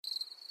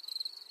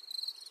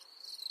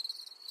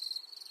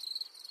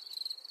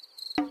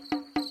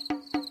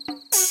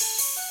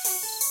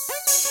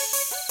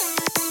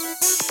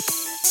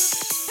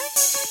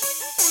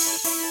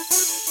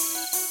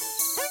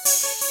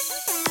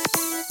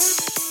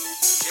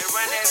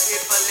Wow,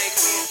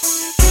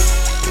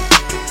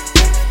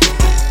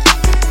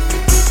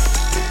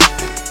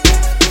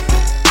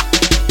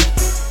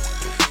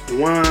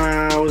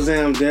 what's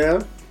up,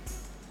 Dad?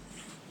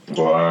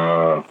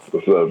 Wow,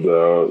 what's up,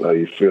 dog? How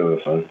you feeling,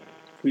 son?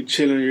 We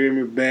chilling, you hear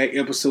me back,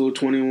 episode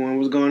 21.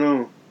 What's going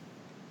on?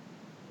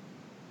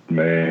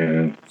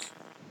 Man,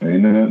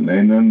 ain't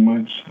nothing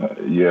much.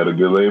 You had a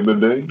good Labor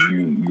Day?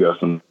 You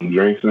got some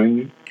drinks in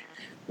you?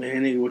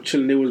 Man, nigga, we're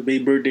chilling. It was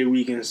baby birthday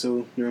weekend, so,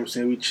 you know what I'm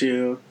saying? We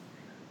chilled,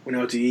 went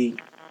out to eat,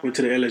 went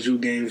to the LSU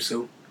game,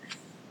 so,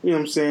 you know what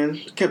I'm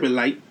saying? Kept it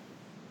light.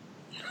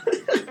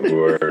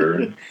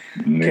 Word.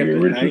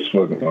 Nigga rich as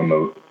fuck on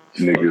the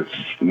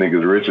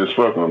niggas rich as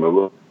fuck on the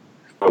low.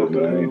 But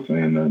I ain't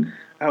saying nothing.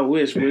 I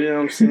wish, but you know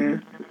what I'm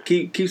saying?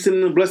 Keep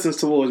sending the blessings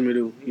towards me,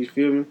 though. You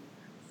feel me?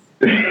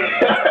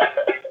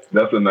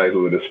 That's a nice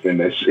way to spin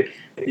that shit.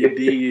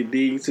 You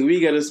dig. So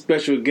we got a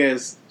special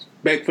guest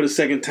back for the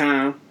second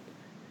time.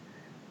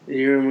 You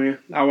hear me?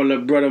 Our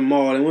little brother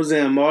Marlon. What's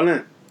that,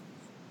 Marlon?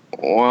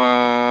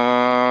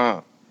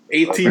 Wow.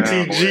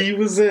 ATTG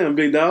was in,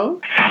 big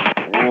dog.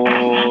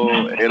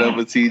 Whoa, head up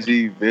a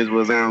TG, bitch,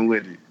 what's on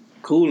with you?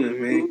 Cooling,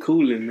 man.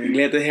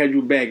 Glad to have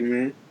you back,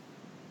 man.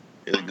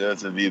 It's good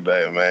to be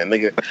back, man.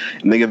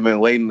 Nigga been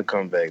waiting to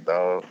come back,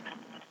 dog.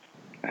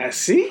 I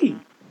see.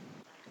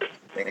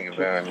 Nigga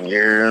been, you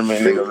hear me?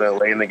 Nigga been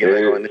waiting to get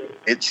back on this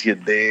bitch, you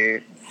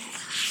dead.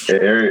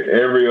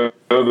 Every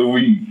other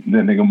week,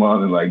 that nigga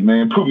Marlon like,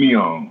 man, put me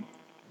on.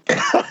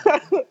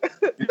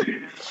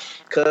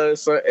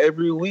 Cause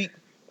every week,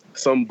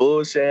 some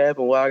bullshit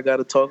happen where I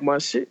gotta talk my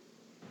shit.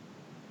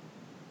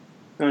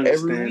 I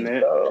understand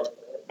that.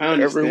 I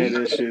understand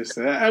that shit,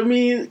 son. I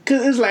mean,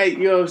 because it's like,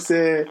 you know what I'm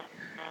saying?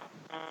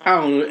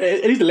 I don't know.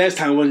 At least the last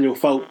time wasn't your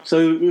fault.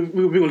 So we're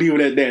going to leave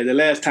it at that. The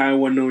last time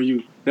wasn't on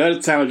you. The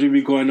other times you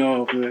be going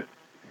off, man.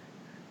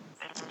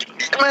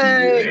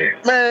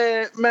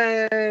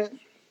 Man.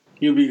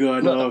 You be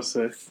going off,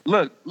 sir.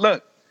 Look. I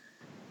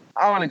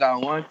only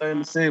got one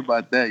thing to say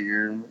about that, you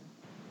hear me?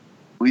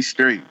 We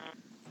straight.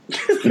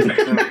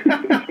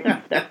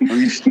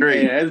 We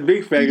straight. Yeah, that's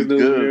big facts, though.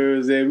 You know what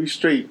I'm saying? We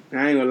straight.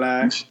 I ain't gonna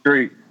lie. We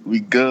straight. We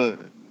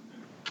good.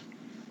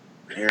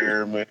 You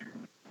hear me?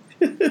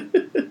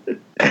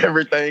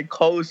 Everything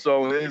kosher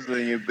on this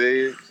in your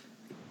bed.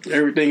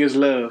 Everything is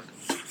love.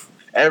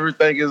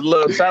 Everything is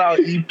love. Shout out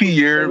EP, you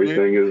hear me?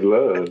 Everything is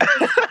love.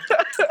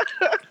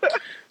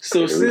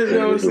 So since, you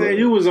know what I'm saying,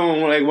 you was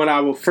on like one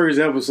of our first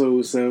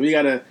episodes, so we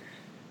gotta,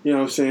 you know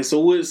what I'm saying. So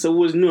what's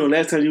new?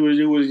 Last time you was,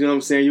 you know what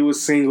I'm saying, you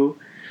was single.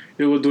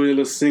 You was doing a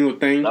little single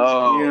thing.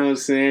 Oh. You know what I'm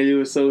saying? You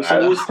was so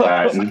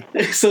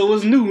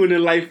what's new in the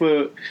life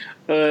of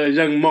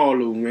young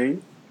Marlo,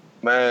 man?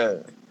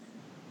 Man.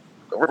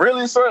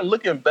 Really, son,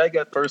 looking back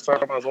at the first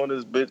time I was on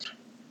this bitch,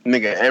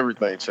 nigga,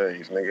 everything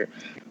changed, nigga.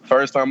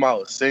 First time I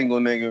was single,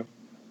 nigga.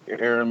 You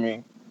hear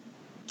me?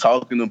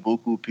 Talking to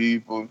buku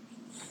people.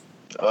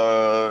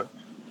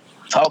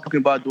 Talking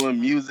about doing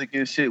music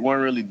and shit,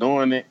 weren't really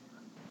doing it.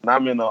 And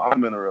I'm in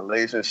a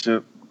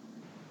relationship.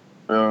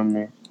 Feel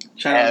me?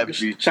 Shout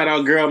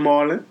out girl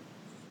Marlon.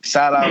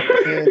 Shout out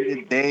Kim,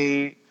 your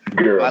dad.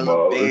 Girl My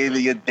little Marlon.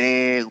 baby, your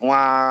dad.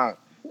 Wow.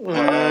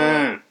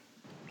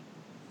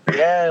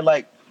 Yeah,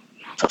 like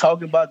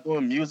talking about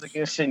doing music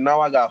and shit. Now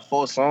I got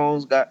 4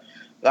 songs. I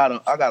got a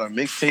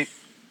mixtape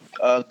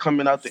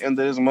coming out the end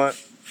of this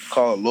month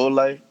called Low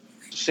Life.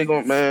 Shit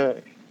going,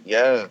 man.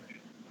 Yeah.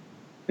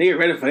 Nigga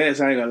ready for that,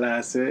 so I ain't gonna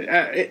lie, son.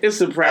 It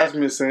surprised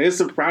me, son. It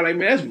surprised like,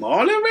 man, that's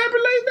Marlon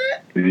rapping like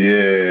that?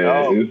 Yeah,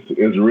 Oh.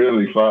 it's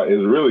really fun.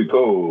 It's really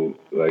cold.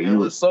 Like It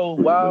was so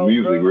wild. The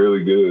music bro.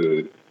 really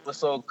good. It was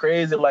so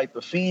crazy. Like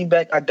the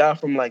feedback I got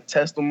from like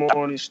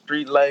Testimony,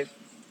 Street Life,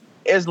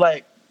 it's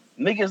like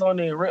niggas on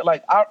there.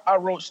 Like I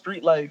wrote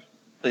Street Life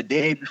the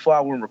day before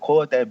I went and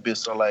record that bitch.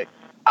 So like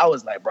I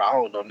was like, bro, I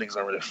don't know if niggas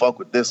don't really fuck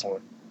with this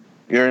one.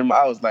 You hear me?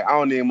 I was like, I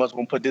don't even much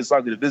gonna put this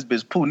out. If this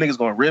bitch poo, niggas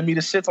gonna rip me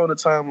the shits on the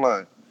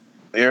timeline.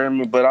 You hear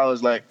me? But I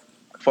was like,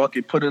 fuck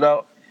it, put it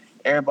out.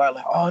 Everybody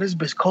like, oh, this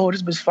bitch cold,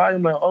 this bitch fire.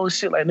 I'm like, oh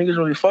shit, like niggas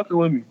really fucking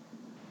with me.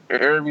 You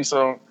hear me?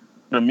 So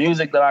the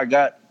music that I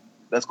got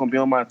that's gonna be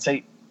on my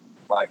tape,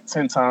 like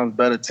 10 times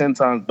better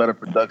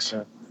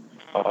production.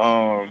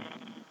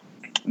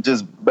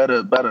 Just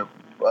better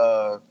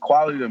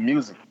quality of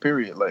music,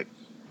 period. Like,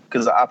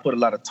 cause I put a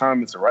lot of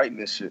time into writing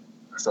this shit.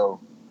 So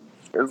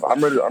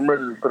I'm ready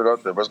to put it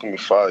out there, but it's gonna be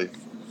fire.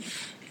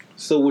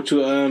 So what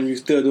you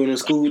still doing the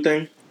school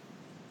thing?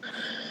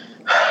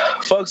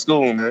 Fuck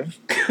school, man.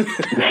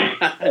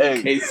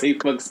 Hey, can't say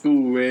fuck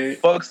school, man.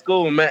 Fuck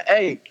school, man.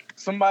 Hey,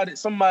 somebody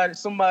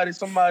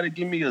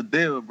give me a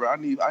deal, bro. I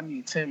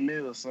need 10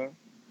 mil, son.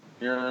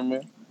 You know what I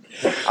mean?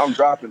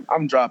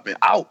 I'm dropping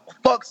out.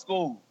 Fuck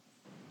school.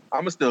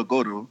 I'ma still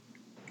go to.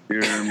 You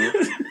know what I mean?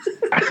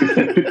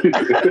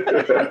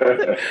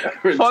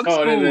 Fuck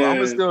school.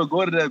 I'ma still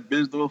go to that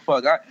bitch, though.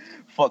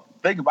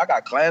 Think about I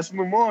got class in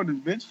the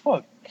morning, bitch.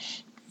 Fuck.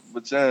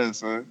 But yeah,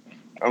 son.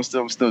 I'm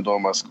still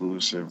doing my school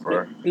shit,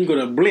 bro. You go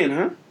to Blinn,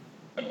 huh?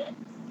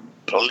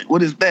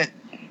 What is that?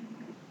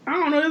 I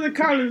don't know. It's a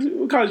college.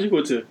 What college you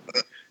go to?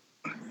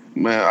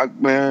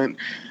 Man,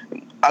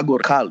 I go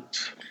to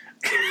college.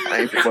 I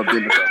ain't put my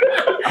business up.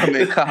 I'm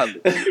in college.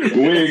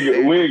 We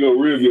ain't gonna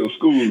reveal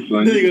school,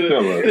 son. You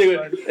tell us.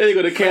 They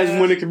go to Cash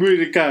Money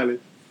Community College.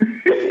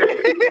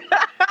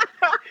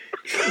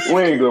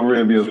 We ain't gonna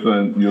reveal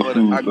your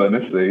school, son.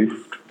 That's safe.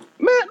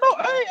 Man, no,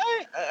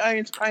 I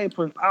ain't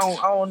putting. I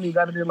don't even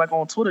got it in like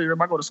on Twitter.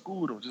 If I go to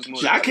school though, just know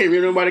I can't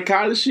read nobody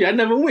college shit. I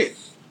never went.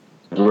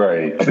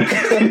 Right.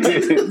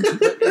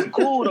 It's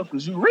cool though,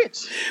 cause you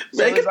rich.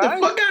 Man, so get the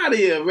fuck out of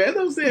here, man.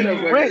 Don't say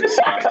that. Rich.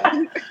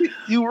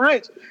 You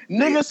rich.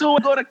 Niggas who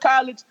go to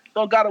college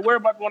don't gotta worry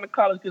about going to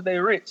college because they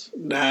rich.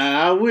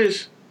 Nah, I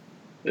wish.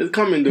 It's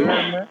coming, dude.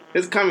 Yeah,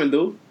 it's coming,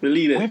 dude.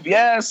 Believe it.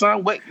 Yeah,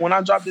 son. Wait, when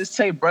I drop this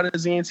tape,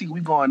 Brothers ENT, we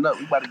going up.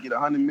 We about to get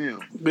 100 mil.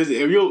 Bitch,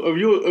 if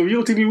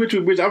you take me with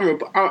you, bitch,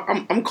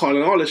 I'm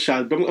calling all the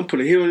shots. But I'm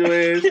putting a hit on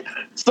your ass.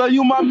 So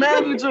you my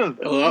manager.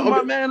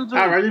 My manager.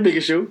 All right, you make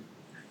it sure.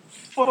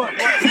 Fuck.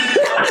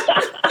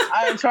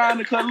 I ain't trying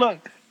to cut. Look,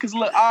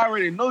 I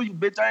already know you,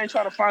 bitch. I ain't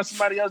trying to find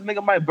somebody else.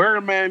 Nigga might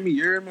Birdman me.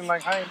 You hear me?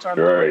 Like I ain't trying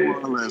to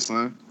go all that,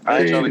 son.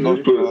 I ain't trying to go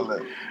through all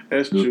that.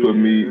 That's just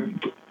true.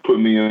 Put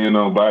me in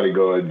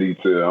bodyguard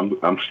detail.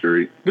 I'm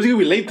straight. But you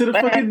gonna be late to the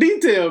fucking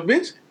detail,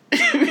 bitch. Hey,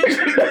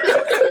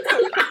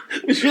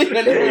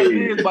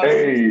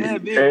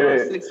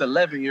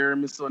 6'11", you hear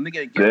me? So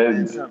nigga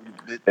get something,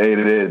 bitch. Hey,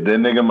 that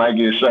nigga might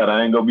get shot.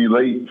 I ain't gonna be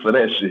late for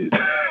that shit.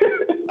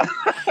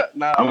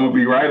 Nah, I'm gonna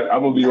be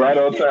right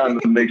on time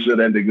to make sure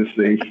that nigga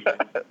safe.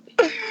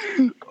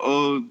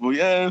 Oh, well,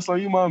 yeah. So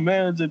you my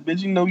manager,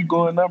 bitch. You know you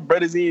going up,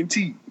 Brothers ENT.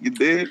 You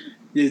did.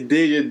 You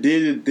did.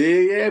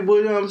 Yeah, boy,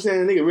 you know what I'm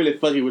saying? Nigga really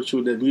fucking with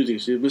you with that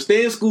music shit. But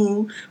stay in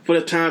school for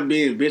the time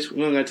being, bitch.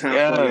 We don't got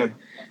time for that.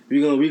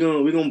 We gonna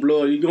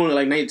blow it. You're going to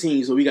like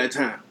 19, so we got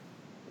time.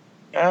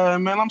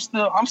 Man, I'm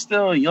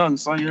still young,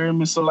 so you hear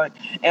me? So like,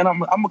 and I'm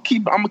gonna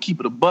keep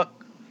it a buck.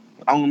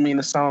 I don't mean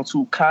to sound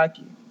too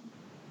cocky.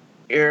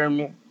 You hear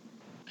me?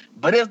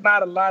 But there's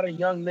not a lot of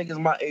young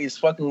niggas my age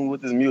fucking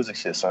with this music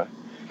shit, son.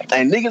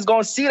 And niggas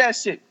gonna see that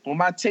shit. When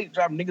my tape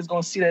drop, niggas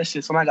gonna see that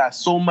shit. So I got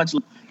so much,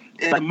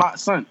 like my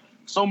son,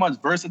 so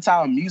much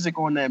versatile music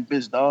on that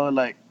bitch, dog.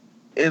 Like,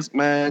 it's,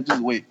 man,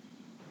 just wait.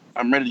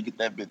 I'm ready to get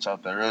that bitch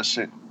out there, real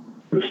shit.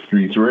 The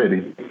streets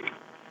ready.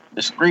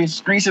 The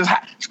streets is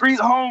hot. Streets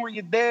hungry,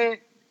 you dead.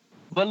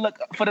 But look,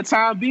 for the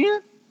time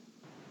being,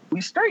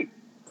 we straight.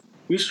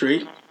 We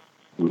straight.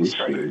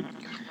 Straight.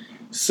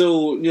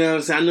 So, you know what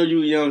I'm saying? I know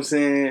you know what I'm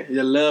saying?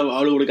 You love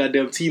all over the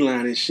goddamn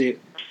T-line and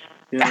shit.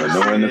 You know what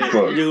I'm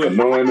saying?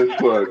 Annoying as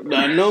fuck.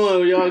 I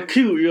know y'all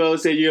cute. You know what I'm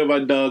saying? You're my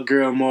dog,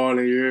 girl,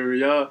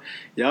 Marlon.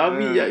 Y'all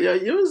be,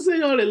 you know say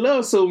y'all that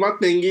love. So my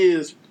thing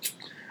is,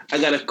 I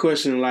got a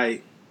question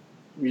like,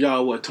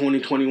 y'all what,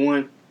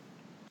 2021?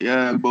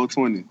 Yeah, about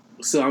 20.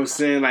 So I'm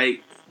saying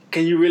like,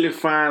 can you really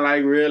find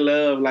like real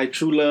love, like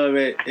true love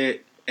at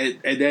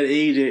that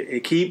age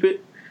and keep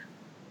it?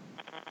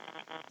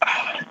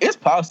 It's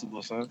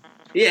possible, son.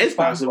 Yeah, it's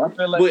possible. I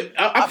feel like, but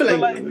I feel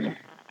like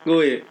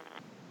go ahead.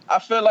 I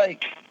feel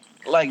like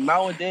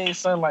nowadays,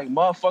 son, like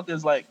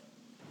motherfuckers, like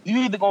you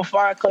either gonna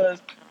find,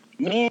 cause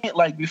me,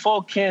 like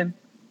before Ken,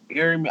 you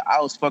hear me?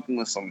 I was fucking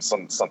with some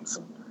dumb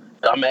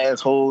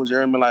assholes. You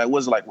hear me? Like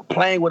was like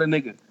playing with a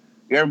nigga.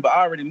 You hear me? But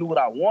I already knew what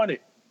I wanted,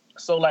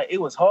 so like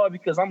it was hard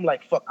because I'm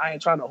like, fuck, I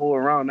ain't trying to hold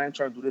around. I ain't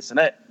trying to do this and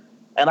that,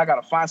 and I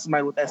gotta find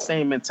somebody with that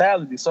same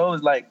mentality. So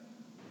it's like,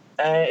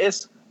 and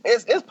it's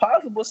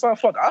possible, son.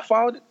 Fuck, I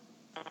found it.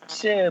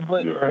 Shit,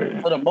 but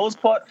for the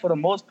most part,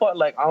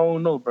 like I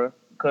don't know, bro.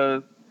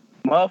 Cause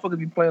motherfuckers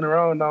be playing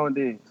around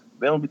nowadays.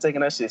 They don't be taking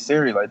that shit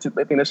serious. Like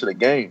they think that shit a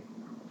game.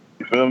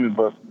 You feel me?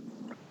 But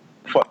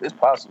fuck, it's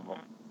possible.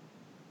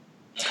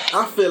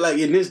 I feel like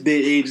in this day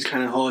and age, it's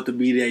kind of hard to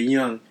be that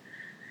young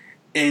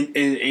and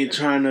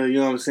trying to, you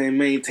know what I'm saying,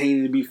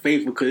 maintain to be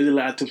faithful because there's a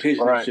lot of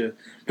temptation and shit.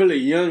 I feel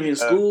like young in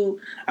school,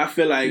 I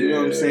feel like, you know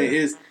what I'm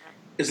saying,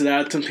 it's a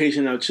lot of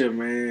temptation out here,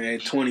 man,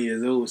 at 20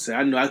 years old. So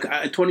I know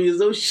at 20 years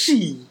old,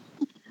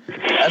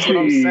 that's what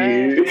I'm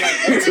saying.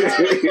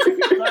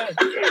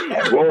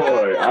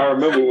 Boy, I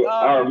remember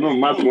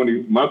my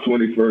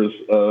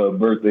 21st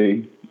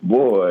birthday.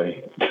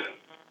 Boy.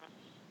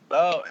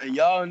 Oh, and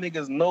y'all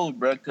niggas know,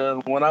 bro,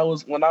 cause when I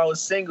was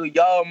single,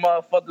 y'all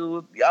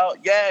motherfuckers,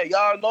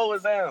 y'all know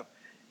it's down.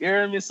 You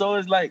hear me? So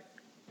it's like,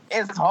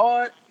 it's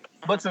hard,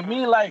 but to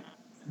me, like,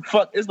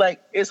 fuck, it's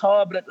like, it's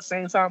hard, but at the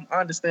same time, I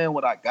understand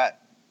what I got.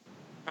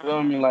 You know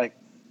what I mean? Like,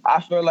 I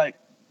feel like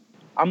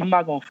I'm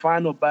not gonna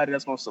find nobody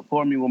that's gonna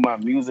support me with my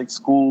music,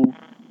 school,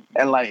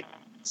 and like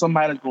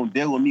somebody that's gonna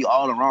deal with me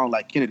all around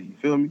like Kennedy. You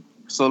feel me?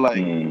 So like,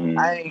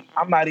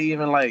 I'm not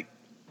even like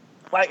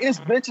it's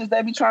bitches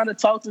that be trying to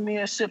talk to me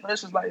and shit, but it's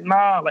just like,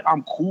 nah, like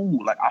I'm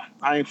cool. Like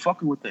I ain't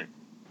fucking with that.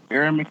 You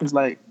hear me? Cause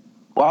like,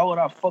 why would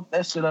I fuck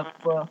that shit up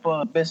for a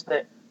bitch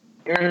that,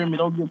 you hear me,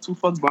 don't give two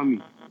fucks about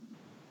me?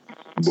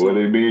 Boy,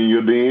 they be in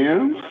your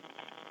DMs?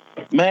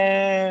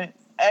 Man,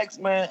 ex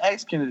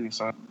Kennedy,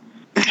 son.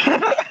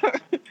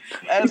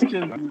 Ask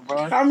Kennedy, bro.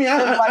 I mean,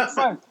 I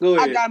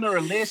got in a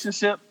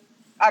relationship.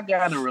 I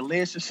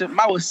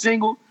was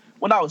single.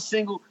 When I was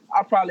single, I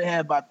I probably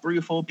had about 3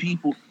 or 4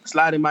 people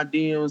slide in my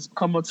DMs,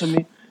 come up to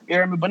me. You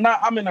hear me? But now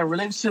I'm in a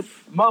relationship.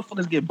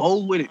 Motherfuckers get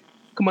bold with it.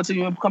 Come up to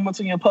you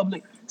in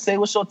public. Say,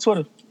 what's your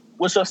Twitter?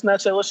 What's your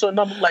Snapchat? What's your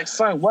number? Like,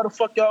 son, where the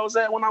fuck y'all was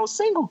at when I was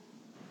single?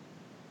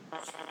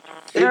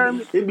 You hear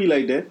me? It be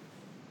like that.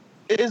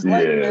 It's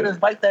like, man,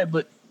 it's like that.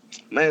 But,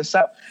 man,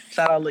 shout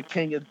out Lil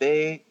Kenya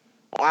Day.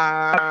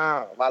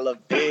 Wow, I love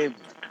David.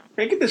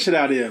 Hey, get this shit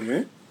out of here,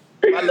 man.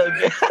 I love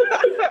it.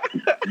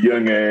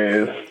 Young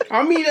ass.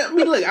 I mean,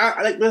 look,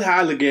 I like that's how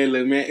I look at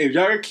it, man. If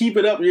y'all can keep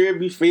it up, you're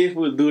be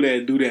faithful, do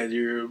that,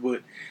 you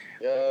but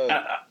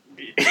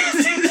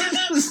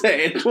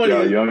saying 20,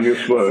 y'all young as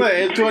fuck.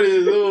 Saying 20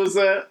 is old,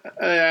 son.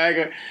 I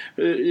got,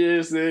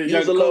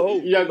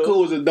 young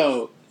cool as a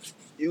dog.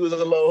 You was a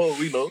little hoe,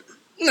 we know.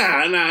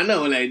 Nah,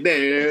 no, like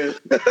that.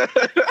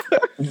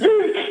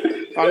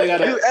 All they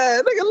got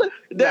nigga, look,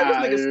 this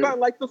nigga sound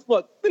like the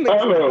fuck. This nigga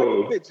sound like a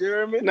bitch, you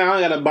hear me? Nah, I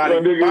got a body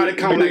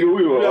count like, you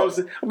know what I'm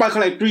saying? I'm about to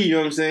count like 3, you know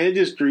what I'm saying?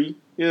 Just 3.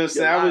 You know what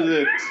I'm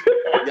saying?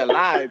 You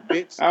lied,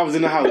 bitch. I was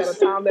in the house. You gotta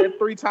time that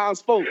 3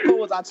 times 4. Who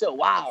was out here?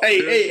 Wow.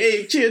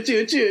 Hey, chill.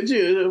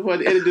 Before I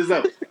edit this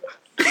out.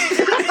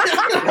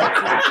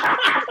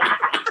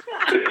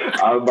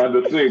 I was about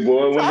to say,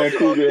 boy, when that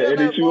cougar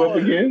edit you up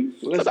again?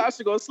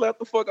 Tasha gonna slap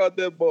the fuck out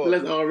that boy.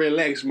 Let's all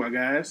relax, my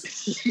guys.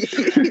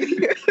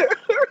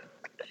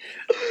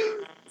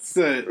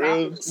 Son,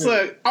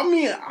 I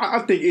mean, I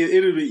think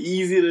it'll be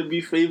easier to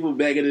be faithful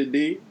back in the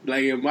day.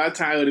 Like in my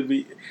time, it'd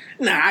be.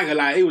 Nah, I ain't gonna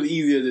lie, it was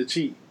easier to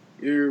cheat.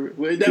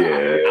 But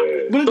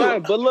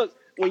look,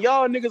 when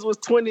y'all niggas was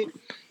 20,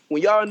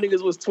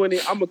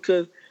 I'ma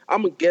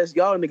guess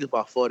y'all niggas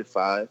about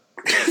 45.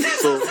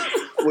 So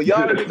when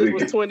y'all niggas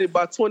was 20,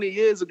 about 20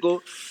 years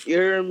ago, you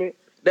hear me?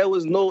 There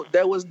wasn't no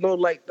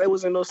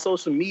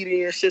social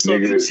media and shit. So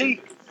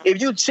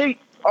if you cheat,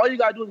 all you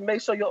gotta do is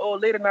make sure your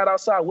old lady not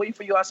outside waiting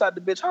for you outside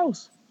the bitch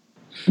house.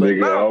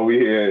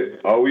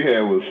 Nigga, all we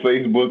had was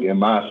Facebook and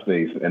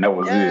MySpace, and that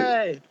was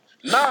it.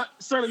 Nah,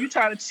 son, if you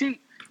trying to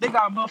cheat, they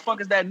got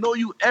motherfuckers that know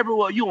you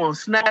everywhere. You on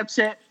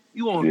Snapchat,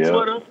 you on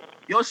Twitter,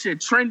 your shit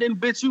trending,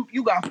 bitch.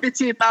 You got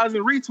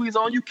 15,000 retweets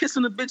on you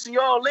kissing the bitch and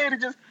your old lady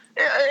just.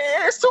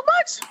 It's too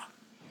much.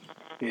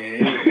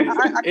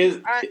 Yeah, it's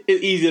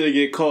easier to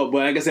get caught, but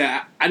like I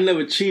said, I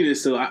never cheated,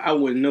 so I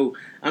wouldn't know.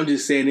 I'm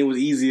just saying it was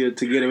easier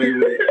to get away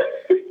with it.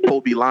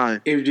 Be lying.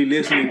 If you're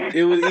listening,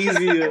 it was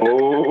easier.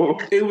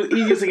 It was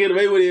easier to get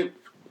away with it.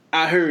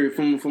 I heard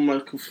from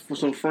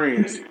some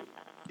friends.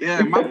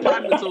 Yeah, my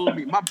partner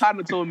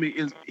told me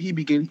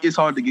it's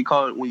hard to get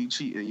caught when you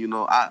cheating. You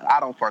know, I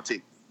don't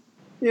partake.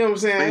 You know what I'm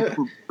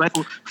saying?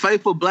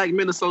 Faithful Black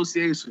Men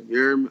Association. You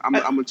hear me?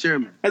 I'm a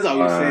chairman. That's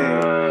all I'm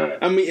saying.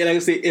 I mean, like I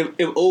said,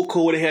 if Old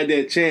Cole would have had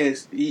that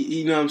chance,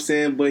 you know what I'm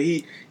saying? But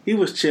he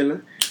was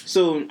chilling,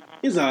 so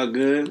it's all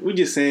good. We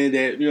just saying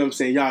that, you know what I'm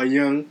saying? Y'all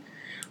young.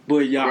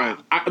 But y'all, right.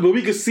 But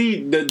we could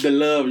see the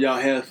love y'all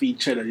have for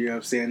each other. You know what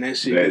I'm saying? That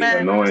shit.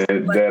 That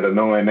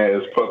annoying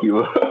ass puppy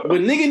love.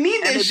 But nigga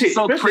need that shit.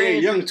 So especially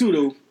young too,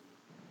 though.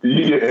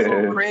 Yeah. It's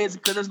so crazy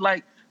because it's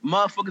like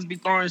motherfuckers be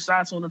throwing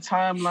shots on the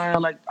timeline.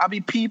 Like I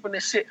be peeping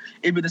this shit.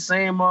 It be the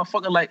same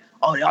motherfucker. Like,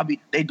 oh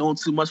they doing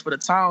too much for the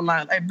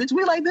timeline. Like, bitch,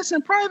 we like this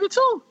in private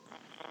too.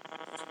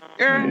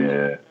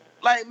 Yeah.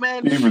 Like,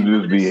 man, people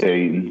just be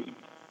hating.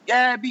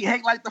 Yeah, be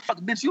hate like the fuck,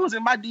 bitch. You was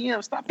in my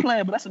DM. Stop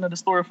playing. But that's another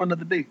story for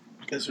another day.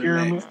 Let's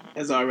relax.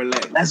 Let's all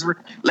relax.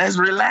 Let's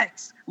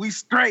relax. We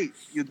straight.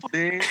 You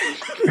dig?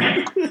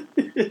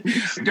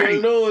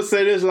 You know, so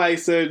it's like,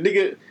 so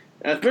nigga,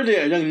 especially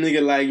a young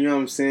nigga like, you know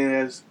what I'm saying,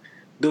 that's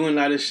doing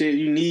a lot of shit.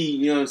 You need,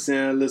 you know what I'm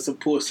saying, a little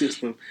support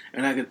system.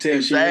 And I can tell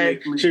she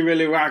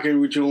really rocking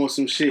with you on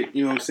some shit.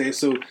 You know what I'm saying?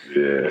 So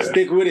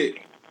stick with it.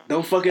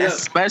 Don't fuck it up.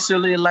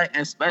 Especially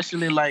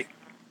like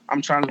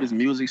I'm trying to do this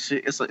music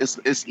shit.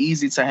 It's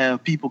easy to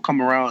have people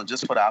come around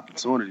just for the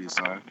opportunity,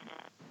 son.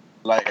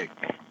 Like,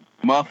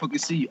 motherfucker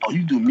see, oh,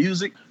 you do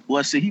music?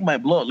 Well, shit, he might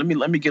blow up. Let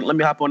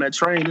me hop on that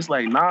train. It's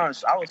like, nah,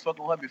 I was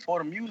fucking with her before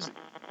the music.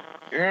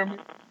 You hear me?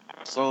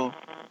 So,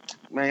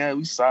 man,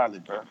 we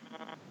solid, bro.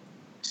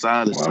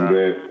 Solid.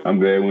 I'm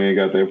glad we ain't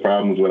got that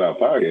problems with our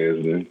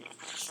podcast, then.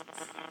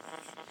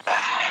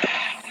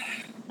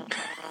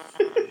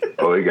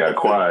 Oh, it got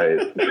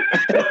quiet.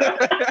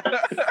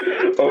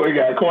 It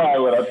got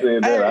quiet when I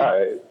said that. All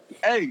right.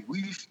 Hey,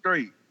 we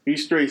straight.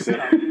 He's straight,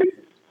 sir.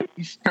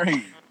 He's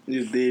straight.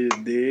 Just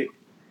dead.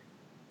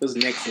 What's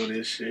next on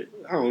this shit?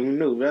 I don't even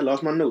know. I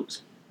lost my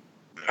notes.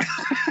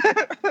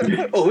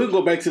 We'll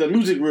go back to the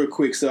music real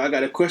quick. So I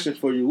got a question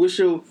for you. What's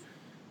your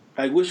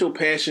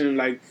passion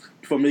like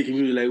for making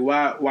music? Like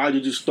why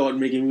did you start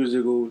making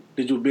music? Or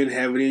did you been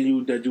have it in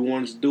you that you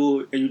wanted to do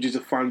it and you just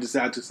finally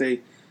decided to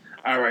say,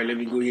 all right, let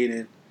me go ahead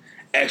and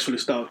actually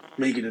start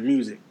making the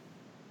music?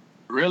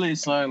 Really,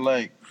 son,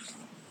 like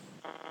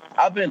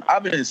I've been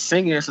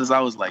singing since I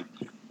was like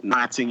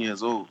 19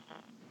 years old.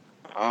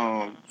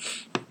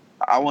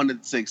 I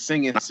wanted to take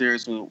singing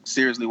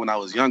seriously when I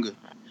was younger.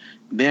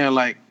 Then,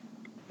 like,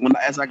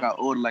 as I got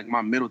older, like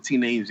my middle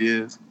teenage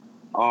years,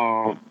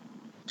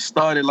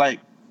 started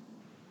like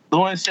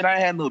doing shit I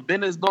had no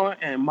business doing,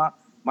 and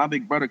my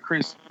big brother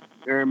Chris,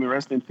 you hear me,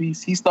 rest in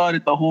peace. He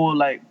started the whole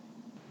like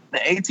the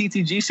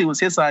ATTG shit was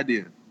his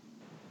idea.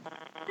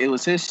 It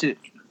was his shit,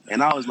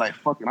 and I was like,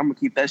 fuck it, I'm gonna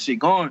keep that shit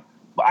going.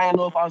 But I didn't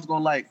know if I was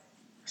gonna like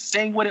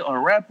sing with it or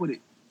rap with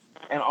it.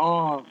 And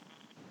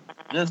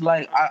just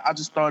like I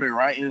just started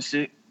writing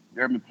shit.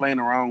 You heard me, playing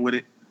around with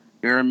it.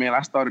 You heard me, and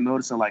I started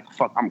noticing like,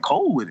 fuck, I'm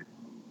cold with it.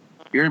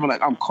 You heard me,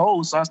 like I'm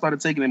cold, so I started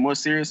taking it more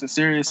serious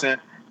and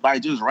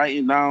like just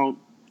writing down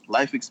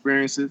life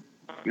experiences.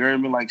 You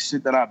heard me, like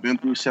shit that I've been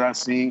through, shit I've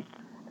seen,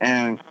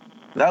 and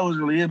that was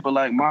really it. But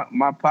like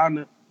my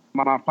partner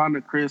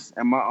Chris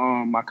and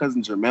my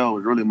cousin Jamel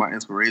was really my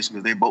inspiration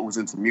because they both was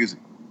into music.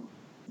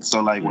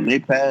 So like when they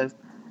passed,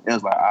 it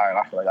was like, all right,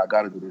 I feel like I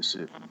gotta do this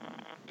shit.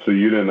 So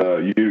you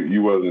didn't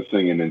you wasn't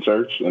singing in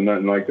church or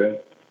nothing like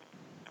that?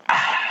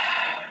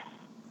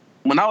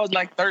 When I was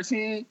like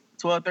 13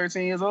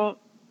 years old,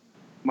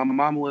 my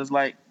mom was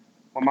like,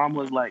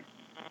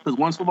 because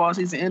once football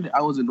season ended,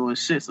 I wasn't doing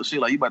shit. So she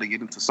like, you better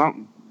get into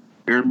something.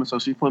 You hear me? So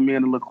she put me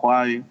in a little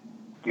choir. You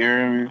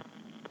hear me?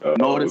 I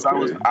noticed I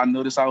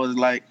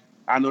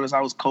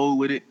was cold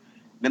with it.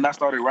 Then I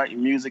started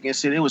writing music and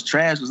shit. It was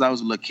trash because I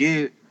was a little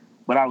kid,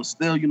 but I was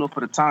still,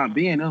 for the time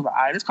being, it was like,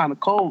 all right, it's kind of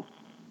cold.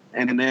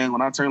 And then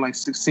when I turned like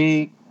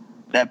 16,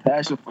 that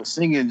passion for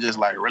singing just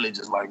like really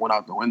just like went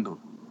out the window.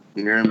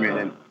 You hear me?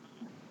 And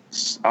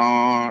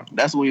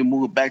that's when we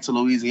moved back to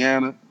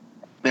Louisiana.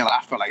 Then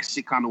I felt like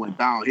shit kind of went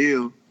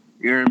downhill.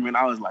 You hear me? And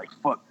I was like,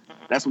 fuck.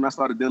 That's when I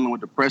started dealing with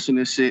depression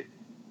and shit.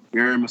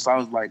 You hear me? So I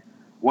was like,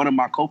 one of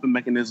my coping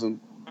mechanisms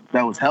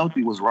that was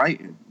healthy was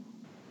writing.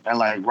 And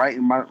like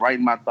writing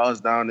my thoughts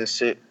down and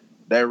shit,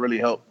 that really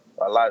helped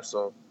a lot.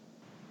 So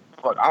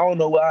fuck, I don't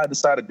know why I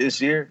decided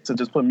this year to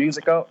just put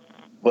music out,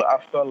 but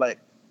I felt like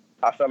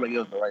it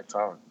was the right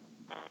time.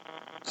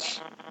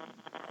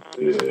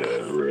 Yeah,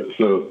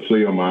 so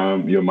your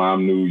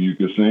mom knew you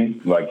could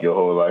sing like your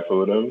whole life or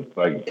whatever?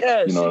 Like,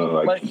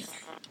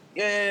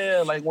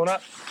 yeah, like when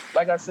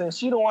like I said,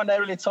 she the one that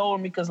really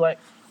told me because like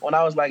when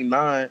I was like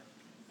 9,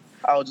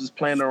 I was just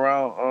playing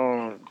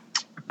around.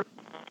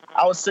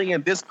 I was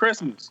singing This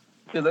Christmas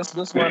because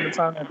this one of the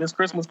time that This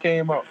Christmas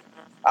came out.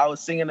 I was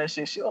singing that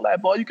shit. She was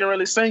like, boy, you can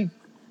really sing.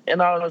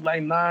 And I was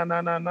like,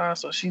 nah.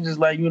 So she just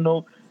like,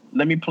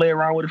 let me play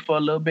around with it for a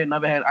little bit.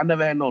 I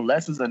never had no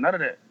lessons or none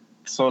of that.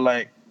 So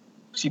like,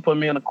 she put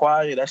me in the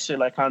choir. That shit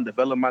like kind of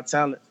developed my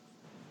talent.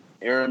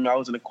 You hear me? I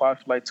was in the choir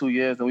for like 2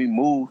 years, and we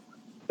moved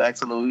back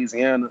to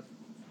Louisiana.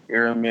 You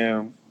hear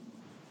me?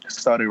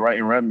 Started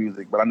writing rap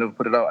music, but I never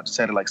put it out. I just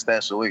had it like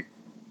stashed away.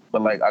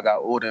 But like I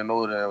got older and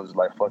older, and I was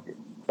like, fuck it.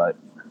 Like,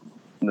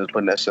 I'm just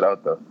putting that shit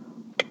out there.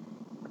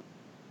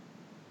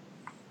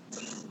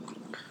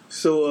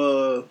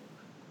 So,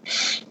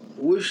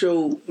 what's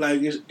your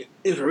like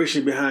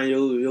inspiration behind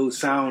your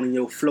sound and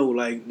your flow?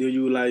 Like, do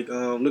you like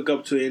look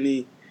up to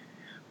any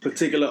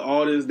particular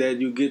artist that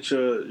you get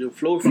your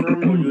flow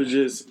from, or you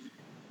just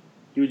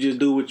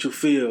do what you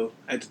feel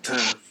at the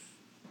time?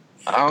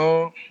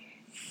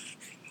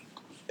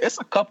 It's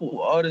a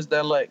couple artists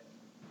that like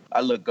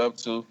I look up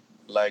to,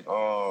 like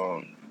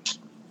I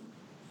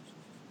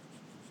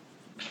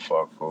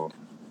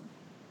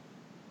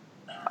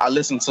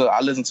listen to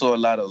a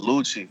lot of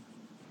Lucci.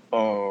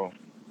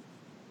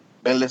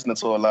 Been listening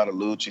to a lot of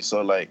Lucci,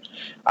 so like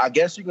I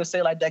guess you could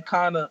say like that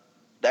kind of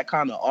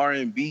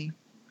R&B,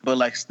 but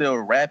like still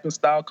rapping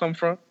style come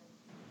from.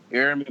 You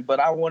hear me? But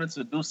I wanted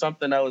to do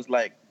something that was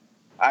like,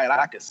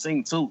 I could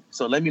sing too.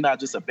 So let me not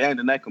just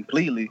abandon that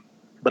completely,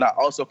 but I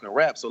also can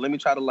rap. So let me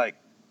try to like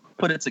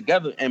put it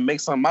together and make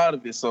something out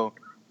of it. So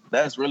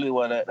that's really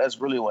what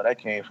that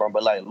came from.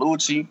 But like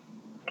Lucci,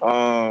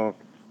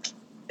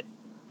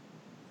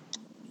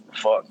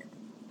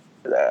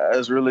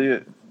 that's really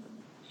it.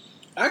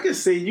 I can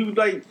say you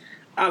like.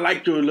 I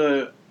like your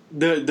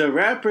the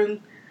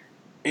rapping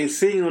and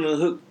singing on the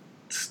hook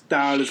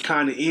style is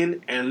kind of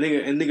in, and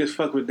niggas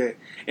fuck with that.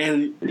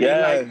 And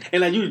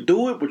like you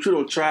do it, but you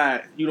don't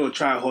try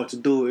hard to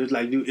do it. It's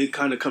like it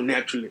kind of come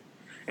naturally.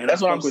 And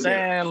that's what I'm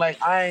saying.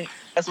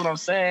 That's what I'm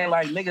saying.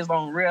 Like niggas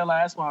don't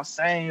realize. That's what I'm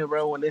saying,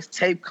 bro. When this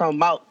tape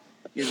come out,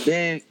 it's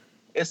big.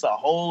 It's a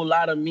whole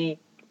lot of me.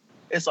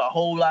 It's a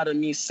whole lot of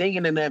me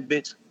singing in that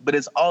bitch. But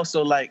it's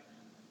also like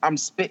I'm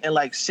spitting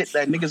like shit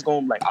that niggas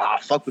gonna be like,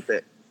 fuck with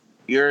that.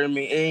 You hear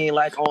me? It ain't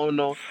like on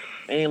no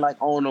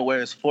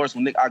where it's forced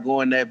when I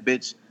go in that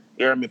bitch.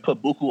 You hear me?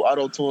 Put buku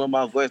auto tune in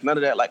my voice. None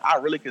of that. Like I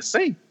really can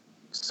sing.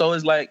 So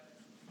it's like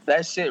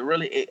that shit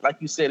really, like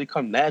you said, it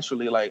come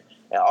naturally. Like,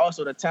 and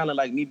also the talent,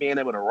 like me being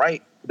able to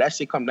write, that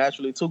shit come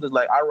naturally too. Cause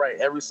like I write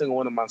every single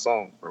one of my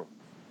songs, bro.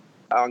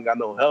 I don't got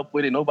no help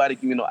with it. Nobody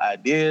give me no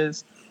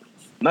ideas.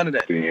 None of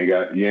that. So you ain't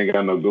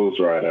got no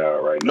ghostwriter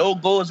out right now. No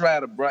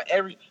ghostwriter, bro.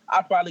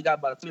 I probably got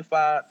about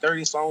 25,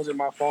 30 songs in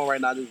my phone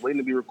right now, just waiting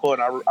to be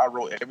recorded. I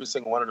wrote every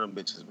single one of them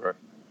bitches, bro,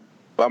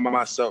 by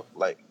myself.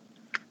 Like,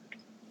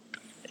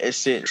 it's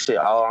shit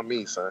all on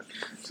me, son.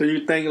 So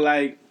you think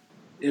like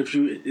if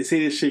you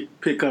see this shit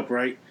pick up,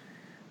 right?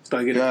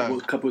 Start getting a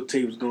couple of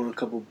tapes going, a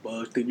couple of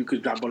bugs. Think you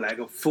could drop like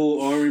a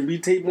full R&B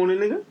tape on it,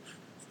 nigga?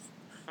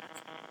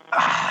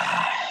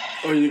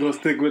 Or you gonna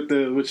stick with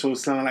your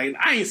sound? Like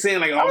I ain't saying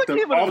like off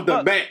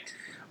the bat,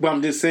 but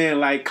I'm just saying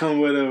like come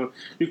with a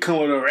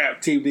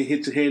rap tape, then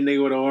hit your head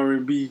nigga with an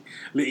R&B,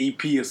 the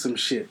EP or some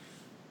shit.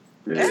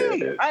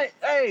 Yeah.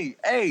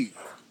 Hey,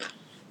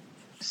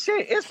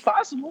 shit, it's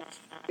possible.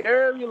 You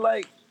hear me?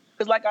 Like,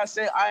 cause like I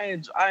said, I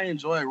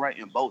enjoy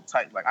writing both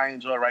types. Like I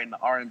enjoy writing the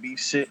R&B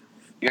shit.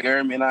 You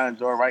hear me? And I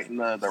enjoy writing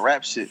the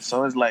rap shit.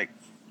 So it's like,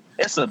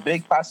 it's a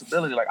big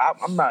possibility. Like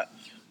I'm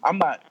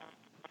not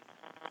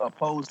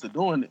opposed to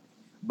doing it,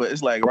 but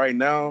it's like right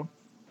now,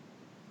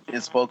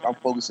 I'm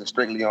focusing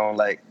strictly on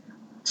like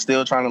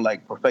still trying to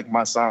like perfect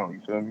my sound.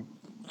 You feel me?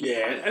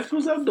 Yeah, that's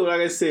what's up though.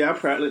 Like I said, I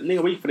probably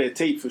nigga wait for that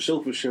tape for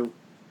sure.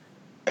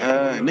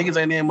 Niggas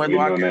ain't there much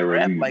I can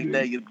rap like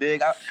that. You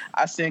dig?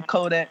 I sent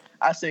Kodak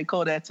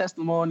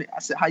testimony. I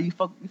said, how you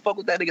fuck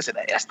with that nigga? I said,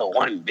 that's the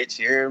one, bitch.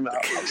 You hear me?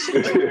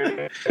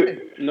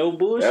 No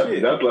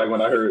bullshit. That's like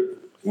when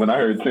I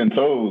heard 10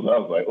 Toes, I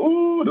was like,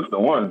 ooh, that's the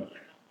one.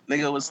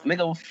 Nigga was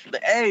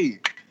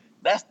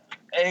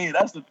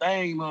that's the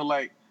thing, though.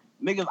 Like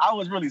niggas, I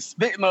was really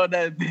spitting on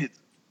that bitch.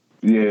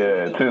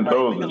 Yeah, 10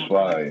 Toes is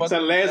fly. So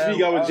last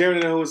week I was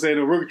jamming in the Jose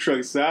the work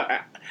truck. So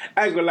I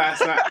ain't gonna lie,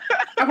 son.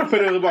 I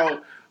put it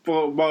about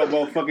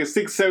fucking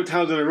 6-7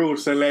 times on the road.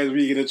 So last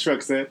week in the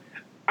truck, son.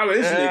 I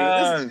mean,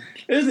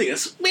 this nigga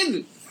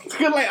spitting.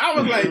 Cause like I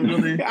was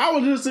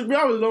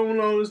going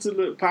on to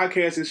the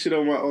podcast and shit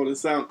on my own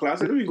SoundCloud. I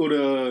said, let me go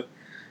to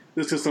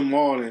listen to some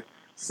morning.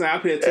 So I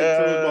put 10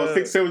 times about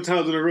 6-7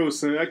 times on the road,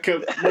 son. I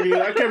kept bringing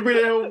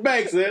that whole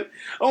back, son.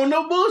 Oh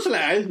no bullshit,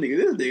 this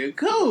nigga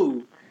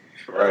cool.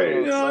 Right.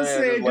 You know what I'm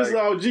saying? Just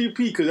all GP,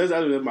 because that's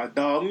other than my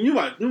dog. You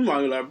might be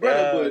like,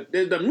 brother,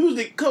 but the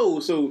music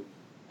cold, so.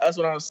 That's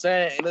what I'm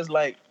saying. And it's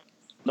like,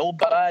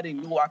 nobody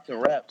knew I can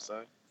rap,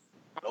 son.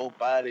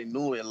 Nobody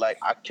knew it. Like,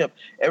 I kept,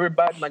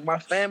 everybody, like my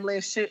family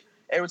and shit,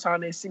 every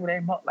time they see me,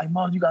 they like,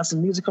 Mom, you got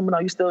some music coming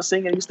out, you still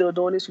singing, you still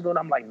doing this, you doing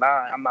that? I'm like,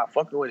 nah, I'm not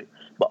fucking with it.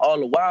 But all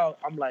the while,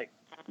 I'm like,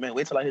 man,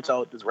 wait till I hit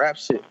y'all with this rap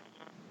shit.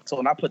 So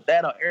when I put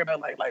that out,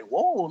 everybody like,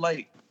 whoa,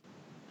 like,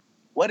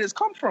 where did this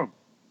come from?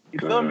 You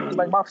feel me? It's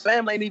like my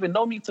family ain't even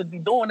know me to be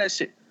doing that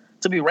shit,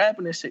 to be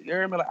rapping and shit. You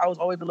hear me? Like I was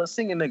always the little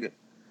singing nigga.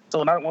 So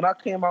when I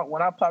came out,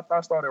 when I popped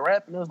out, started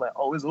rapping, it was like,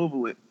 oh, it's over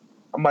with.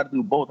 I'm about to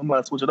do both. I'm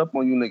about to switch it up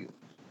on you niggas.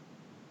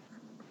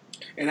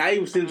 And I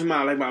even send to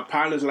my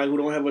partners like who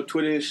don't have a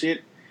Twitter and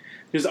shit,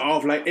 just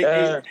off like,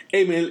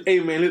 hey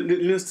man,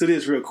 listen to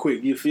this real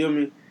quick. You feel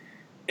me?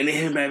 And they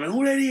hit back, man,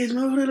 who that is,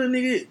 man? Who that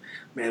nigga?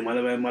 Man, my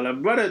little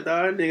brother,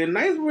 dog, nigga,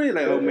 nice boy.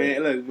 Like, oh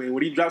man, look, man,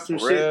 when he drop some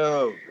shit,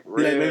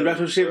 like, man, drop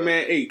some shit,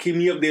 man. Hey, keep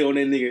me up there on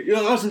that nigga. You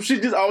know, some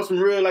shit, just all some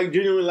real, like,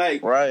 genuine,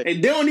 like, right.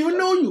 And they don't even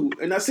know you.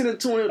 And I sent it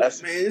to him,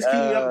 like, man, just keep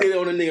me up there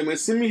on that nigga, man.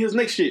 Send me his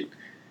next shit.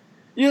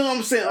 You know what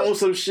I'm saying? On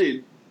some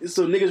shit.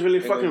 So niggas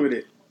really fucking with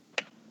it.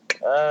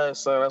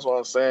 So that's what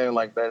I'm saying.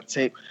 Like that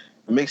tape,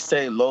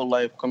 mixtape, Low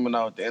Life coming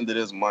out at the end of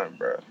this month,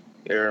 bro.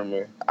 You hear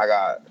me?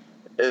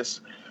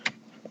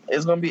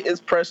 It's gonna be,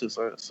 it's precious.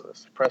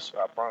 It's precious,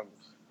 I promise.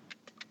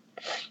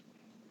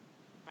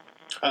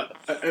 I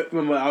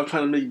remember I was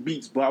trying to make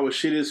beats, but I was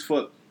shit as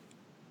fuck.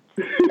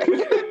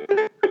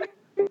 Nigga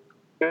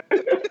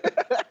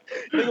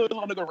was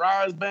on the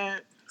garage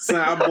band. Son,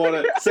 I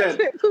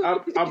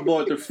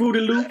bought the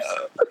Fruity Loops.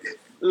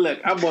 Look,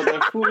 I bought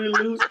the Fruity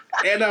Loops,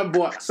 and I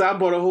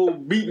bought a whole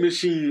beat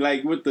machine,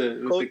 like with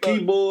the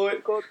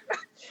keyboard.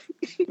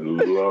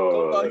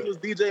 Lord. He was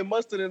DJ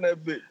Mustard in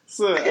that bitch.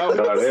 Son,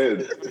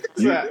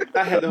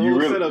 I had the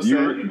whole setup,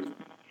 son.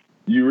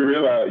 You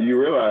realize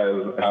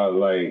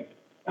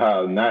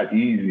how not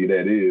easy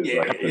that is. Yeah,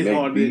 like, it's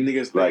hard to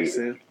niggas like,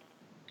 son.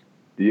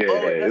 Yeah,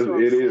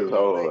 it is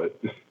hard.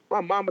 Like, my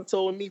mama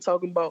told me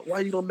talking about why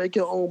you don't make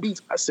your own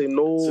beats. I said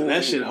no. So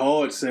that shit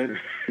hard, son.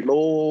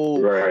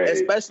 No, right.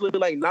 Especially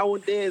like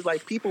nowadays,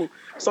 like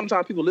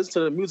sometimes people listen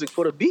to the music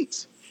for the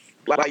beats.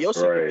 Like your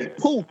shit could be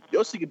poop,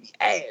 your shit could be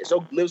ass,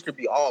 your lyrics could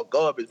be all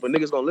garbage, but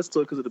niggas gonna listen to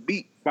it because of the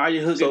beat.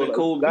 Fire hook so, and a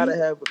cold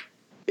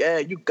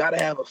beat. You gotta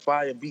have a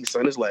fire beat,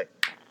 son. It's like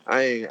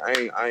I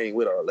ain't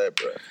with all that,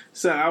 bro.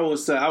 So I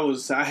was like,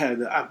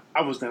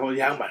 oh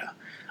yeah,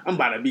 I'm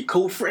about to be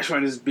cold fresh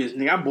on this bitch,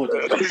 nigga. I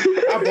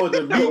bought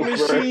the beat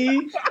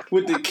machine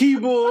with the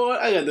keyboard.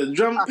 I got the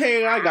drum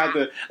pad. I got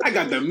the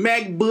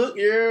MacBook.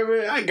 You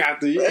hear me? I got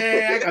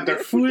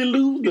the Fruity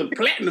Loop, the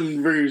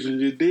platinum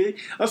version. You dig?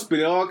 I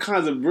spent all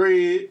kinds of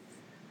bread.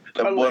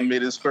 That boy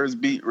made his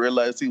first beat.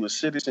 Realized he was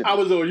shitty. I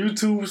was on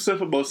YouTube stuff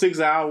for about 6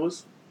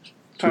 hours,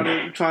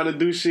 trying to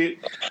do shit.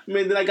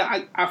 Man, then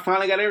I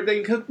finally got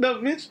everything cooked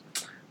up, bitch.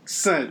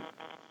 Son.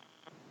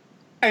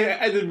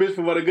 I did this bitch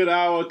for about a good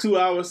hour, 2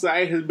 hours. So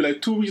I had be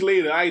like 2 weeks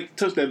later, I ain't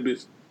touched that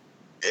bitch.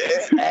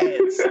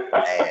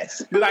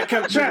 Ass. Then I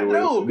kept track.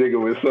 No, nigga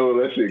was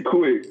sold that shit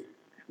quick.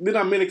 Then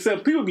I mean,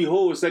 except people be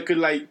hoes that could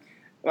like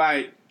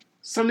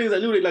some niggas I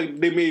knew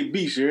they made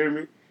beats. You hear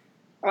me?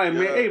 I'm like,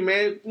 man, hey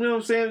man, you know what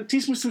I'm saying?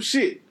 Teach me some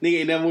shit. Nigga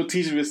ain't never gonna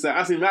teach me this.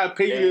 I said, man, I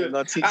pay you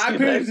to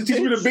teach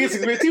me the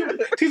basics, man.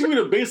 Teach me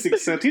the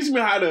basics, son. Teach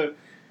me how to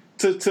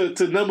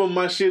number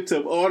my shit,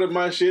 to order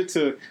my shit,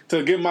 to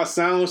get my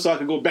sound so I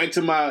can go back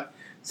to my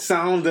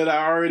sounds that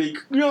I already,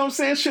 you know what I'm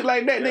saying? Shit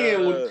like that.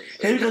 Nigga,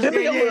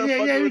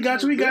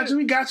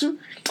 we got you.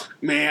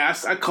 Man,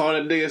 I called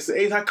that nigga and said,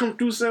 hey, I come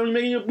through something,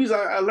 making your beats,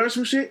 I learned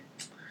some shit.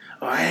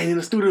 Oh, I ain't in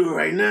the studio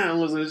right now.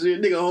 Was some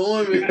shit. Nigga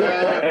hold me, dog.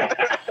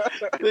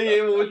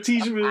 Nigga ain't want to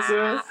teach me,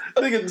 son.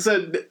 Nigga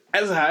said,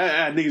 that's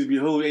how niggas be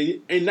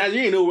holding. And now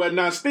you ain't nowhere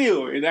now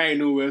still, and I ain't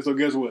nowhere, so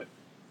guess what?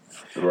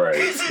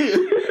 Right.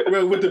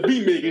 Well, with the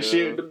beat making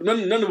shit,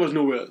 none of us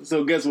nowhere.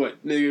 So guess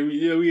what?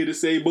 Nigga, we had the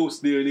same boat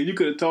still. Nigga, you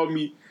could have taught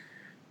me,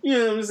 you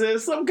know what I'm saying,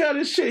 some kind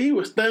of shit. He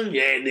was stunned.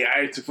 Yeah, nigga,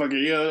 I used to fucking,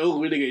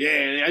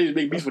 nigga, I used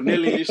to make beats for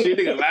Nelly and shit.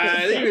 Nigga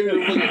lying.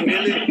 Nigga fucking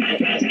Nelly.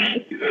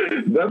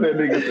 That's that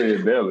nigga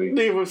said Nelly.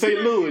 Nigga from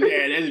St. Louis.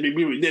 Yeah, that's a big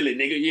beat with Nelly,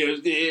 nigga. Yeah,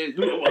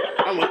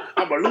 I'm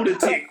a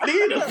lunatic.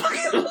 Nigga,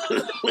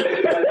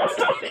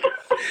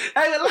 I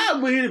ain't gonna lie,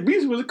 but his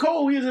beats was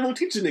cold. He wasn't gonna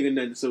teach a nigga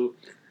nothing, so.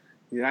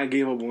 Yeah, I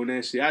gave up on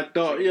that shit. I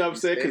thought, you know what I'm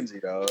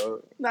saying?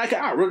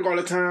 I work all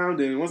the time.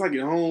 Then once I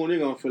get home, they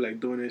gonna feel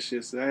like doing that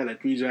shit. So I had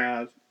like 3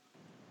 jobs.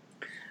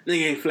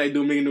 Nigga ain't feel like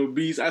making no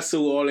beats. I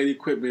sold all that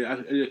equipment. I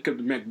just kept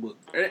the MacBook.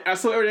 I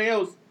sold everything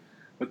else,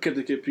 but kept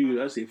the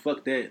computer. I said,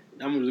 fuck that.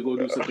 I'm gonna just go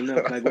do something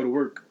else. Like go to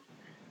work.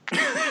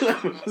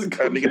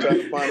 Nigga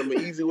trying to find him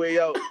an easy way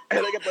out.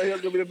 And I thought he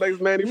was gonna be the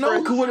next Manny Fresh.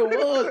 No, cause what it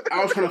was,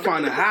 I was trying to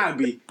find a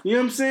hobby. You know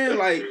what I'm saying?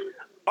 Like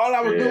all I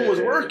was doing was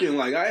working.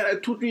 Like I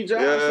had 2, 3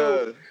 jobs.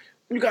 So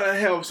you gotta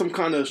have some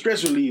kind of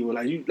stress reliever,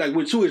 like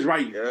with you is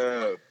writing.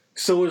 Yeah.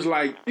 So it's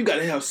like you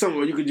gotta have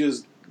somewhere you could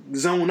just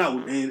zone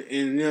out, and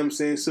you know what I'm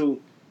saying. So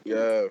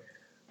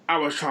I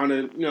was trying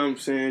to, you know what I'm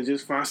saying,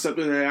 just find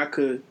something that I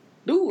could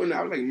do, and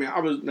I was like, man,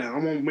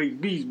 I'm gonna make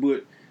beats,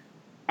 but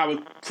I was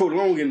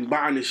prolonging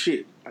buying this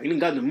shit. I ain't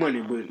got the money,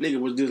 but nigga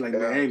was just like,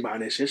 man, I ain't buying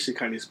that shit. That shit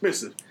kind of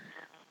expensive.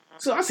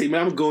 So I said, man,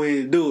 I'm gonna go ahead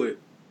and do it.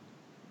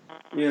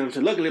 You know what I'm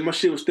saying? Luckily, my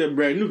shit was still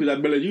brand new because I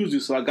barely used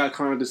it, so I got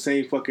kind of the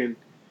same fucking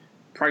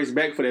price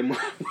back for that money.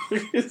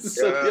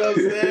 So, you know what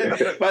I'm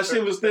saying? My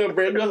shit was still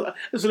brand new.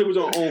 So it was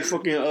on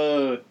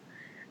fucking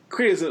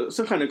Craigslist,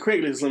 some kind of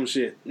Craigslist or some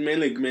shit. Man,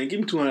 look, man, give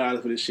me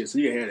 $200 for this shit so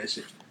you can have that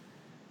shit.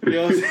 You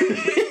know what I'm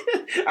saying?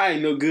 I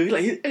ain't no good.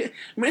 Like, hey,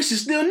 man,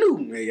 shit's still new.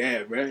 Man,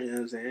 yeah, bro. You know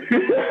what I'm saying?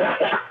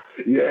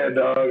 Yeah,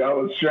 dog. I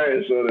was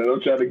trash on it.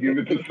 I'm trying to give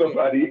it to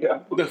somebody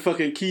else. The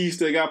fucking keys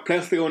still got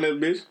plastic on that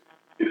bitch.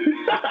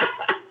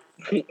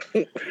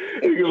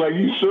 You're like,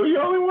 you sure you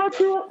only want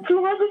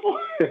 200 for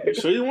it? You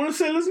sure you want to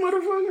sell this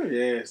motherfucker?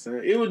 Yeah,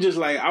 son. It was just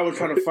like I was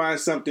trying to find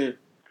something,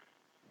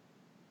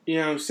 you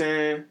know what I'm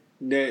saying,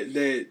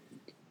 that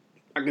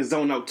I can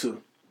zone out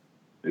to.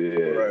 Yeah,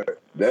 right.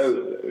 That's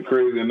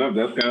crazy enough.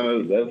 That's kind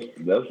of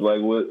that's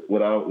like what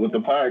the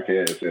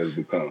podcast has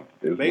become.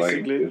 It's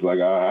basically it's like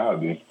our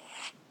hobby.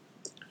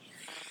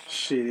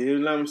 Shit, you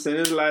know what I'm saying?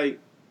 It's like,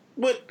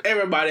 but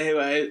everybody have.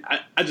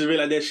 I just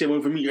realized that shit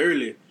went for me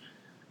early.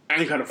 I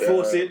ain't try to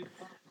force it.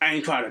 I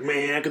ain't try to,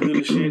 man, I can do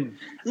this shit.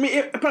 I mean,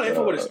 if I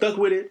would have stuck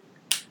with it,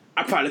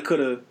 I probably could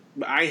have,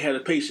 but I ain't had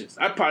the patience.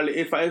 I probably,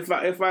 if I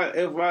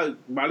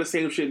buy the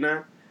same shit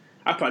now,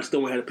 I probably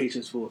still wouldn't have the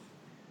patience for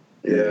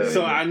it. Yeah.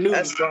 So I knew.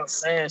 That's what I'm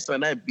saying. So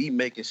that beat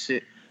making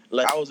shit.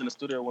 Like I was in the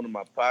studio with one of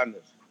my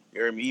partners.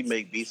 You heard me? He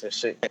make beats and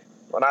shit.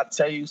 When I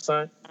tell you,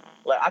 son,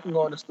 like I can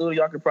go in the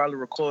studio, I can probably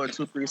record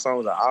 2-3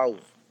 songs an hour.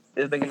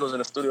 This nigga goes in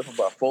the studio for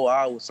about 4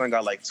 hours. Son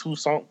got like 2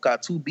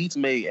 beats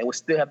made, and we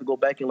still have to go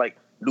back and like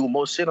do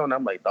more shit on them.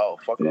 I'm like,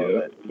 dog, fuck all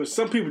that. But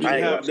some people just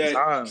have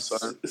that.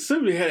 Some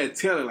people have that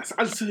talent. Like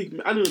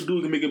I know a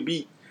dude can make a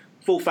beat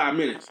 4-5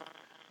 minutes.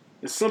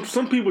 And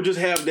some people just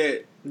have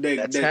that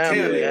talent.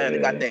 Yeah, they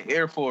got that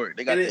ear for it.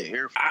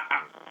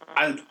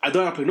 I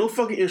don't play no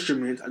fucking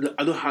instruments.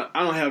 I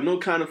don't have no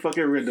kind of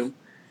fucking rhythm.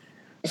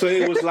 So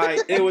it was like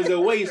it was a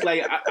waste.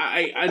 Like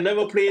I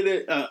never played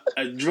a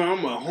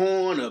drum, a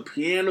horn, a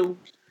piano,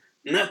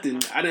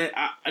 nothing. I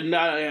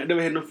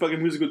never had no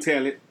fucking musical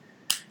talent.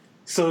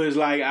 So it's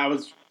like I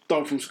was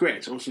starting from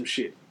scratch on some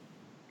shit.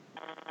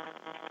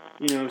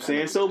 You know what I'm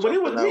saying? So, but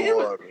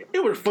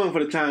it was fun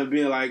for the time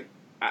being. Like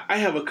I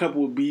have a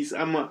couple of beats.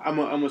 I'm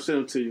gonna send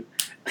them to you.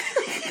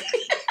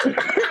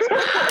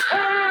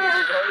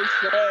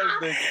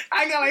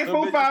 I got like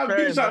 4-5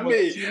 beats I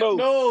made.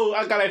 No,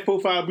 I got like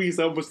 4-5 beats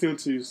I'm gonna send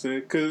to you,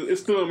 son. Cause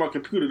it's still on my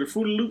computer. The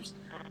Fruity Loops,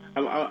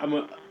 I'm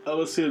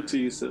gonna send it to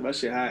you, son. My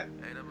shit hot.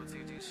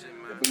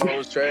 If I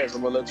was trash,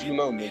 I'm gonna let you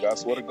know, nigga. I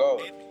swear to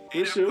God.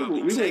 We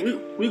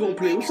gonna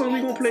play. What song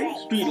we gonna play?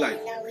 Street Life.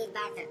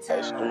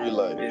 Hey, Street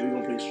Life. Yeah, we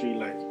gonna play Street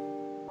Life.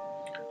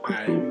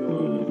 Alright, we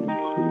gonna.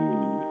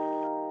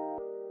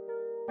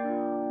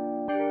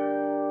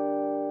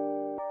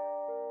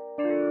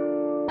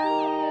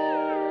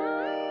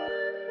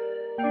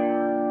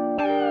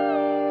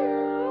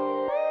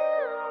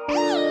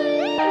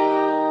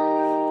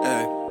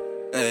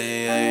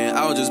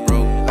 I was just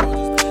broke.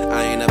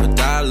 I ain't never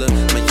dollar.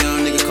 My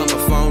young nigga call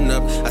my phone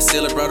up. I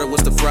still a brother,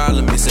 what's the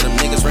problem? He said them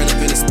niggas ran up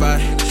in the spot.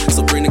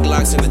 So bring the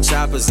Glocks and the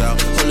choppers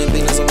out. Only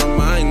thing that's on my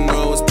mind,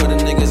 no, is putting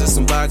niggas in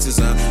some boxes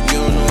out. You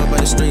don't know about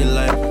the street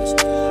life.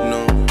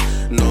 No,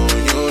 you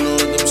don't know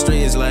what them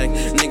streets like.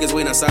 Niggas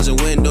wait outside your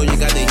window, you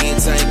got the heat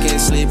tight,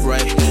 can't sleep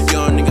right.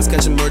 Young niggas catch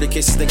catching murder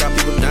cases, they got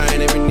people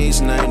dying every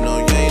niche night. No,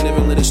 you ain't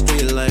never lit a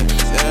street life.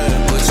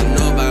 Yeah, what you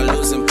know about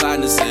losing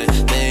partners and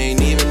they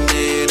ain't even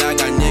dead. I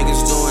got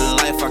niggas doing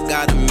life, I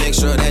gotta make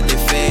sure that they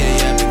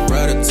fed. Yeah, big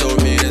brother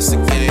told me this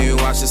again, you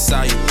watch this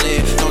how you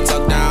play. Don't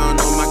talk down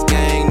on my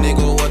gang,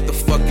 nigga, what the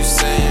fuck you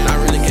saying? I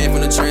really came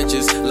from the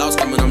trenches, lost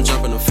coming, I'm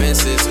jumping the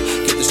fences.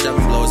 Get the strap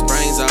and blow his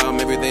brains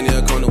out, everything in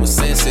the corner with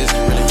senses.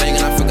 Really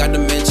banging, I forgot to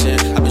mention,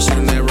 I been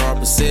shooting that raw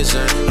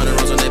precision. 100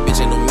 rounds on that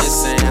bitch, ain't no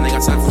missing. I ain't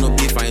got time for no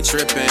beef, I ain't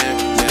tripping.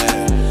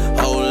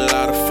 Yeah, whole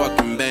lot of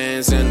fucking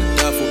bands in the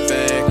duffel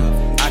bag.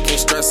 I can't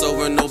stress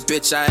over no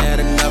bitch, I had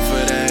enough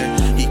of that.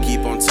 He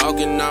keep on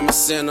talking, I'ma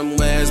send him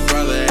where his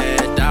brother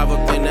at. Dive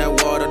up in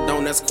that water,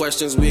 don't ask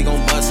questions, we gon'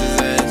 bust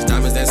his ass.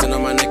 Diamonds dancing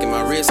on my neck and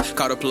my wrist.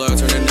 Caught a plug,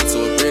 turn it into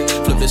a brick.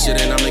 Flip this shit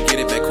and I'ma get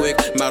it back quick.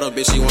 Model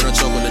bitch, she wanna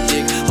choke on the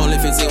dick. Only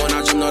 15 when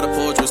I jumped out the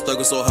porch. Was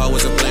stuck so hard,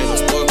 wasn't playing no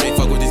sport. Can't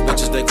fuck with these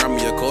bitches, they grab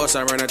me a course.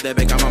 I ran out that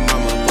back, got my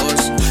mama a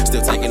Porsche.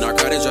 Still taking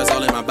narcotic drugs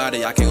all in my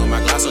body. I came with my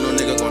glass, so no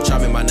nigga gon'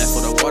 chop me. My neck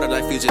for the water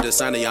like Fiji the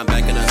Sunday. I'm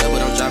back in the hood,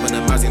 but I'm driving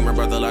a Mazda. My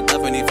brother locked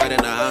up and he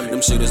fighting the homie.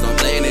 Them shooters don't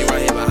play and they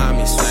right here behind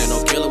me. So ain't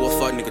no killer, well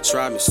fuck nigga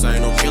try me. So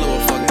ain't no killer,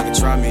 well fuck nigga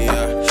try me,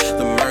 yeah.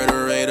 The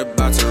murder rate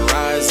about to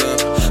rise up.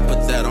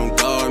 Put that on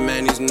guard,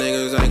 man, these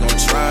niggas ain't gon'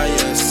 try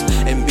us.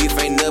 And beef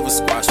ain't never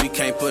squash, we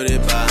can't put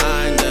it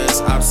behind us.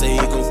 Op say he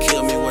gon'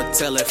 kill me, what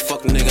tell that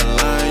fuck nigga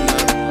line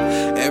up.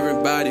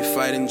 Everybody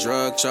fighting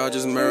drug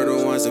charges, murder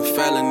ones and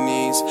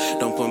felonies.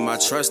 Don't put my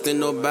trust in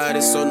nobody,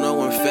 so no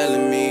one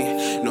failing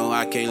me. No,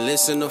 I can't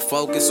listen or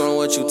focus on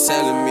what you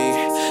telling me.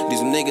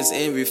 These niggas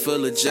envy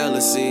full of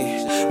jealousy.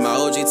 My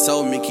OG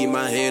told me keep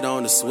my head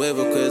on the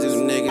swivel, cause these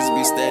niggas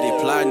be steady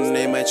plotting.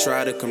 They might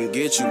try to come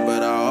get you,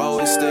 but I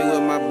always stay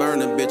with my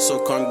burner, bitch, so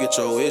come get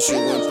your issue.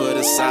 And put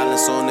a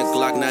silence on the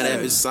Glock, now that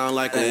bitch sound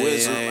like a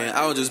whistle.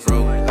 I was just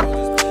broke,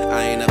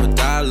 I ain't never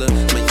dollar.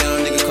 My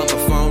young nigga come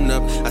my phone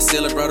up. I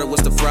still a brother,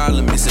 what's the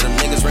problem? He said them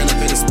niggas ran up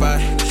in the spot,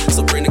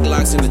 so bring the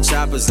Glocks and the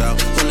choppers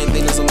out. Only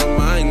thing that's on my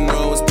mind,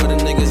 no, is putting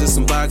niggas in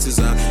some boxes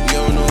out. You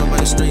don't know about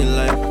the street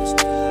life.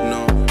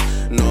 No,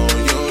 you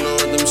don't know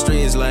what them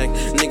streets like.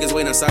 Niggas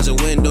wait outside your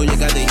window, you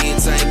got the heat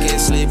tank, can't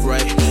sleep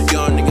right.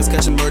 Young niggas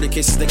catching murder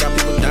cases, they got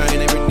people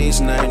dying every niche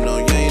night. No,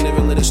 you ain't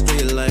never lit a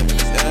street life.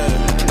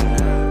 Yeah.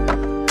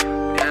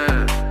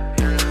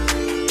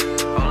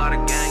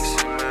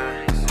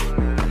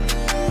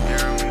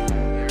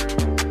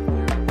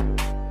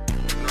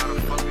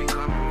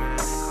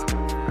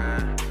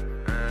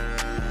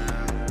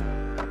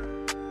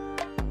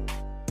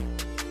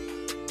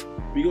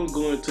 We gonna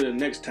go into the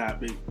next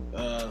topic.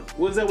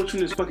 What's that with you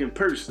in this fucking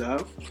purse,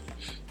 dog?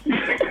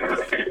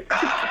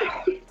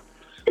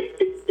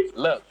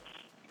 Look,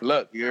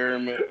 you hear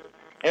me?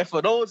 And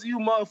for those of you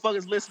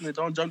motherfuckers listening,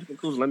 don't jump to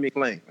conclusions. Let me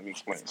explain.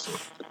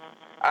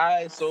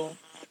 So,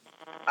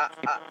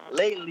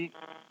 lately,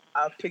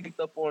 I picked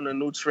up on a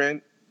new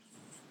trend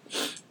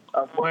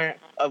of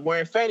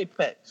wearing fanny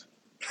packs.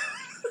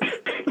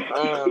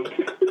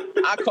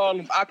 I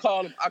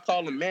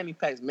call them manny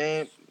packs,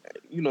 man.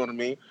 You know what I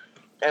mean?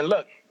 And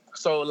look,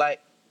 so like,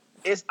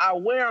 I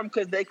wear them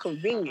because they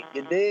convenient.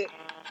 You dig?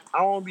 I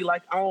don't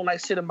like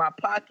shit in my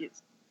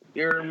pockets.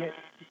 You hear me?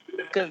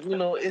 Because you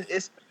know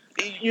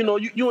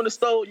you in the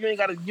store, you ain't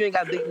gotta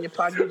dig in your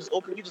pocket. You just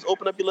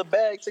open up your little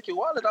bag, take your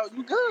wallet out,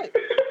 you good.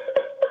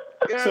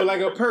 Yeah. So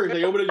like a purse,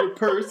 they open up your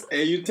purse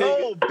and you take.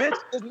 No, bitch,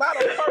 it's not a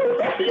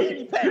purse. It's a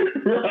manny pack.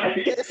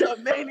 It's a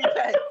manny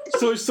pack.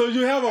 So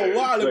you have a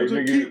wallet, like, but you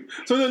nigga, keep.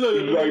 So look,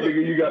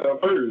 nigga, you got a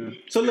purse.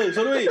 So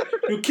wait,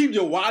 you keep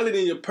your wallet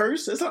in your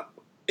purse. It's not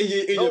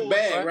in your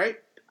bag, son, right?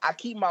 I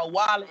keep my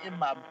wallet in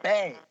my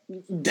bag.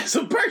 That's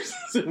a purse.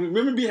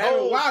 Remember, be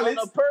having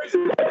wallets. A purse,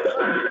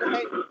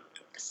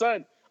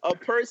 son. A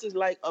purse is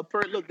like a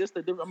purse. Look, this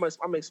the difference.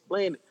 I'm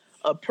explaining.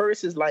 A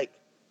purse is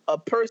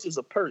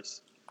a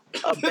purse.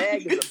 A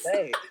bag is a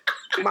bag.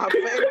 My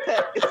fanny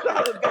pack is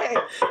not a bag.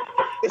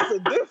 It's a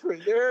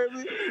difference. You heard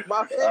me?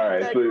 My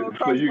fanny pack is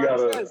so you got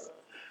a.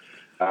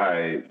 All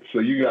right, so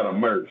you got a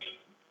merce.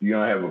 You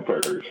don't have a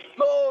purse.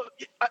 No,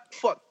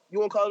 fuck. You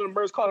won't call it a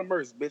merce? Call it a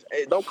merce, bitch.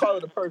 Hey, don't call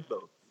it a purse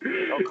though.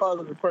 Don't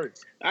call it a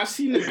purse. I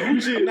seen the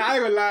Gucci. Now I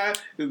ain't gonna lie.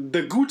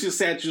 The Gucci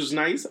satchel's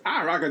nice.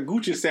 I rock a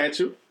Gucci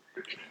satchel.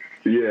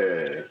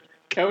 Yeah.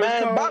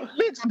 Man,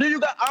 bitch, I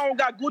don't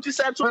got Gucci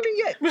satchel in it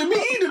yet. Man, me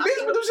either,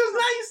 bitch. But them shit's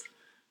nice.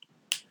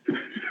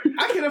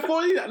 I can't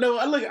afford it. No,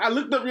 I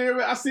looked up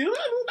here. I see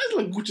that's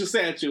like Gucci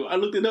satchel. I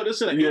looked it up. This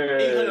shit like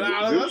 $800.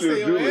 I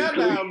say, hell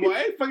nah, boy.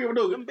 I ain't fucking with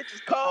those. Them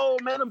bitches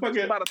cold, man. Them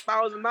bitches about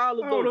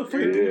 $1,000. Oh, the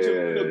free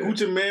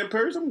Gucci man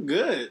purse. I'm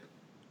good.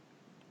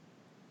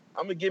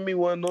 I'm gonna give me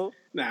one though.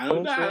 Nah.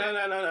 Oh shit!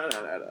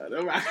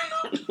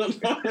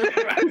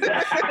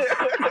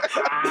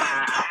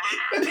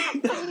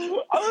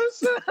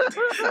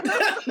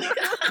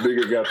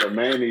 Nigga got the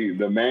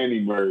Manny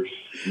merce.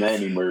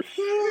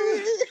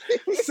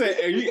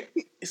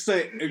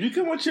 Say, if you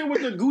come on here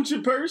with the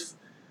Gucci purse,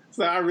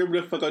 so I rip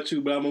the fuck out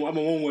you, but I'm a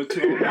 1-1-2.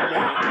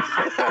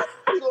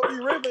 He gonna be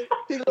ripping.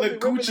 He gonna be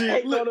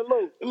Gucci.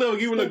 Look,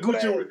 give him a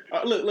Gucci.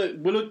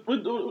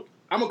 Look.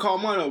 I'm gonna call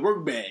mine a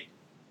work bag.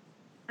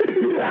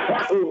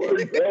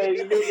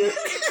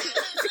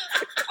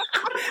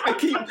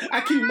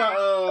 I keep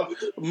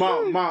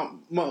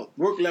my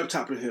work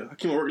laptop in here. I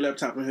keep my work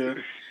laptop in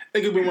here.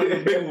 It could be one of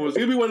them big ones. It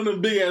could be one of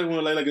them big ass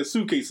ones, like a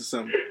suitcase or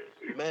something.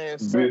 Man,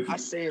 son, I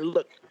said,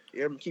 look,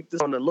 you ever keep this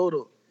on the low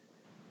though?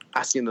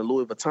 I seen the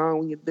Louis Vuitton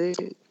when you're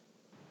dead.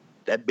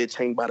 That bitch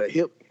hang by the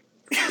hip.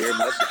 Yeah, that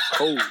bitch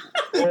cold.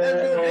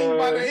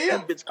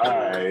 That bitch cold.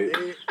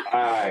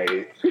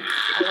 Alright.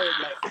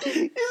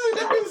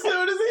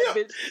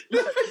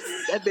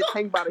 That bitch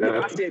hang by the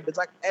hip. I said, bitch,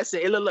 I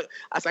said, hey, look.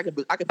 I said,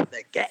 I can put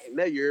that gat in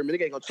there. You hear me?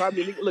 Nigga ain't gonna try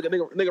me. Look,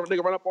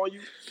 nigga run up on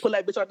you. Pull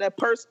that bitch out that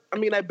purse. I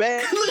mean that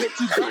bag. Bitch,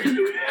 you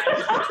done.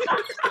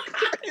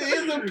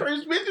 It's a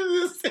purse,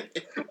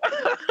 bitch.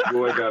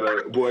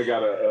 Boy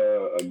got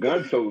a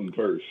gun toting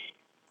purse.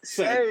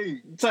 So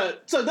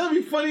that'd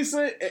be funny,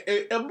 son.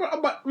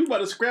 We about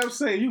to scrap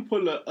saying you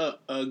pull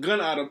a gun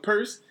out of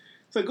purse.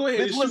 So go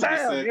ahead and shoot me,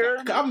 son.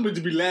 I'm going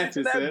to be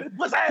laughing, son.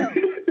 What's that?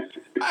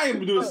 I ain't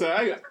gonna do it,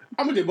 son.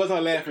 I'm gonna just bust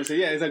out laughing and say,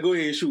 yeah, go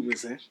ahead and shoot me,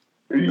 son.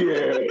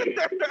 Yeah.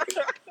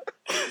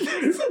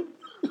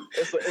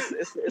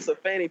 It's a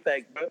fanny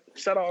pack, bro.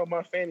 Shout out on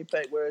my fanny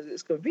pack where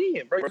it's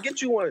convenient, bro.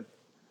 Get you one.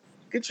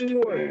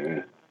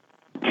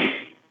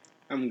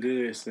 I'm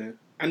good, son.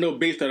 I know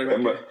Bae started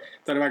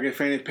rocking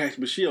fanny packs,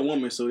 but she a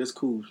woman, so that's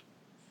cool.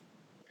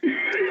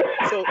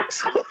 So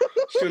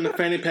she on the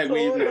fanny pack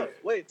wave now.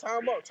 Wait,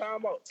 time out.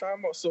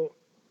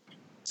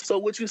 So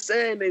what you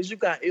saying is you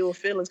got ill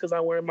feelings because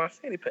I'm wearing my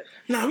fanny pack?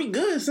 Nah, we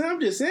good, son.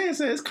 I'm just saying,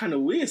 son. It's kind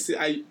of weird.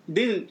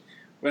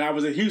 When I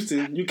was in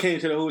Houston, you came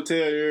to the hotel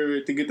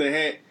area to get the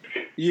hat.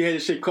 You had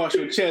this shit cross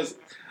your chest.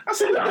 I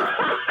said,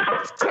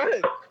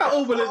 I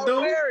opened the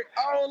door.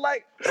 I don't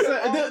like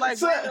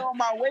wearing on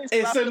my waist.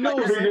 Hey, son, no,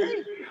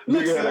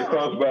 nigga had a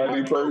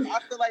crossbody purse.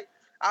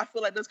 I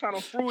feel like that's kind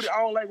of fruity. I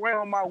don't like wearing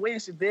on my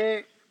waist, you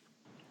dig?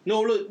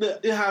 No, look, this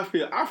is how I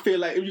feel. I feel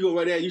like if you go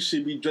right there, you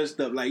should be dressed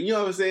up. Like, you know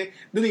what I'm saying?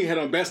 Then he had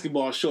on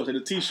basketball shorts and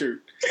a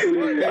t-shirt.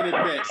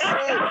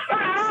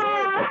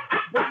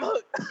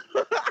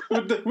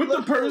 With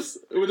the purse,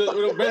 with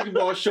the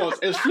basketball shorts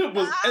and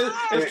slippers.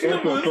 It's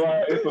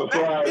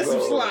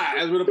some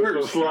slides with a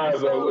purse. It's some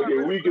slides on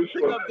looking weak as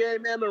fuck. Pick up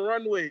game man the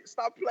runway.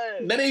 Stop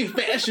playing. That ain't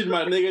fashion,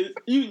 my nigga.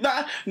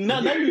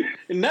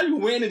 Now you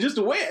wearing it just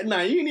to wear it.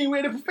 Nah, you ain't even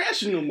wearing it for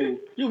fashion no more.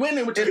 You wearing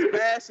it with your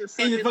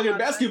fucking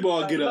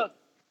basketball get up.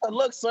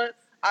 Look, son,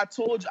 I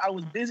told you I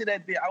was busy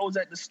that day. I was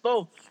at the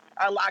store.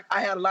 I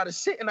had a lot of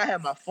shit, and I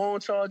had my phone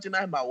charging,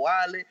 I had my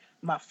wallet,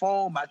 my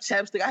phone, my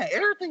chapstick. I had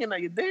everything in there,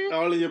 you dig?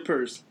 All in your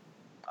purse.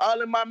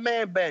 All in my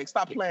man bag.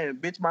 Stop playing,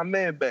 bitch. My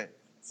man bag.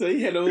 So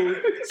he had he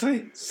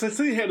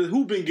had a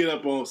hooping get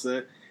up on,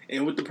 son,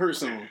 and with the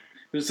purse on.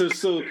 So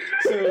you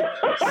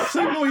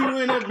know he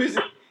wearing that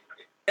bitch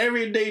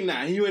every day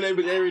now. He wearing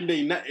that bitch every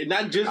day,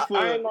 not just for.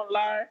 I ain't gonna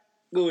lie.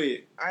 Go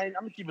ahead. I'm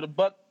gonna keep it a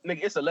buck,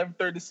 nigga. It's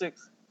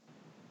 11:36.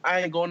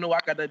 I ain't going nowhere.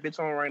 I got that bitch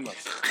on right now.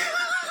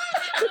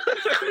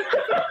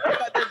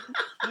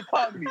 You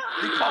caught me.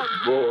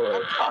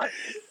 Boy.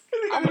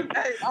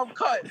 I'm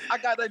cut. I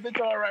got that bitch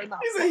on right now.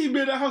 He said he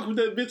been in the house with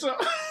that bitch on.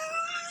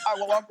 I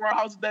will walk around the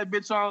house with that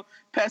bitch on,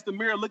 past the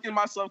mirror, look at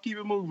myself, keep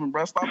it moving,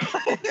 bro. Stop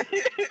playing.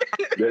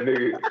 That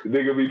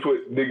nigga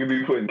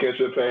be putting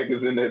ketchup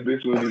packets in that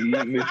bitch when he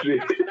eating this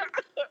shit.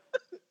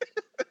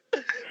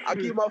 I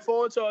keep my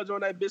phone charge on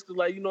that bitch because,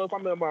 like, you know, if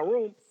I'm in my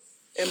room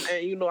and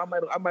you know, I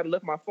might have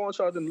left my phone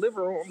charge in the living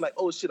room. I'm like,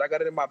 oh shit, I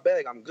got it in my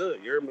bag. I'm good.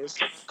 You hear me? It's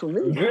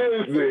convenient.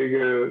 This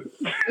nigga.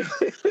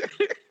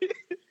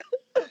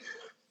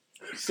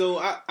 So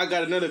I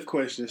got another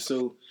question.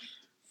 So,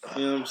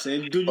 you know what I'm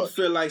saying? Do you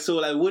feel like, so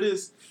like, what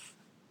is,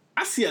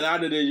 I see a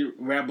lot of the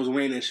rappers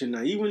wearing that shit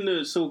now, even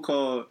the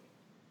so-called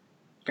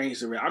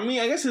gangster rap. I mean,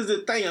 I guess it's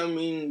the thing. I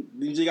mean,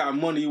 you just got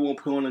money, you won't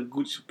put on a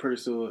Gucci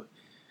purse or,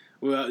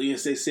 well, you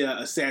say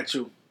a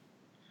satchel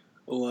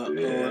or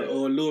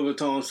Louis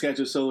Vuitton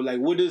satchel. So, like,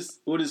 what is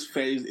is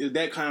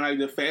that kind of like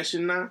the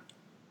fashion now?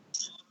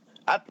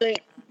 I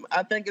think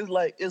it's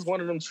like, it's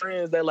one of them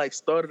trends that like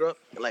started up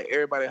and like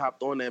everybody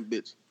hopped on that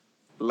bitch.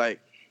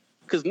 Like,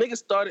 cause niggas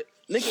started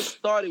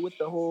with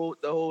the whole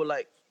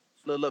like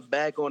the little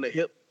bag on the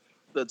hip,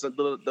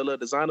 the little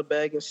designer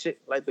bag and shit,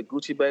 like the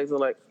Gucci bags and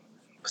like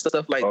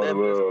stuff like that.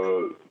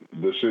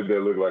 The shit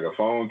that look like a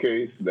phone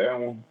case, that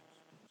one.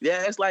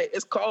 Yeah,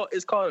 it's called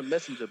a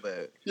messenger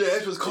bag. Yeah,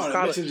 that's what's called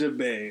a messenger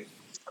bag.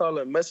 It's called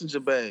a messenger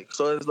bag.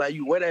 So it's like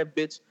you wear that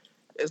bitch.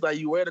 It's like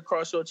you wear it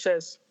across your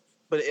chest,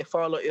 but it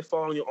fall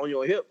on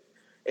your hip.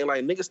 And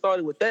like niggas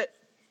started with that,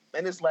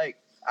 and it's like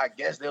I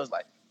guess they was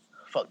like,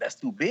 fuck, that's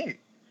too big.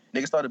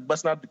 Niggas started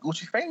busting out the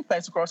Gucci fanny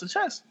packs across the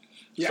chest.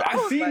 Yeah, so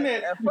I seen like,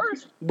 that at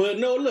first. But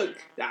no, look,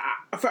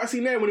 I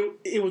seen that when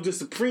it was the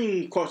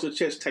Supreme across the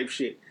chest type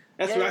shit.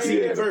 That's what I seen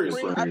it first.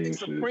 I think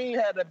Supreme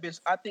had that bitch.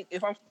 I think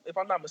if I'm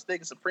not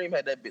mistaken, Supreme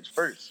had that bitch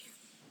first.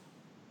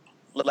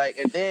 Like,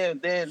 and then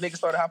niggas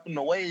started hopping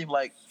the wave.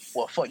 Like,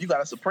 well, fuck, you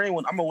got a Supreme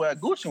one. I'm gonna wear a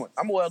Gucci one.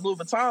 I'm gonna wear a Louis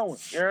Vuitton one.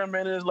 You know what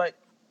I mean? It's like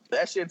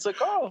that shit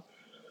took off.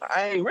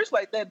 I ain't rich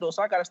like that though,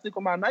 so I gotta stick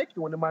with my Nike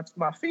one and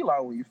my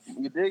Fila one.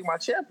 You dig, my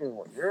champion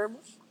one. You hear me?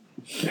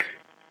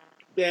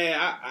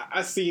 Yeah,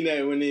 I seen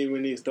that when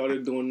they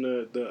started doing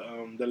the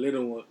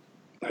little one,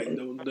 like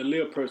the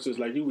little purses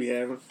like you be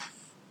having.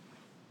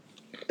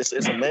 It's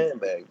a man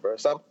bag, bro.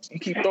 Stop! You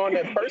keep throwing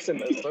that purse in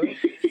there, son.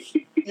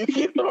 You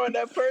keep throwing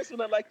that purse in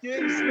there like you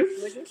ain't shit,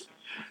 nigga.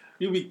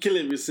 You be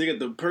killing me, sick at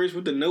the purse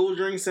with the nose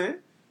ring, son.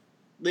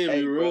 They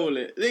be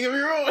rolling. They can be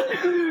rolling.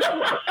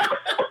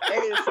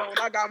 Hey, so when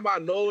I got my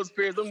nose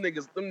pierced, them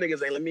niggas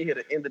ain't let me hear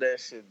the end of that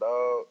shit,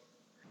 dog.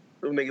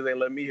 Them niggas ain't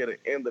let me hear the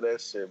end of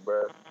that shit,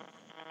 bro.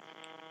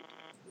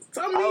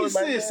 So,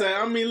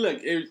 I mean, look,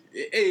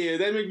 if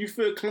that make you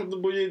feel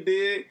comfortable, you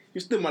did. You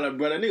still my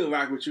brother. Nigga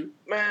rock with you,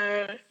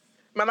 man.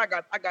 I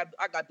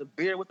got the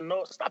beard with the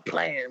nose. Stop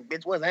playing,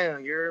 bitch. What's that?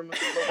 You hear me?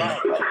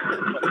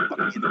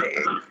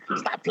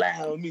 Stop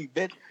playing with me,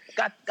 bitch.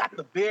 Got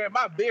the beard.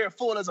 My beard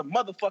full as a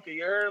motherfucker.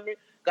 You heard me?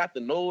 Got the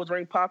nose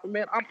ring popping,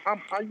 man. I'm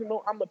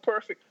the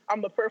perfect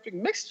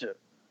mixture.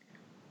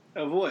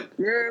 Of what?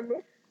 You hear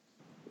me?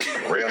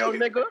 Real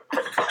nigga.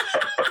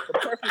 The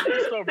perfect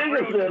mixture of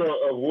real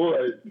nigga. Of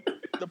what?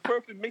 The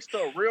perfect mixture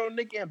of real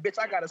nigga and bitch.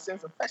 I got a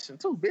sense of fashion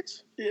too,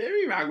 bitch. Yeah,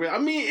 we rock with. I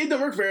mean, it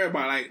don't work for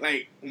everybody.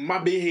 Like my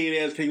big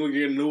head ass can't go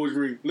get a nose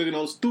ring, looking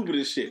all stupid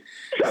and shit.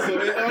 So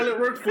all it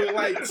works for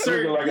like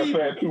certain looking like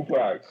people. a fat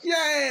Tupac.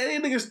 Yeah,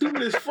 that nigga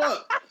stupid as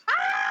fuck.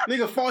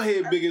 Nigga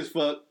forehead big as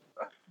fuck.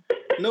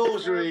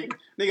 Nose ring.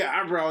 Nigga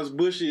eyebrows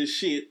bushy as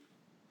shit.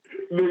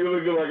 Nigga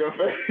looking like a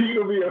fat. You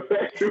gonna be a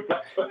fat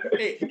Tupac.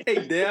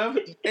 Hey, Dev.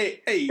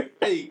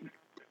 Hey.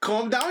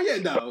 Calm down, yeah,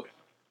 dog.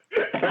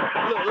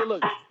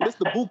 Look.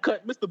 Mr.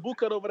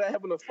 Bootcut over there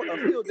having a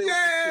field day.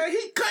 Yeah,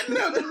 he cutting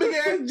up the big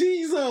ass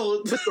G's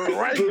on. Mr.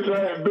 Right.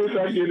 Bitch,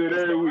 I get it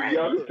every week.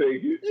 Y'all can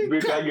take it.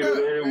 Bitch, I get it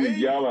every week.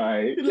 Y'all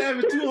alright. You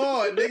laughing too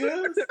hard,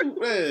 nigga.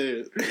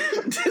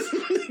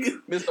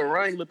 Mr.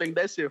 Wrangler think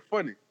that shit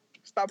funny.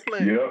 Stop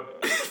playing.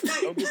 Yep.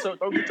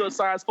 Don't get your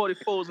size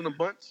 44s in a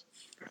bunch.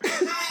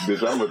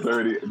 Bitch, I'm a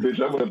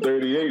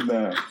 38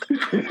 now.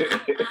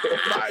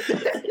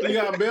 You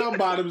got bell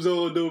bottoms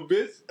on though,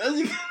 bitch.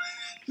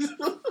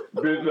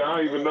 Bitch, I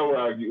don't even know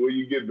where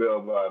you get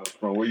bell bottoms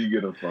from. Where you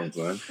get them from,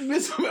 son?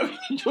 Bitch,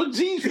 your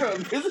jeans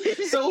from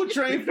bitch. Soul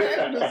Train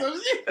fashion or some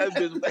shit. That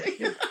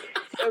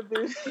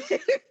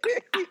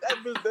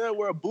bitch there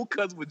wear boot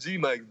cuts with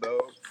G-Nikes,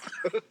 dog.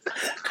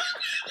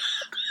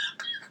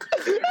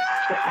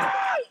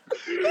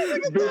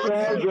 Bitch,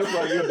 I'm just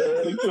like your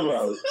daddy. Chill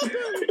out.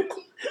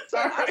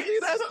 Sorry, I see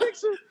that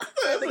picture.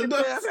 That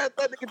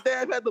nigga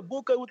Dab had the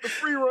boot cut with the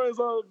free runs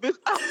on, bitch.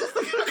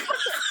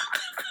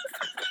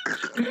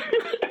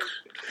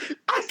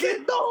 I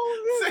said no,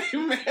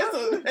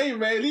 man. Hey,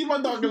 man, leave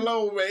my dog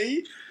alone,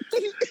 man.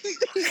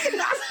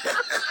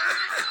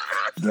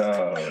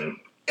 Dog.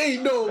 Hey,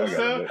 no,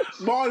 son.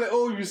 Marlon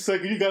owed you,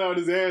 sucker. You got out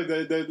his ass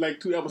that like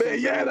 2 episodes. Man,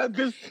 yeah, that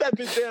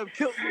bitch damn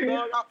killed me,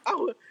 dog. I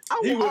would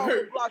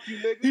block you,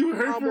 nigga. He would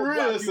hurt for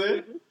real,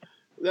 son.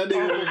 That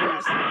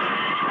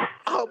nigga.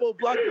 I will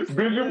block you.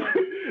 Bitch,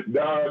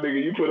 nah,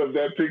 nigga, you put up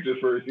that picture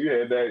first. You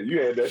had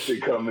that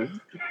shit coming.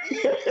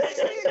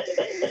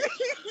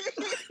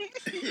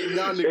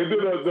 Nah, nigga. And then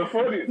the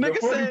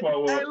funny part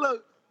was, hey,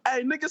 look,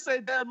 nigga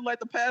said Dad looked like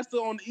the pastor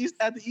on the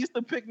at the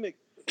Easter picnic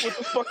with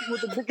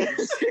the big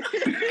ass shit.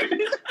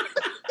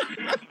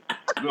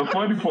 The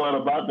funny part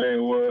about that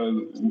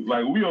was,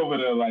 like, we over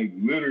there, like,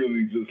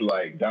 literally just,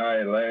 like,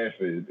 dying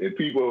laughing, and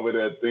people over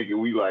there thinking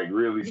we, like,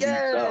 really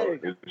geeked out.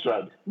 And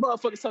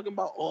motherfuckers talking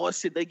about, oh,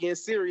 shit, they getting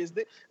serious.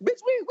 Bitch, we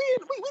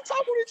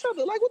talking with each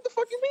other. Like, what the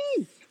fuck you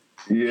mean?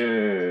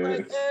 Yeah.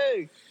 Like,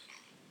 hey.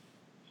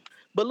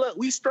 But look,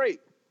 we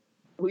straight.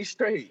 We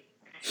straight.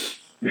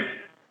 Yeah.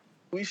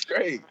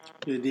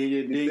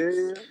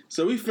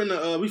 So we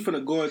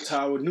finna go into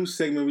our new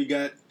segment we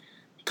got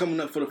coming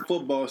up for the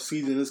football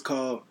season. It's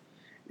called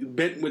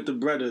Bet with the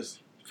Brothers,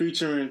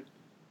 featuring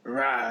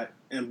Rod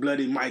and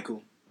Bloody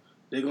Michael.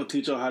 They're gonna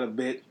teach y'all how to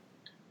bet.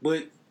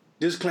 But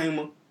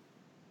disclaimer,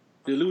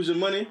 you lose your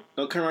money,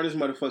 don't come around this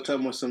motherfucker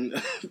talking about some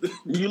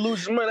you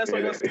lose your money, that's why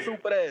you're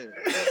stupid ass.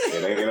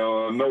 It ain't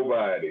on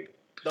nobody.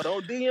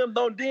 Don't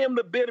DM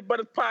the Bearded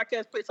Brothers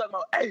podcast page talking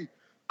about, hey,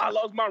 I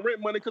lost my rent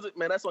money because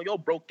man, that's on your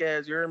broke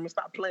ass, you hear me?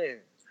 Stop playing.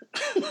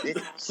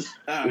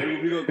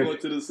 Alright, we gonna go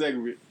to the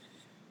segment.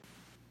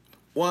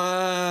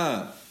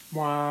 Wow.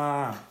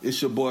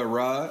 It's your boy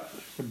Rod.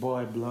 Your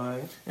boy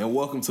Blood. And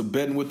welcome to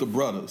Betting with the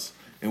Brothers.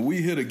 And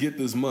we here to get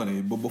this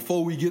money. But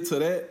before we get to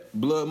that,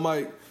 Blood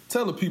Mike,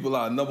 tell the people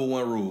our number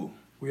one rule.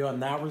 We are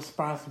not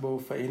responsible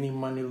for any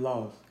money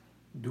lost.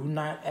 Do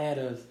not add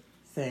us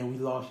saying we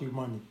lost you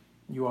money.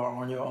 You are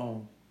on your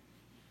own.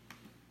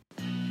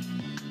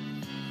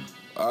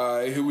 All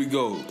right, here we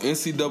go.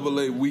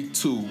 NCAA Week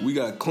 2. We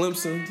got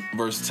Clemson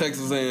versus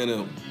Texas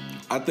A&M.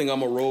 I think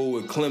I'm going to roll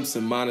with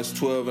Clemson minus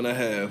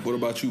 12.5. What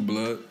about you,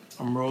 Blood?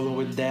 I'm rolling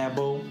with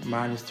Dabo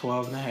minus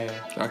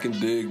 12.5. I can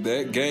dig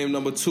that. Game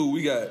number 2,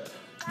 we got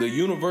the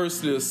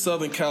University of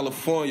Southern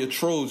California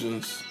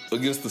Trojans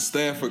against the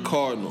Stanford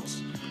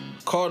Cardinals.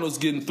 Cardinals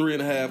getting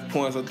 3.5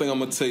 points. I think I'm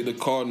gonna take the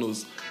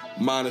Cardinals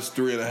minus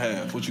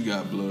 3.5. What you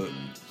got, Blood?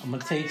 I'm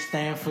gonna take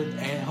Stanford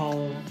at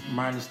home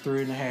minus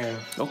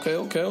 3.5.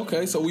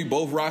 Okay. So we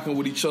both rocking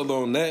with each other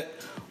on that.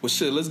 Well,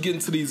 shit, let's get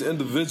into these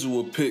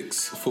individual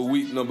picks for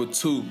week number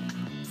 2.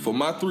 For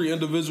my 3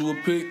 individual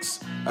picks,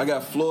 I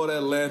got Florida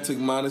Atlantic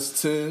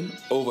minus 10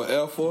 over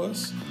Air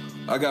Force.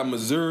 I got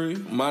Missouri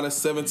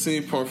minus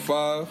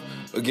 17.5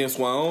 against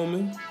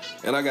Wyoming.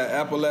 And I got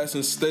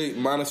Appalachian State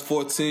minus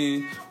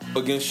 14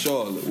 against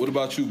Charlotte. What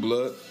about you,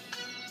 Blood?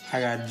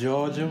 I got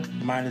Georgia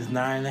minus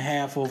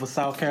 9.5 over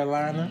South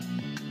Carolina.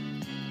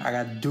 I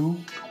got Duke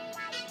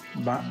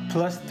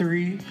plus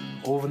 3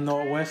 over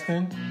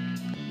Northwestern.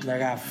 And I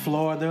got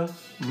Florida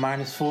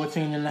minus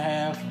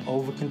 14.5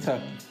 over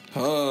Kentucky.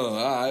 All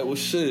right, well,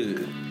 shit.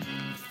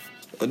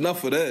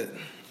 Enough of that.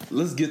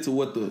 Let's get to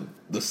what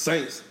the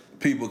Saints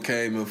people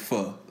came in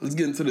for. Let's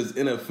get into this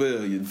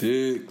NFL, you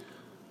dig?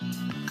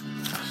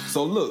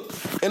 So, look,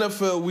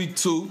 NFL Week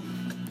 2,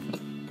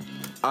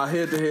 our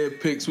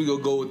head-to-head picks, we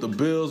gonna go with the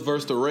Bills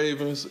versus the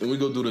Ravens, and we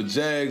gonna do the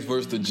Jags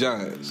versus the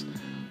Giants.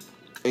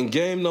 In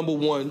game number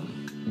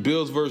 1,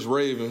 Bills versus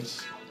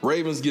Ravens,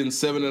 Ravens getting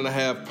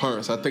 7.5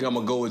 points. I think I'm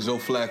gonna go with Joe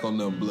Flacco on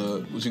them,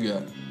 Blood. What you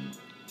got?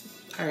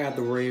 I got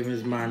the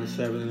Ravens minus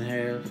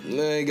 7.5.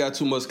 They ain't got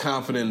too much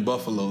confidence in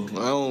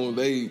Buffalo.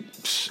 They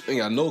ain't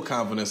got no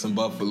confidence in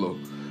Buffalo.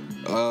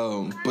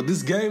 But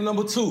this game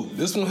number 2,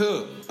 this one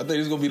here, I think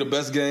it's gonna be the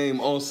best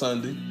game on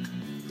Sunday.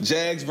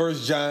 Jags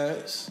versus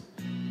Giants.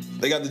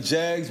 They got the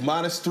Jags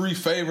minus 3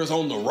 favorites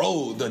on the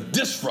road. The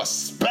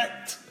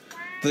disrespect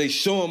they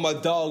showing my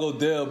dog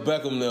Odell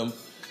Beckham them.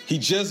 He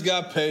just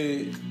got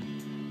paid.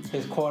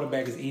 His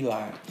quarterback is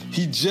Eli.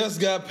 He just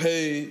got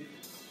paid.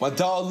 My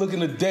dog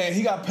looking to dance.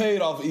 He got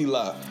paid off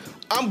Eli.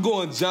 I'm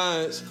going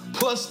Giants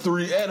plus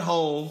 3 at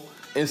home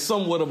and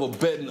somewhat of a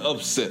betting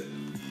upset.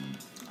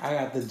 I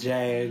got the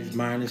Jags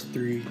minus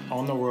 3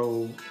 on the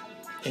road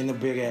in the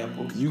Big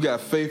Apple. You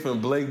got faith in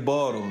Blake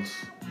Bortles.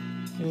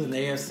 He was an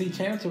AFC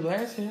championship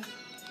last year.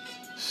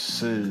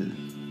 Shit.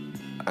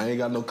 I ain't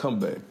got no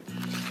comeback.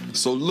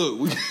 So look,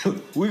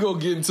 we gonna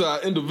get into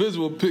our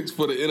individual picks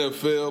for the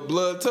NFL.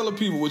 Blood, tell the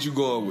people what you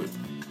going with.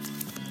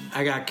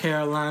 I got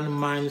Carolina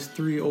minus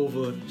 3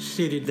 over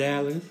shitty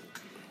Dallas.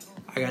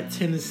 I got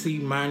Tennessee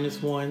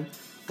minus 1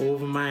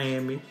 over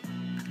Miami.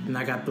 And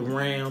I got the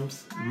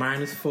Rams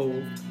minus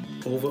 4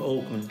 over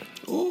Oakland.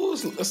 Ooh,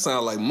 that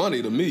sounds like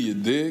money to me, you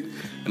dig?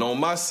 And on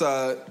my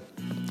side,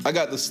 I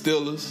got the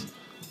Steelers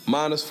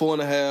minus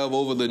 4.5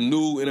 over the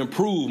new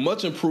and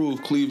much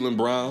improved Cleveland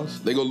Browns.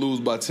 They gonna lose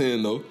by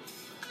 10 though.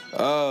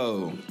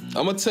 I'm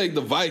gonna take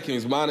the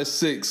Vikings minus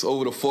 6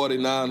 over the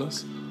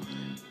 49ers.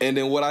 And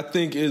then what I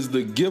think is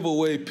the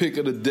giveaway pick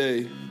of the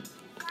day,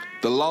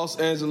 the Los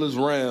Angeles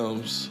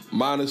Rams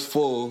minus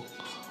 4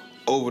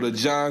 over the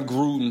John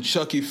Gruden,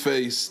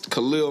 Chucky-faced,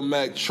 Khalil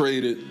Mack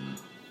traded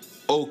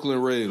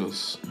Oakland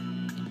Raiders.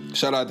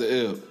 Shout out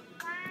to Eb.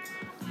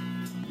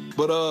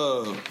 But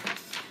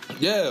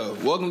yeah,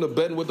 welcome to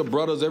Betting with the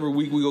Brothers. Every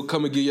week we gonna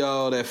come and give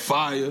y'all that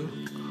fire.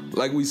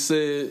 Like we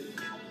said,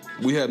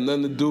 we have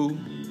nothing to do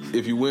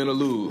if you win or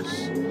lose.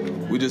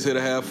 We just here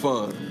to have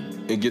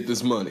fun and get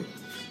this money.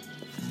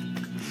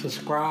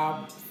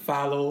 Subscribe,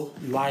 follow,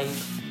 like,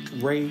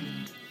 rate,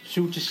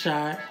 shoot your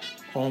shot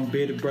on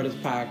Bearded Brothers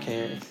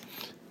Podcast.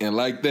 And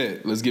like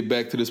that, let's get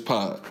back to this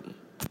pod.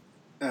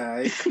 All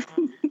right,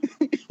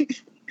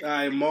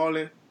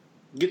 Marlon,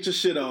 get your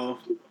shit off.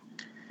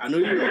 I know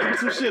you're gonna get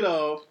some shit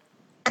off.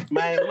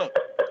 Man, look.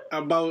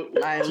 About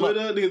Man,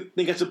 Twitter,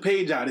 they got your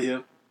page out of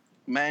here.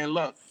 Man,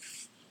 look.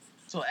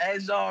 So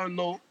as y'all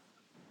know,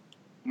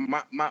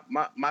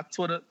 my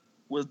Twitter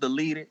was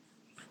deleted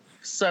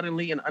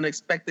suddenly and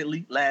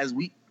unexpectedly last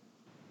week.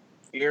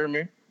 You hear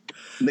me?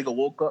 Nigga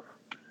woke up,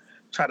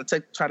 try to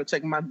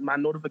check my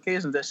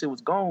notifications. That shit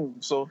was gone.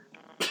 So,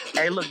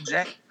 hey, look,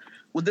 Jack.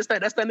 Was that's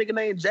that nigga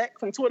named Jack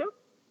from Twitter?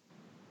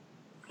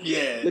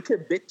 Yeah. Look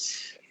here,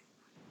 bitch.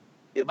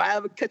 If I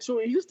ever catch you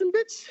in Houston,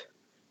 bitch,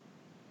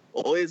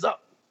 always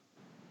up.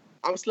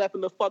 I'm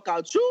slapping the fuck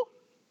out you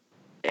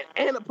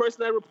and the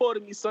person that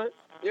reported me, son.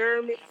 You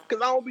hear me?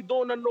 Because I don't be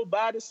doing nothing to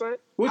nobody, son.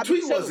 What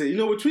tweet was it? You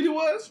know what tweet it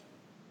was?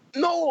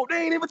 No,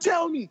 they ain't even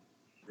tell me.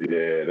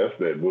 Yeah, that's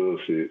that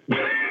bullshit. They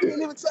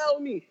didn't even tell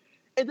me.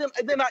 And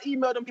then I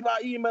emailed them.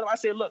 I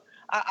said, look,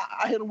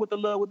 I hit them with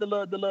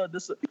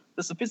the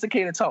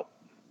sophisticated talk.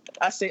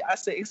 I say,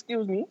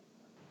 excuse me,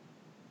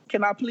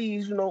 can I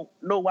please, know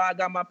why I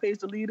got my page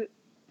deleted?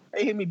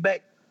 They hit me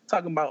back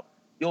talking about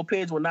your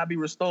page will not be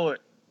restored.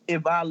 It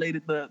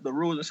violated the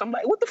rules. And so I'm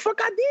like, what the fuck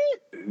I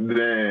did?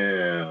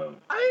 Damn.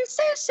 I ain't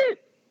said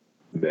shit.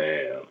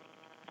 Damn.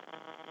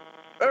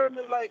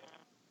 Like,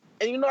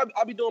 and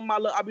I be doing my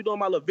little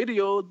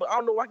videos, but I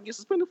don't know why I can get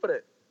suspended for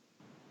that.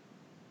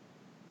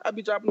 I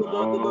be dropping the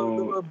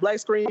little black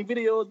screen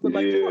videos, but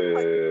like,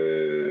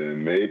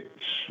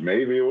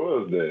 maybe it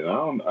was that.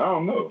 I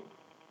don't know.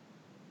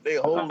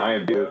 I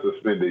ain't been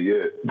suspended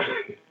yet.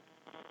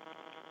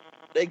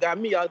 They got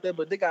me out there,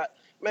 but they got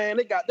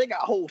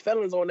whole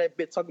felons on that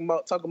bit talking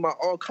about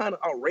all kind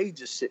of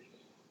outrageous shit.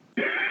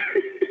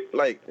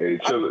 Like, hey,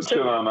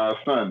 chill on our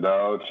son,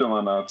 dog. Chill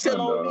on our son,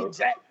 dog. Chill on me,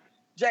 Jack.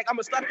 Jack, I'm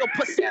gonna slap your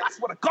pussy ass. I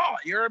swear to God,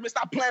 you heard me?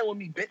 Stop playing with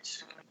me,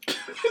 bitch.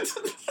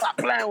 Stop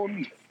playing with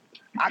me.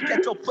 I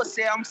catch your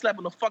pussy, I'm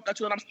slapping the fuck out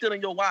you, and I'm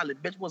stealing your wallet,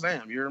 bitch. What's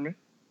that? You hear me?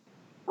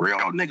 Real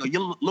nigga,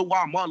 you little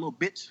Walmart, little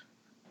bitch.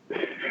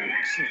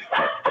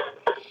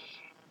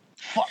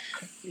 Fuck.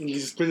 You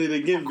spend it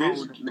again,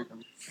 bitch.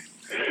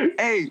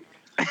 Hey.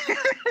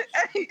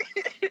 Hey.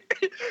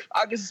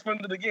 I get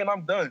suspended again.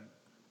 I'm done.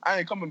 I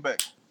ain't coming back.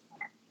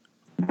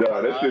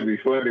 Dog, that should be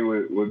funny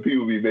when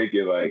people be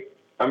making like.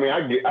 I mean,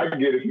 I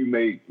get if you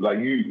make like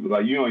you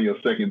on your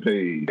second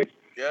page,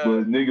 yeah.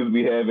 But niggas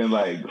be having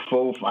like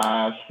 4,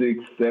 5, 6,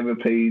 7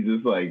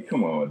 pages. Like,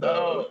 come on,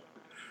 dog.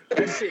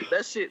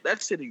 That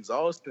shit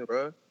exhausting,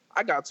 bro.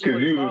 I got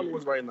 200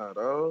 followers right now,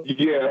 dog.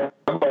 Yeah,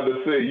 I'm about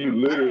to say you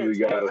literally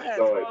gotta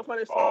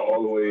start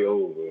all the way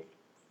over.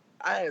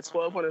 I had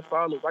 1,200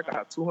 followers. I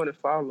got 200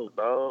 followers,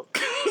 dog.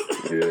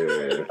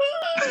 Yeah.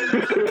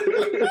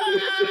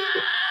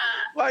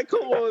 Like,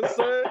 come on,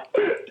 son.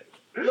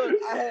 Look,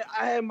 I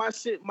had my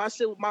shit.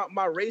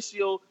 My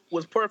ratio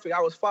was perfect.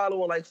 I was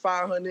following like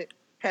 500.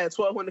 Had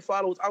 1,200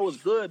 followers. I was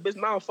good, bitch.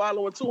 Now I'm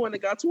following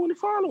 200. Got 200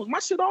 followers. My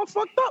shit all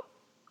fucked up.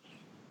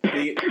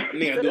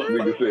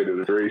 Nigga said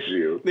it's a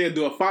ratio. They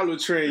do a follow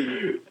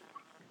train.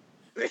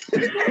 That's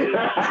OG.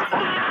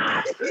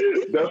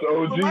 That's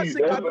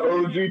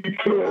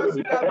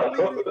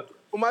OG.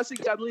 When my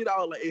shit got deleted, I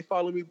was like, hey,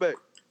 follow me back.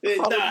 Hey,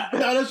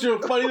 that's your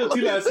funny little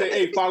T-Line say,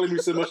 hey, follow me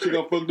so much shit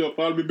got fucked up.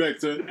 Follow me back,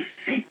 son.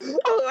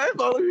 I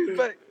follow me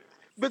back.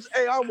 Bitch,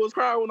 hey, I almost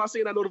cried when I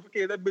seen that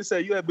notification. That bitch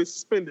said, you have been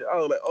suspended. I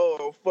was like,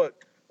 oh, fuck.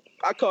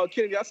 I called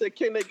Kennedy. I said,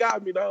 Ken, they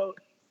got me, dog.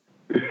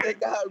 They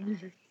got me.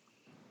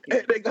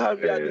 They got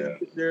me out there.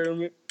 You know what I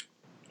mean?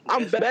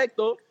 I'm back,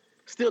 though.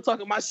 Still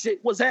talking my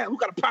shit. What's that? Who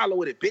got a problem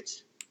with it,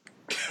 bitch?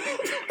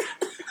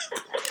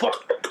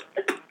 Fuck.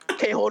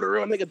 Can't hold a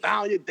real nigga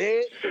down. You're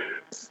dead.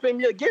 Suspend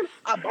me again.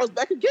 I bounce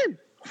back again.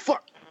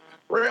 Fuck.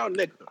 Real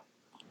nigga.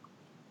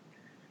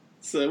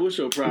 Son, what's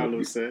your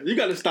problem, son? You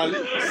gotta start.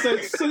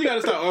 Son, you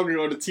gotta start arguing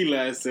on the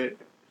T-Line set.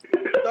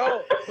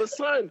 No, but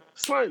son.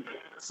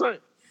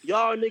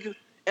 Y'all niggas,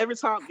 every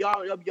time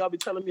y'all be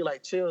telling me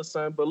like, chill,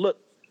 son. But look,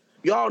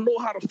 y'all know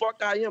how the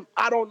fuck I am.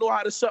 I don't know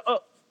how to shut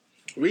up.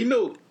 We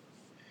know.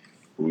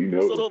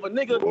 So if a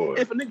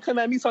nigga come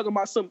at me talking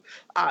about something,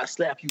 I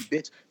slap you,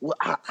 bitch. Well,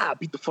 I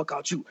beat the fuck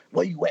out you.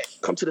 Where you at?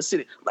 Come to the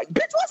city. Like,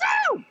 bitch, what's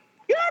up?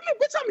 You hear me?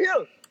 Bitch, I'm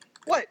here.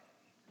 What?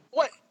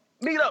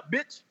 Meet up,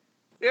 bitch.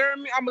 You hear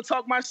me? I'm gonna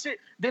talk my shit.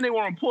 Then they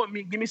want to report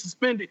me, get me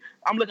suspended.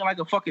 I'm looking like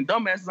a fucking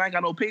dumbass. I ain't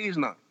got no page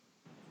now.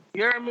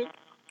 You hear me?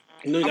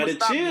 No, you gotta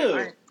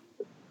chill.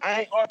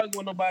 I ain't arguing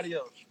with nobody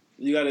else.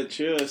 You gotta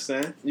chill,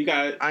 son.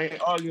 I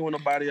ain't arguing with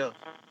nobody else.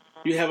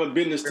 You have a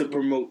business to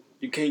promote.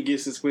 You can't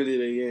get suspended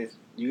again.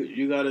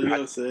 You gotta, you know what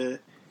I'm saying?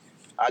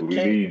 We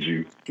need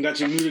you. You got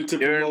your music to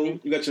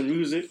promote. You got your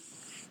music.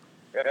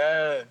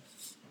 Yeah.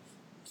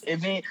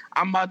 And then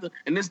I'm about to,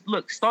 and this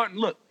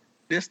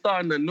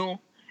starting to know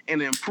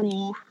and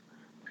improve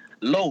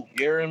low.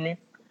 You hear me?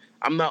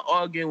 I'm not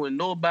arguing with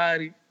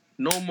nobody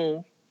no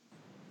more.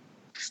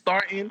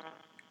 Starting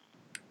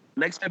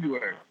next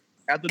February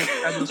after the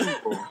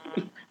Super Bowl.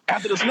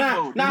 After the Super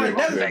Bowl.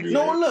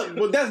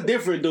 Well, that's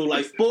different though.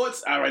 Like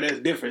sports, all right, that's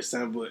different,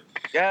 son. But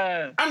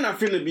yeah, I'm not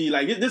finna be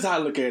like this. Is how I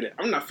look at it.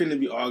 I'm not finna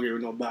be arguing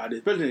with nobody,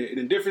 especially in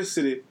a different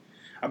city,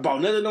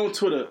 about nothing on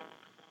Twitter.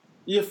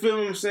 You feel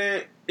what I'm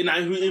saying? And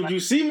if you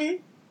see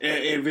me,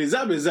 if it's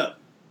up, it's up.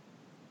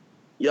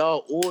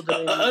 Y'all older.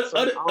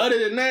 Other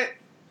than that,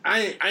 I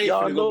ain't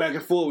finna go back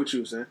and forth with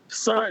you, son.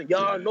 Son,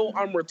 y'all know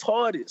I'm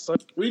retarded, son.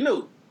 We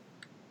know.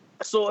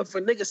 So if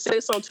a nigga say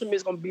something to me,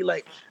 it's gonna be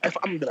like, if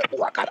I'm gonna be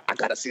like, oh, I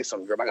gotta say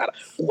something, girl. I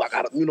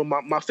gotta, you know,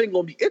 my finger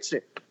gonna be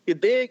itching. You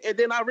dig? And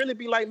then I really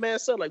be like, man,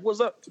 son, like, what's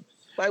up?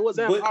 Like, what's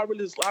that?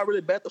 I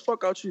really bat the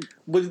fuck out you.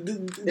 But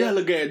you gotta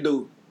look at it,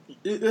 though.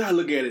 You gotta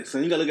look at it,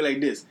 son. You gotta look at it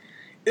like this.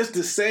 It's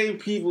the same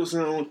people,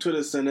 son, on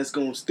Twitter, son, that's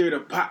gonna stir the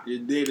pot.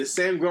 They're the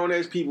same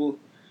grown-ass people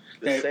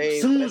that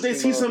as soon as they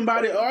see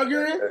somebody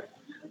arguing,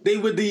 they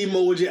with the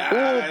emoji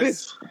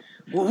eyes.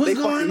 Well, what's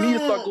going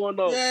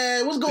on?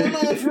 Yeah, what's going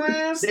on,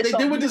 friends?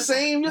 they with the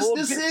same.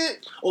 This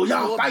it. Oh,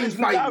 y'all fighting.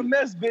 Y'all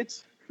mess,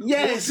 bitch.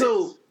 Yeah,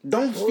 so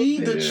don't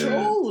feed the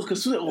trolls,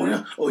 cause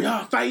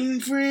y'all fighting,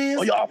 friends.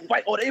 Oh, y'all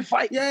fight. Oh, they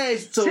fight. Yeah,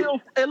 so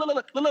chill. Hey,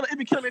 look, it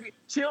be killing me.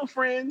 Chill,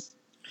 friends.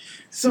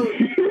 So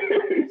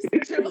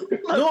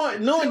no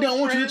one don't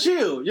want you to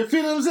chill. You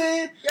feel what I'm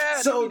saying? Yeah.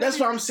 So that's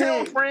what I'm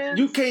saying.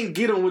 You can't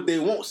get them what they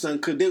want, son,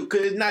 cause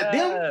it's not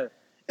them.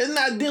 It's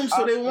not them,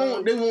 so they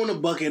want to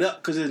buck it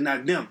up, cause it's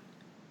not them.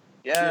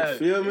 Yeah, you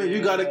feel me?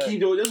 You gotta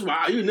keep those. That's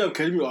why you never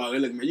catch me. Oh,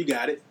 look, man, you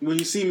got it. When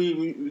you see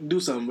me do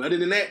something, other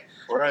than that,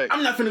 right?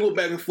 I'm not finna go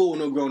back and forth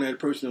with no grown ass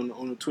person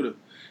on the Twitter.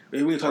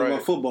 If we ain't talking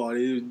about football,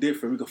 it's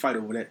different. We can fight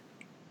over that.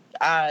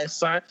 Alright,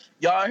 son.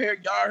 Y'all heard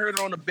it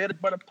on the Better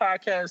Butter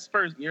podcast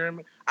first. You hear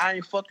me? I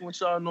ain't fucking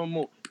with y'all no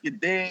more. You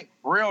dead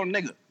real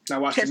nigga. Now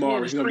watch tomorrow.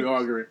 You're gonna be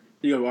arguing.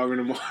 You're gonna be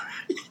arguing tomorrow.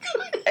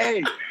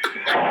 Hey,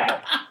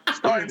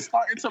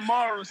 starting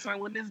tomorrow, son.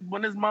 When this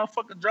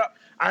motherfucker drop,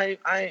 I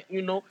ain't,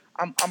 you know,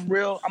 I'm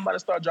real. I'm about to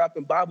start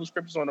dropping Bible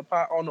scriptures on the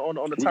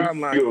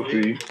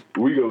timeline.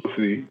 We go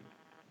see.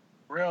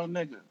 Real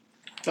nigga.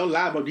 Don't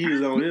lie about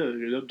Jesus on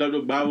here. Don't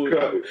do Bible.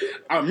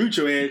 I'll mute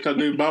your ass because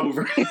do Bible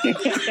verse.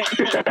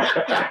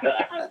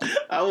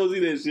 I don't see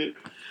that shit.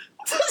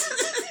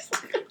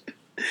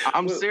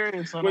 I'm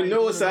serious. Son. But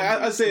no,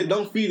 I said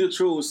don't feed the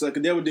trolls, son,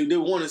 because they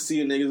want to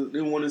see niggas.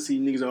 They want to see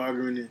niggas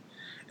arguing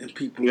and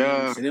people.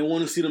 Yeah. And they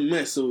want to see the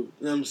mess. So you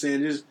know what I'm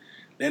saying, just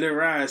let it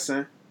ride,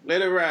 son.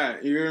 Let it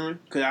ride. You hear me?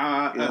 Because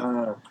I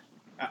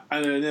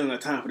don't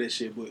got time for that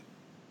shit. But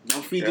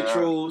don't feed the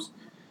trolls.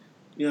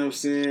 You know what I'm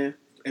saying?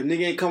 If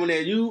nigga ain't coming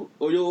at you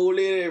or your old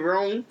lady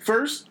wrong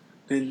first,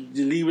 then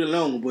just leave it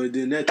alone. But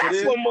then that's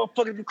what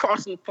motherfuckers be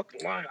crossing the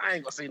fucking line. I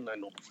ain't gonna say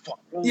nothing. No fuck.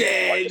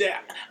 Yeah.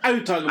 I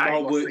be talking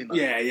about, but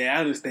I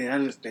understand.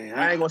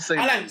 I ain't gonna say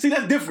nothing. See,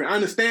 that's different. I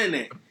understand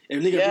that.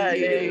 If nigga,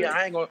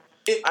 I ain't gonna.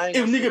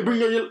 If nigga bring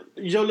your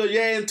little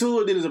into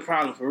it, then it's a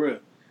problem for real.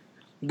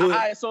 But all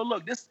right, so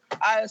look,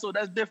 so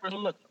that's different.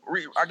 Look,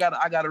 I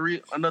gotta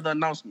read another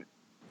announcement.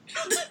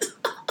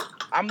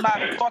 I'm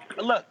not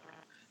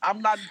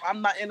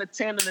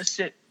entertaining this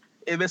shit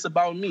if it's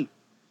about me.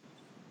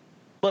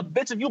 But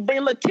bitch, if you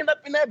bring Lil' Kim up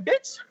in that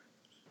bitch,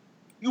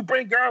 you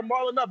bring Garrett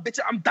Marlon up,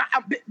 bitch.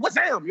 What's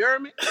that? You hear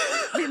me?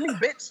 Me,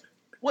 bitch.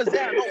 What's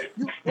that? No,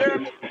 you hear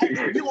me?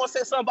 You gonna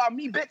say something about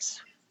me,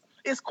 bitch?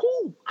 It's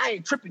cool. I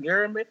ain't tripping. You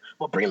hear me?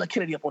 But bring Lil'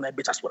 Kennedy up on that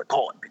bitch. I swear to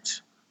God, bitch.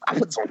 I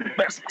put this on the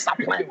best. Stop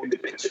playing with me,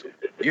 bitch.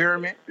 You hear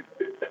me?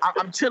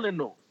 I'm chilling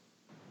though.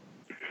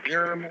 You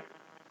hear me?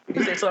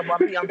 You say something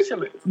about me, I'm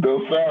chilling.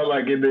 Don't sound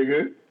like it,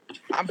 nigga.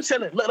 I'm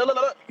chilling. Look,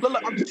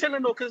 I'm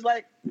chilling though, cause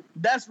like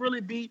that's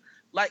really be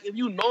like if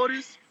you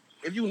notice,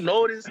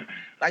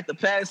 like the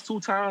past 2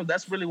 times,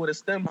 that's really what it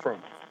stemmed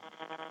from.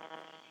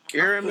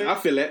 You hear me? I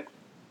feel that.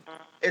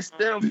 It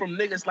stemmed from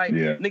niggas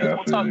niggas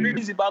gonna talk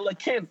crazy about Lil'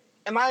 Kim.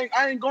 And I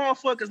ain't going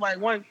for it, cause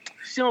like one,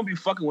 she don't be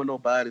fucking with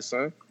nobody,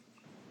 son.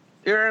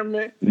 You hear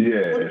me?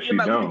 Yeah, she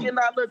don't. We getting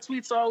our little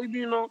tweets all, we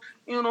be, I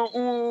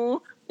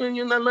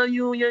love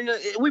you, yeah.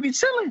 We be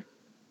chilling.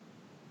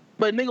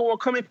 But nigga won't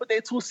come and put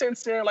their 2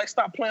 cents in, like,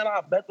 stop playing,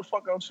 I'll bet the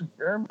fuck out you.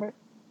 You hear me?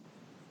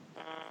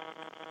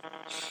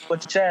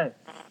 But Chad,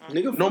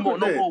 nigga, no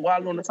more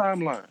wild on the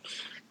timeline.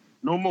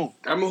 No more.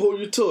 I'm gonna hold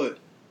you to it.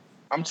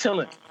 I'm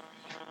chilling.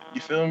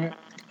 You feel me?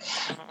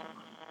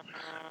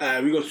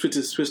 Alright, we gonna switch.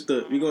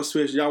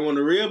 Y'all want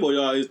the rib or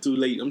y'all it's too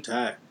late? I'm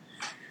tired.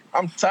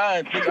 I'm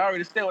tired, bitch. I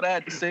already said what I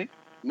had to say.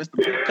 Mr.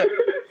 Big Cut.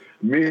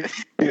 Me and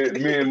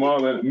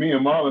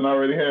Marlon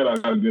already had our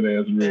good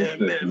ass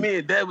rib. Me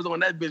and Dad was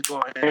on that bitch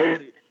going.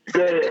 Hey,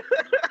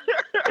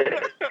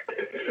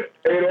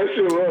 that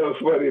shit was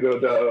funny though,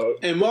 dog.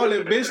 And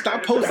Marlon, bitch,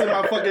 stop posting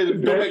my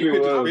fucking throwback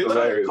pictures,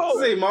 bitch.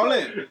 Say,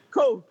 Marlon.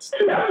 Cool.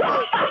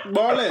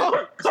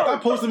 Marlon,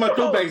 stop posting my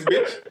throwbacks,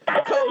 bitch.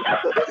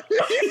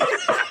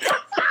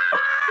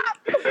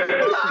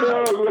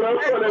 Dog, when I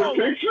saw that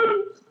picture.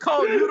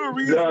 Cole, you the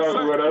reason.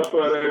 Dog, when I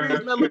saw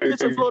that little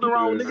picture floating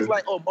around with niggas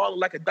like, oh, Marlon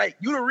like a dyke.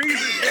 You the reason,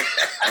 bitch.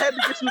 I had to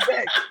get you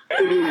back.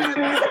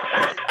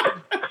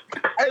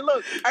 Hey,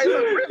 look.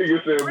 Really,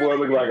 nigga said, boy,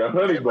 look like a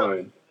honey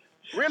bun.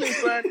 Really,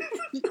 son.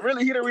 He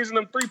the reason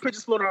them 3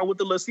 pictures floating around with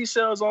the little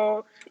seashells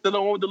on, the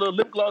one with the little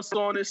lip gloss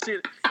on and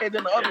shit, and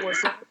then the other one,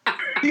 son.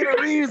 He the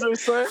reason,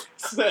 son.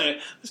 Son,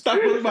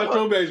 stop putting my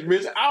throwbacks,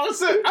 bitch. I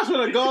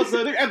swear to God,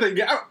 son, at the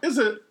gate.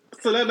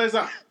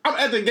 I'm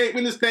at the gate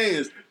in the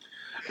stands.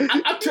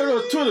 I turn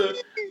on Twitter.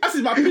 I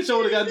see my picture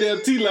on the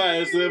goddamn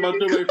T-line, son, my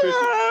throwback picture.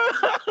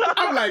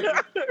 I'm like,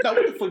 nah,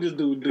 what the fuck this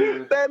dude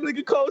doing? That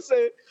nigga Cole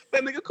said,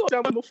 I'm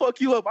gonna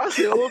fuck you up. I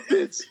said, oh,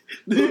 bitch.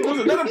 Then he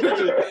posted another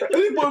picture.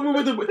 Then he put me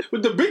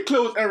with the big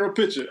clothes era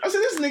picture. I said,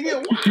 this nigga,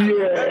 wow.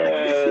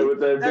 Yeah, with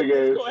that big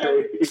ass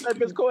face. That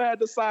bitch Cole had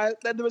the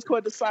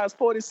size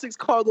 46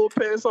 cargo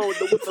pants on with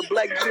the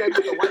black jeans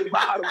with the white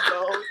bottom,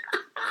 dog.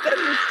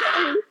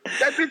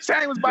 That bitch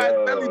chain was by his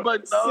belly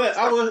button, dog.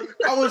 I was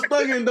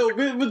thugging though,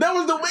 but that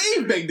was the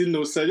wave back then,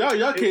 though, son.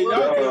 Y'all can't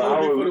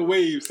hold me for the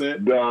wave,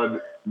 son.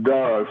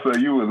 Dog, so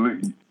you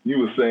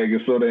was sagging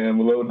so damn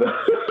low, dog.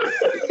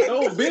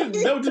 No, bitch,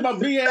 that was just my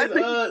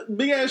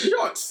big ass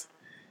shorts.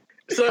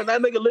 So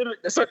that nigga literally,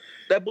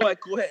 that boy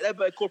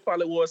Cole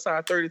probably wore a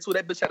size 32.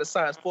 That bitch had a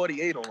size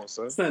 48 on,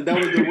 son. Son, that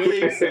was the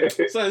wave, son.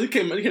 Son, you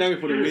can't have me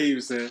for the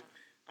wave, son.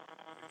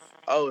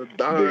 Oh,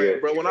 darn,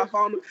 bro. When I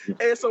found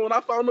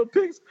the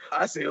pics,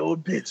 I said, oh,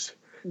 bitch.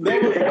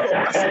 That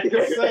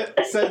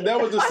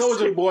was the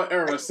Soulja Boy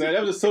era, son.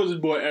 That was the Soulja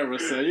Boy era,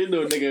 son. You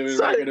know, nigga was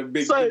rocking the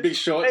big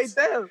shorts.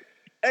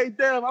 Hey,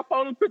 damn! I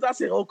found the picture. I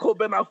said, "Oh, Cole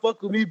better not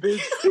fuck with me,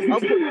 bitch." I'm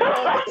putting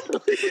hard.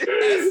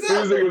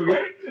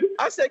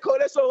 I said, "Cole,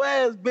 that's your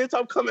ass, bitch.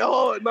 I'm coming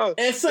hard now."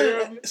 And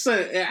son,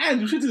 I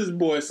ain't do shit to this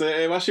boy, son.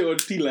 And my shit on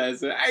the T-line,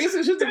 son. I ain't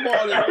said shit to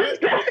Marlon, man.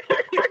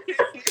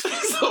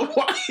 So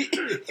why he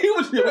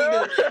was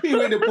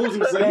waiting to post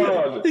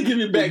himself? He give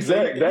me back,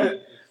 Zach.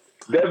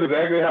 That's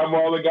exactly how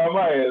Marlon got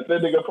my ass.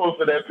 That nigga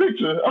posted that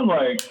picture. I'm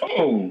like,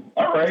 oh,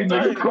 all right,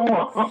 nigga, come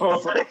on.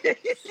 This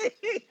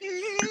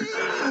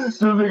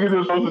nigga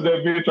just posted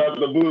that bitch out of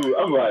the blue.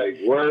 I'm like,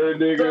 word,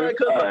 nigga.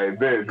 All right,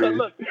 bet,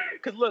 bitch.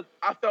 Cause look,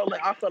 I felt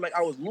like I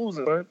was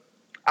losing, man.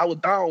 I was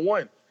down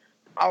 1.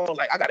 I was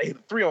like, I gotta hit a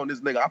 3 on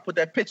this nigga. I put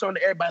that picture on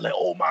the everybody like,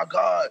 oh my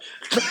god,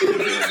 look at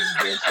this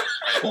bitch.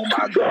 Oh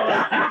my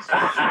god,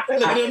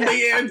 look at them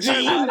big ass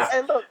jeans.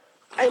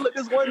 Hey, look,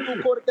 this one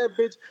dude quoted that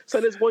bitch.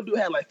 So this one dude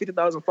had like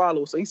 50,000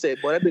 followers. So he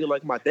said, boy, that nigga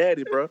like my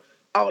daddy, bro.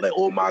 I was like,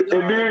 oh my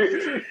god.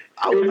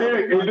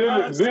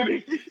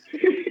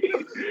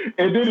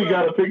 And then he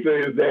got a picture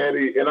of his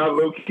daddy, and I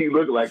low-key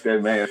look like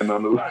that man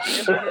on the line.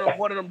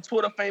 One of them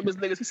Twitter famous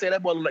niggas, he said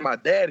that boy look like my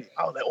daddy.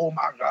 I was like, oh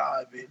my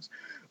god, bitch.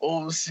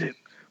 Oh shit,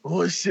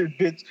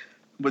 bitch.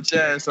 But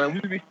yeah,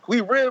 son, we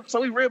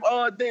rib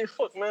all day,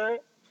 fuck, man.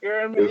 You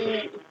know what I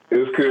mean?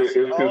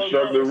 It's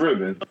constructive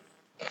ribbon.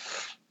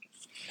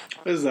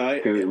 It's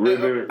alright.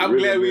 I'm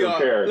glad we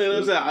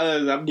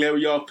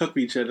all fuck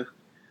with each other.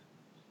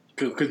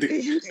 Because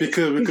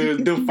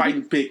them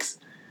fighting pics.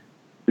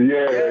 Yeah,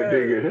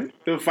 nigga.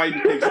 Them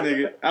fighting pics,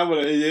 nigga.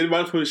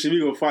 Anybody put shit, we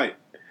gonna fight.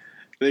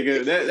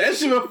 Nigga, that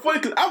shit was funny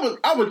because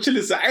I was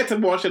chilling some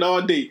Actimore shit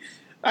all day.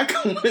 I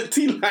come with a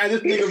T-line,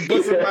 this nigga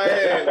busting my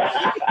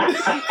ass.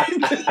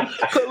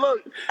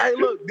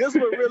 Look,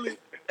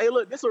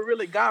 this one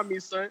really got me,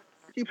 son.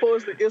 He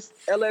posted it's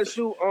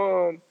LSU.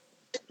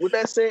 With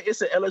that said, it's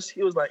an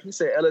LSU. He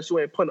said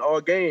LSU ain't punting all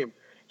game.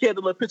 He had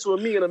the little picture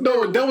of me in the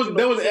mirror. No, that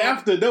was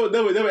after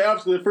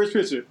the first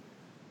picture.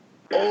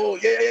 Oh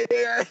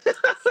yeah.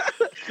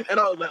 And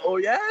I was like, oh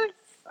yeah,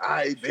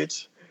 alright,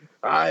 bitch.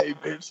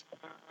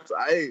 So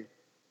I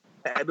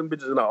had them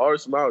bitches in the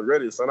arsenal. I was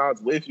ready, son. I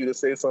was waiting for you to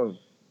say something.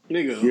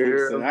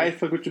 Nigga, I ain't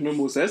fuck with you no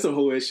more. So that's some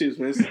whole ass shit,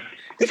 man.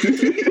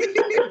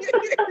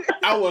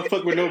 I wasn't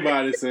fuck with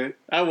nobody, son.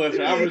 I was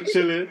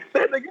chilling.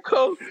 That nigga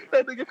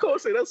Cole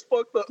say that's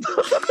fucked up.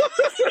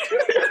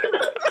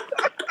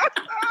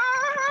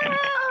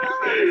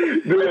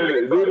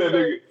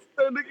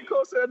 That nigga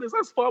Cole said this.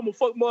 That's fine. I'm gonna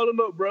fuck Marlon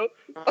up, bro.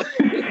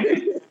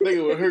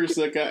 Nigga with her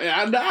suck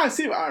out. I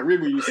see. I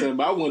remember you, son,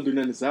 but I won't do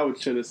nothing. So I was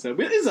chilling, son.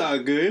 But it's all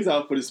good. It's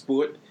all for the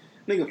sport.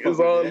 Nigga,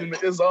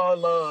 it's all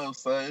love,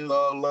 son. It's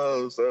all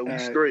love, son. We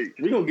straight.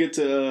 We gonna get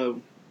to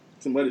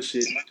some other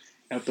shit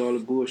after all the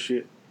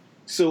bullshit.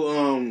 So,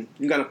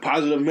 you got a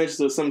positive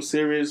message or something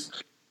serious?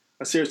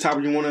 A serious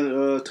topic you want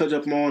to touch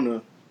up on?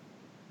 Or?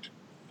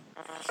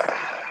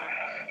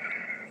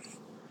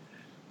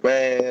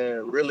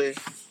 Man, really,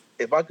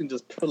 if I can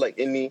just put like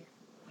any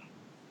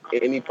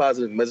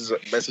positive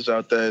message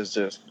out there, is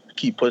just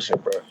keep pushing,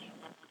 bro.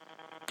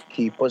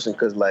 Keep pushing,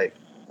 cause like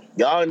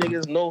y'all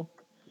niggas know,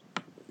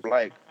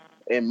 like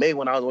in May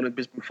when I was on this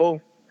bitch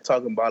before,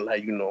 talking about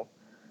like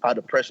how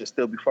depression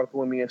still be fucking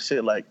with me and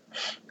shit. Like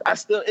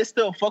it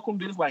still fuck with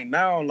me. Just like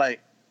now,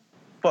 like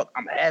fuck,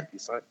 I'm happy,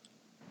 son.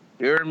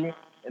 You hear me?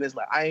 And it's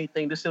like I ain't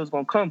think this shit was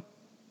gonna come.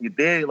 You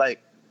did.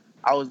 Like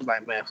I was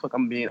like, man, fuck,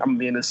 I'm being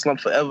in this slump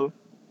forever.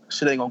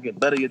 Shit ain't gonna get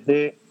better. You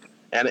did,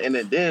 and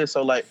it did.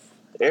 So like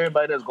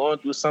everybody that's going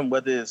through something,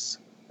 whether it's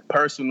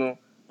personal,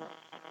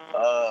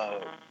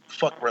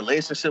 fuck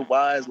relationship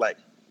wise, like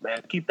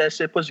man, keep that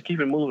shit pushing, keep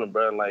it moving,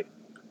 bro. Like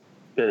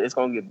it's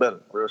gonna get better,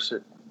 real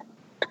shit.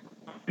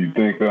 You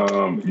think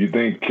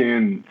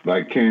Ken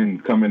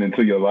coming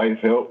into your life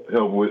help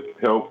with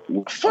your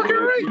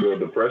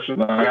depression?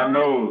 Like I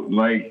know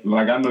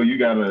you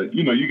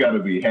gotta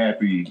be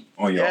happy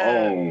on your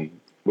own,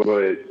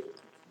 but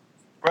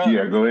bro,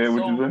 yeah, go ahead.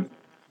 What you say?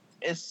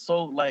 It's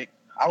so like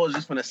I was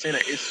just gonna say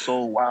that it's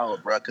so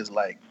wild, bro. Cause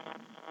like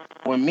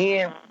when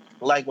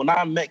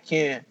I met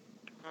Ken,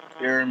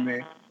 you hear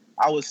me?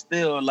 I was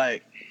still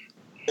like,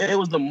 it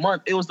was the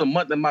month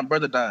that my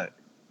brother died,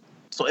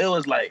 so it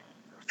was like.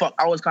 Fuck,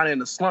 I was kind of in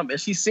the slump, and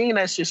she seen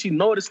that shit. She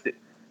noticed it.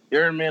 You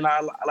know what I mean? I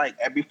like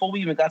before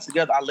we even got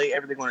together, I laid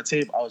everything on the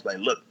table. I was like,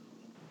 "Look,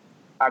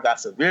 I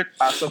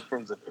suffer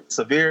from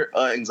severe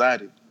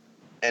anxiety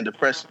and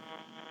depression."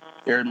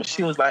 You know what I mean?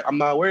 She was like, "I'm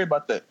not worried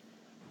about that."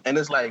 And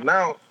it's like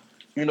now,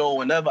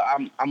 whenever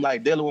I'm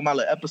like dealing with my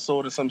little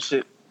episode or some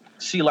shit,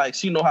 she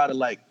know how to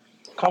like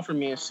comfort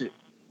me and shit.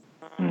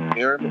 You know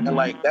what I mean? And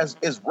like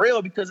it's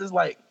real because it's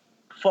like,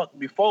 fuck.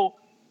 Before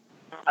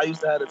I used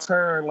to have to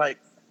turn like.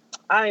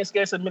 I ain't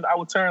scared to admit I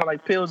would turn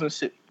like pills and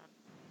shit.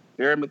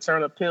 You hear me?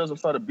 Turn up pills and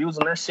start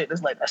abusing that shit.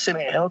 It's like, that shit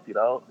ain't healthy,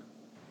 dog.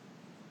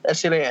 That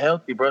shit ain't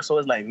healthy, bro. So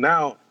it's like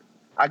now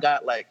I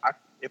got like,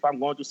 if I'm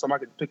going through something, I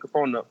can pick the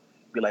phone up,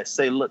 be like,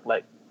 say, look,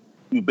 like,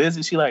 you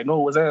busy? She like, no,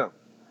 what's up?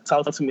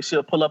 Talk to me.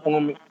 She'll pull up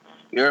on me.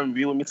 You hear me?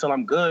 Be with me till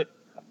I'm good.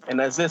 And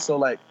that's it. So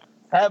like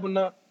having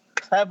a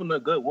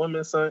good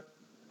woman, son,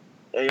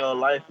 in your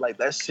life, like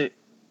that shit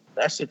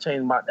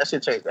changed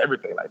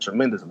everything, like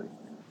tremendously.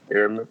 You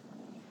hear me?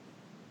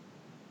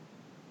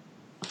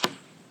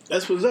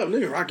 That's what's up,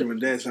 nigga. Rocking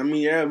with that. I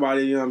mean,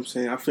 everybody, you know what I'm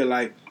saying? I feel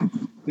like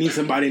need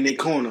somebody in their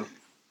corner.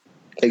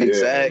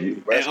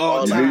 Exactly. At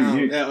all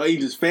times.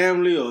 Either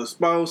family or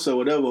spouse or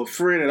whatever, a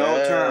friend at all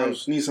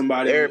times. Need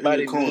somebody in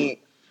their corner.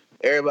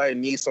 everybody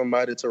needs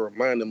somebody to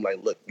remind them,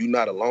 like, look, you're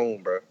not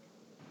alone, bro.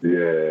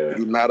 Yeah.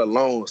 You're not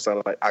alone,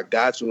 son. Like, I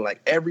got you.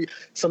 Like,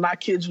 I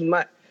kid you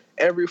not,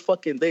 every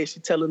fucking day she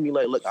telling me,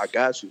 like, look, I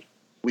got you.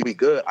 We be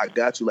good. I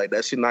got you. Like,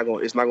 that shit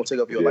it's not gonna take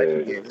up your life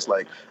again. It's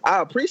like,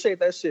 I appreciate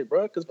that shit,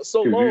 bro. Because for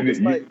so long,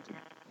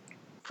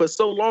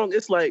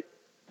 it's like,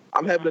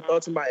 I'm having the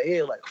thoughts in my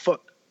head, like,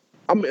 fuck,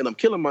 I'm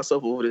killing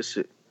myself over this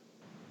shit.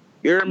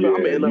 You hear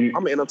me?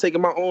 I'm end up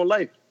taking my own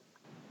life.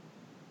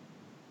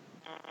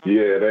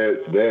 Yeah,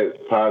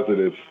 that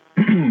positive,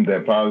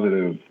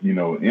 influence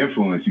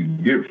you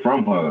get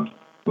from her,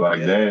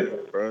 like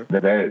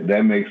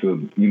that makes a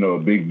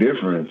big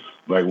difference.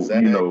 Like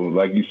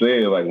like you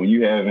said, like when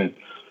you haven't,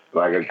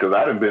 like, because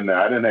I done been there,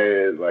 I done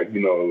had, like,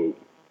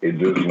 it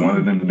just one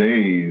of them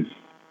days,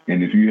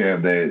 and if you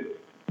have that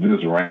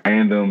just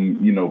random,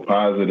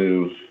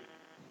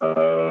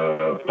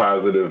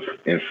 positive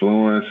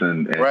influence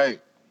and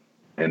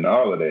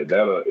all of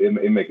that,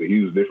 it make a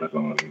huge difference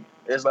on you.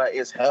 It's like,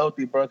 it's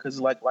healthy, bro,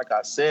 because like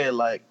I said,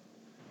 like,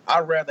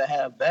 I'd rather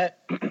have that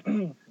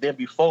than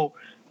before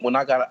when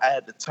I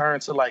had to turn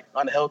to, like,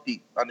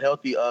 unhealthy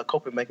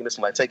coping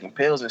mechanism, like taking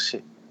pills and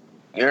shit.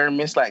 You know what I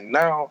mean? It's like,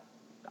 now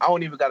I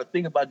don't even got to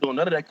think about doing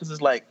none of that, because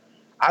it's like,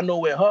 I know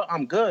with her,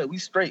 I'm good. We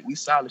straight. We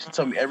solid. She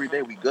tell me every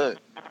day we good.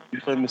 You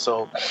feel me?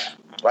 So,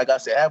 like I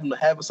said, having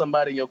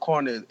somebody in your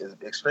corner is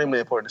extremely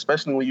important,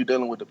 especially when you're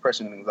dealing with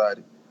depression and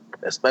anxiety.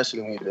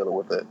 Especially when you're dealing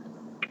with that.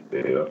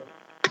 Yeah.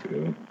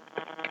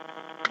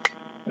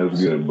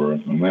 That's good, bro.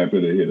 I'm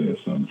happy to hear that,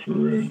 son, for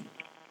real.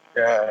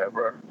 Yeah,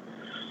 bro.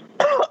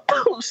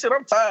 Oh, shit,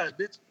 I'm tired,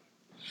 bitch.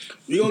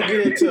 We're going to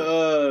get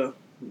into,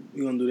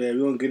 we're going to do that. We're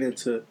going to get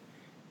into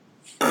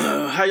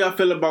how y'all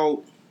feel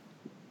about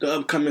the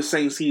upcoming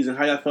Saints season.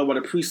 How y'all feel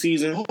about the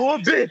preseason? Oh,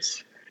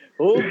 bitch.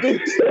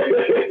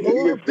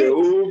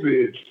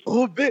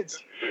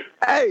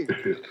 Hey,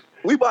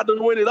 we about to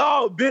win it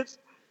all, bitch.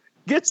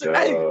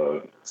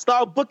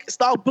 Start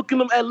booking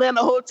them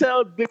Atlanta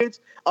hotels, bitch.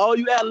 All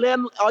you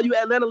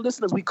Atlanta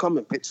listeners, we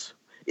coming, bitch.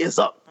 It's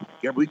up.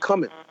 Yeah, we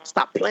coming.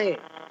 Stop playing.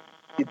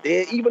 You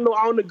dead. Even though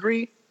I don't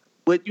agree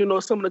with,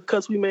 some of the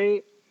cuts we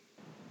made,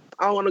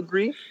 I don't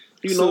agree.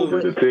 But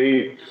the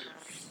team.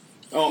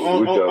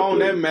 On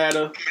that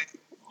matter,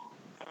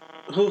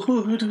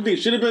 who do you think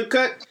should have been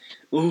cut?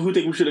 Or who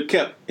think we should have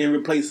kept in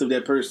replace of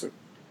that person?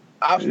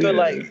 I feel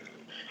like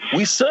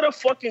we should have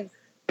fucking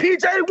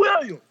PJ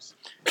Williams.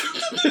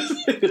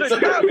 The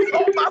guy be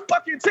on my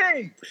fucking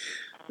team.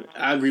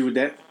 I agree with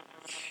that.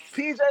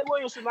 PJ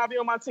Williams should not be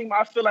on my team.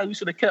 I feel like we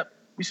should have kept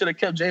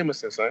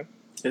Jameson, son.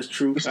 That's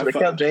true. We should have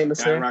kept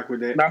Jameson. I rock with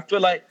that. And I feel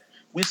like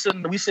we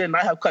should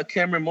not have cut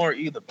Cameron Moore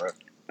either, bro.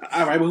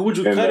 All right, but who would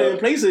you cut in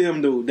place of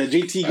him, though? The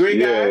JT Gray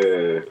guy?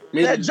 That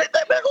man, who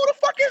the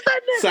fuck is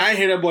that nigga? So I ain't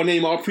hear that boy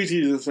name all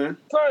preseason, son.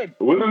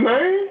 What's his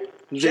name?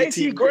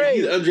 JT Gray.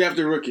 He's an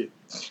undrafted rookie.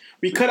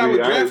 We cut our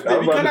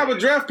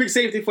draft pick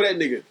safety for that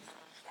nigga.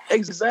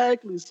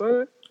 Exactly,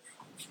 son.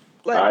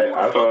 Like,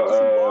 I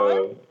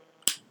saw.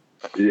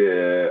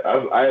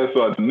 I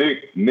saw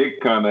Nick. Nick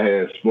kind of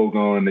had spoke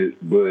on it,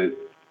 but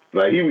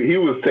like he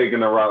was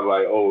taking a route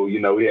like,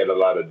 we had a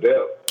lot of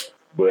depth,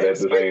 but at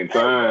the same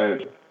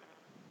time,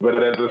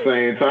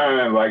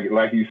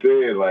 like you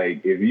said,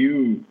 like if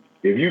you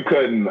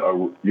cutting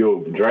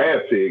your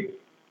draft pick,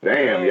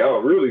 damn,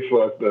 y'all really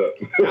fucked up.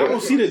 I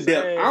don't see the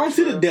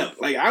depth.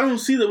 Like I don't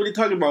see what they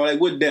talking about. Like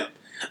what depth?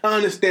 I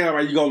understand,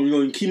 right? You're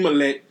gonna keep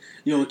Millette,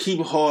 you're gonna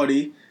keep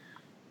Hardy,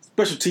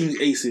 special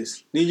teams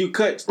aces. Then you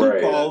cut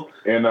Stupal.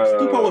 And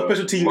Stupal was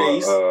special team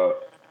ace.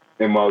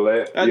 And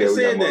Millette. I just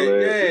said that.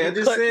 Yeah, I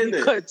just said that.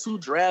 We cut 2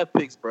 draft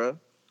picks, bro.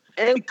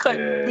 And we cut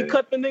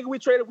the nigga we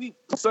traded. We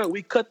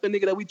cut the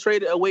nigga that we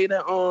traded away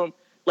that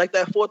like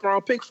that 4th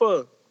round pick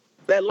for.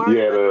 That line.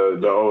 Yeah,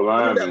 the old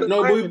lineman.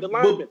 No, but we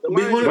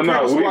won the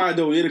practice squad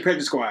though. We had the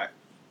practice squad.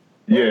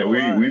 Yeah,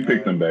 we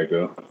picked them back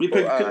up. We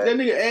picked that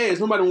nigga ass.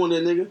 Nobody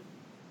wanted that nigga.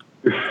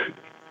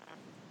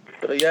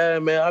 Yeah,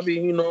 man. I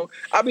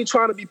be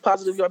trying to be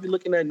positive. I be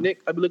looking at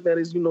Nick. I be looking at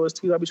his, his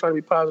tweets. I be trying to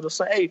be positive.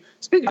 So, hey,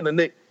 speaking of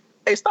Nick,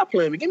 hey, stop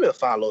playing me. Give me a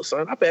follow,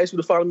 son. I've been asking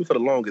you to follow me for the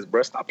longest,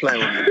 bro. Stop playing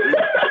with me.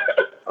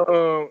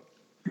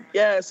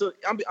 Yeah. So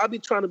I be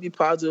trying to be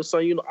positive,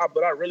 son.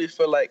 But I really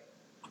feel like,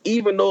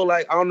 even though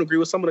like I don't agree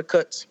with some of the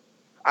cuts,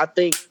 I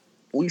think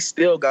we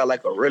still got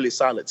like a really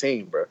solid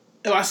team, bro.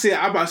 I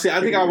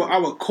think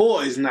our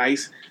core is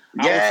nice.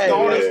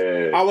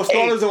 Yeah, our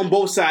starters on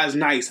both sides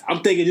nice.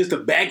 I'm thinking just the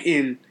back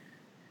end.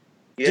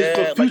 Just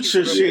for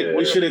future shit,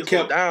 we should have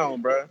kept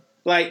down, bro.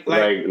 Like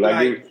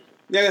I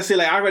said,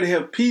 like I already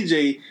have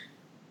PJ.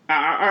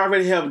 I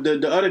already have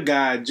the other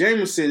guy,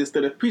 Jameson,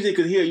 instead of PJ,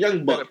 because he a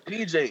young buck.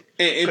 PJ,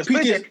 and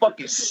PJ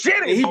fucking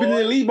shitty. And he been in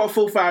the league about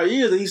 4 or 5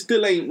 years, and he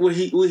still ain't what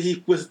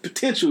his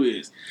potential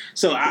is.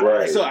 So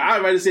I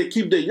already said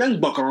keep the young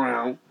buck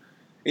around,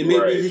 and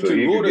maybe he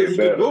can grow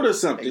to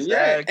something. Exactly.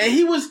 Yeah, and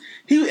he was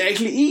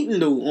actually eating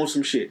though on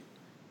some shit.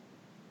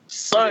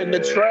 Son,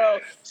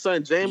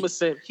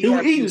 Jameson, he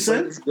was eating,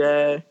 son.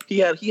 Yeah, he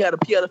had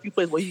a few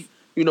plays where he,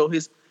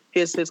 his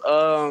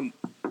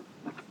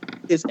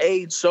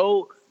age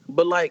showed,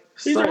 But like,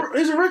 he's a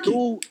rookie.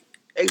 Dude,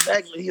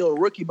 exactly, he a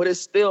rookie, but it's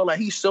still like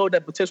he showed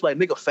that potential. Like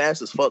nigga,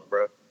 fast as fuck,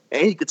 bro,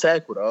 and he could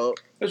tackle, dog.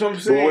 That's what I'm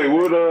saying. Wait,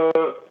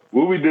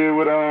 what we did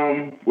with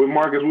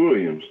Marcus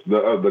Williams,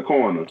 the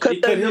corner?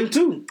 He cut him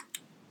too.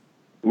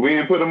 We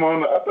didn't put him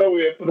on. I thought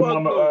we had put him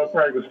on the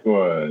practice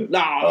squad.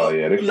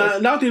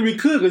 Not think we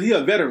could because he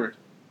a veteran.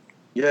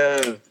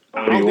 Yeah,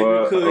 I don't think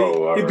we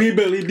could. He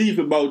barely beef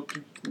about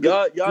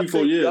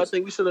 3-4 years. Y'all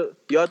think we should have?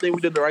 Y'all think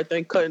we did the right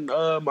thing cutting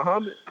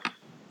Muhammad?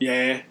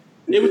 Yeah,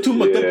 it was too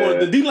much depth on it.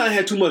 The D line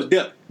had too much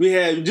depth. We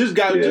just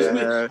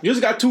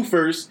got 2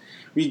 firsts.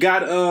 We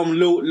got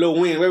Lil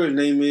Wayne, whatever his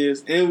name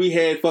is, and we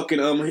had fucking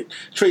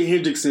Trey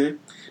Hendrickson.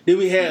 Then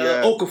we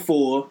had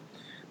Okafor.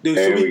 And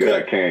we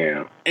got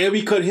Cam. And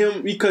we cut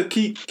him. We cut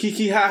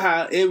Kiki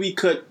Haha, and we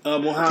cut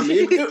Muhammad.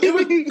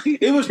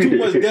 It was too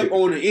much depth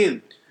on the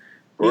end.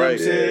 You know what I'm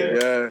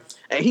saying? Yeah.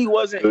 And he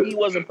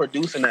wasn't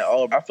producing at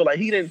all. I feel like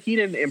he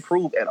didn't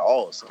improve at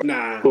all. So.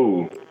 Nah.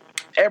 Who?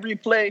 Every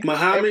play.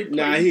 Muhammad?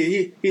 Nah,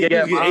 he was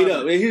getting ate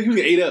up. He was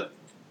getting ate up.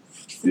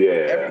 Yeah.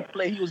 Every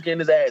play he was getting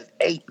his ass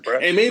ate, bro.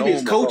 And maybe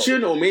it's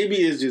coaching or maybe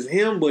it's just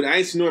him, but I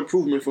ain't seen no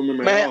improvement from him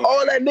at all. Man,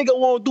 all that nigga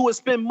won't do is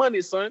spend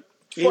money, son.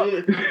 Fuck.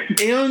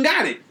 He don't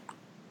got it.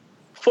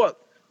 Fuck.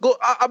 Go.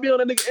 I be on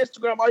that nigga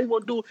Instagram. All he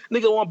want to do,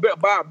 nigga want to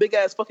buy a big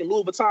ass fucking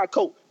Louis Vuitton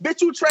coat.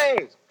 Bitch, you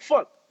trash.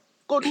 Fuck.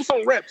 Go do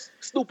some reps.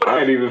 Stupid.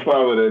 I ain't even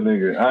follow that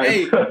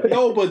nigga.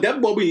 No, but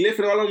that boy be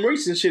lifting all them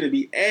weights and shit and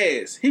be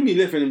ass. He be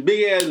lifting them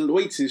big ass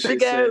weights and shit.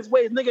 Big ass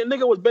weights.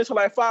 Nigga was benching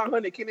like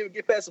 500. Can't even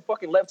get past the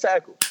fucking left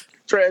tackle.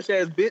 Trash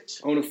ass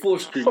bitch. On the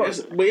 4th Street.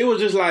 But it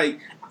was just like,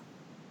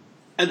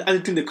 I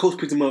didn't think the coach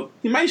picked him up.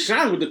 He might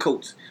shine with the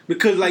coach.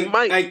 Because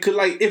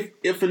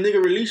if a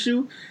nigga release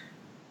you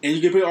and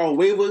you get put on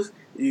waivers,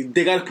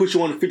 they got to put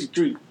you on the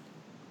 53.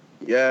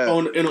 Yeah.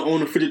 On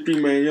the 53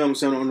 man, you know what I'm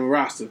saying, on the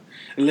roster.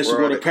 Unless you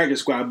go to practice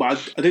squad. But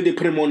I think they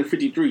put him on the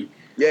 53.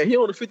 Yeah, he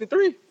on the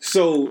 53.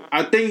 So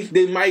I think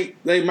they might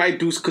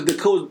do, because the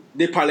coach,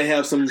 they probably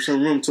have some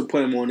room to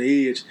put him on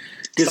the edge.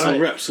 Get some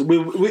reps.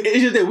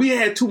 It's just that we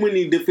had too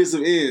many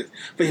defensive ends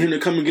for him to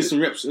come and get some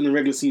reps in the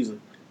regular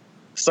season.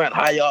 Son,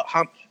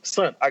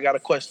 son, I got a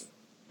question.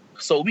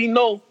 So we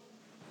know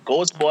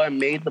Ghost Boy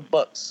made the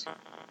Bucks.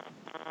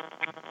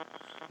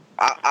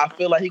 I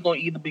feel like he's gonna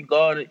either be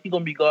guarded. He's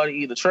gonna be guarding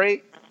either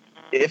Trey.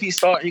 If he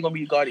start, he's gonna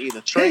be guarding either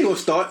Trey. He ain't gonna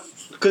start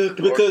because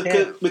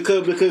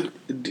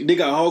they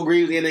got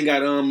Hargreaves and they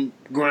got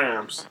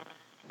Grimes.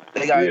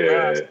 They got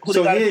Grimes.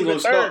 So he ain't gonna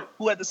start.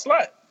 Who at the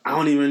slot? I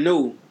don't even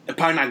know.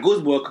 Probably not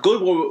Ghost Boy.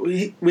 Ghost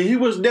Boy, when he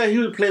was there, he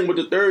was playing with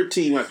the 3rd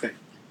team, I think.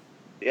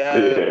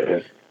 Yeah.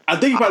 I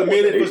think he probably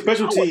made it for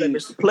special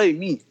teams. To play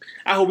me.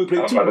 I hope he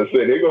played too. I'm about to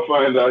say, they gonna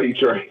find out he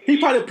tried. He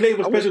probably played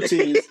for special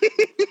teams.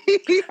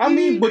 I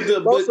mean,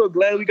 I'm so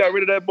glad we got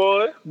rid of that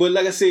boy. But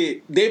like I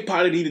said, they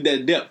probably needed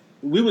that depth.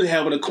 We was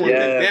having a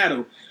cornerback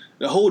battle,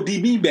 the whole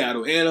DB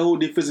battle, and the whole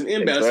defensive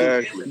end battle.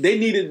 So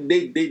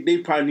they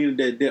probably needed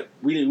that depth.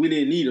 We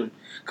didn't need them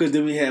because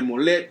then we had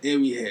Mollett,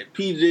 then we had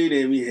PJ,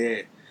 then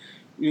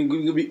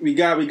we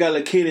got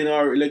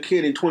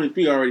LaKen in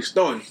 23 already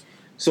starting.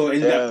 So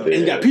and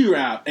you got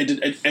P-Rob at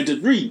the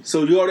 3.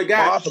 So you already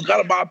got. Oh, I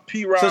forgot about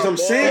P-Rob. So I'm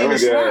saying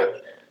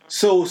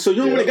So you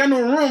don't really got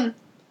no room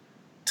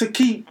to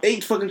keep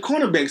 8 fucking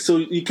cornerbacks. So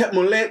you kept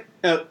Mollett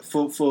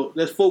for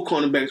that's 4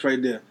 cornerbacks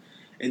right there,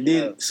 and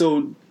then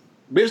so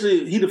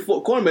basically he the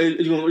 4th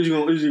cornerback.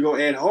 You're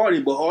gonna add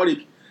Hardy, but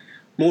Hardy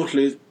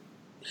mostly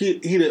he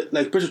the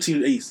like special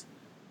team ace.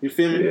 You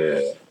feel me?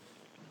 Yeah.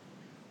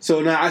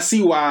 So now I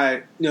see why,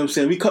 you know what I'm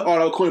saying, we cut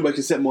all our cornerbacks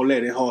except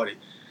Mollett and Hardy.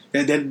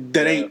 That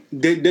ain't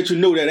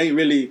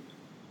really,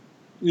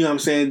 you know what I'm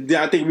saying.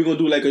 I think we're gonna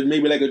do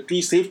maybe a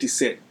 3 safety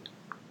set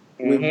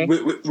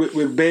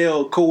with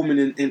Bell,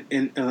 Coleman,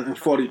 and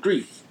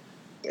 43.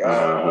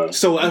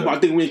 So I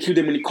think we're gonna keep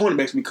them in the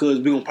cornerbacks because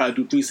we're gonna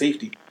probably do 3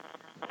 safety.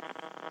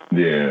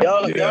 Yeah,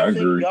 I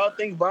agree. Y'all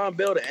think Von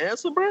Bell the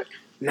answer, bro?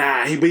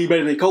 Nah, he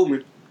better than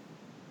Coleman.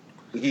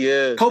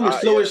 Yeah, Coleman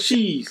slow as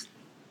cheese.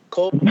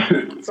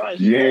 Coleman,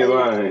 you ain't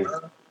lying.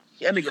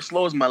 That nigga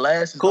slow as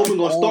molasses. Coleman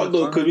gonna start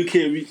though because we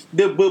can't.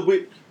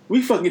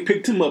 We fucking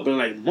picked him up in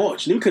like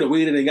March. We could have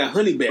waited and got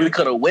Honey back. We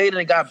could have waited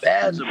and got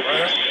Badger,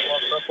 bro.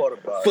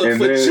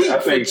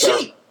 For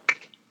cheap.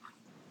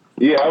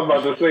 Yeah, I was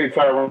about to say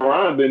Tyron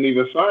Ryan didn't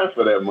even sign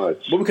for that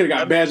much. But we could have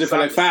got Badger for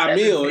like $5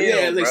 million.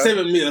 Yeah, like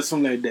 $7 million or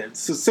something like that.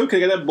 So we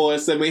could have got that boy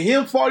at 7.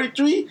 Him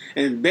 43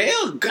 and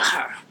Bell,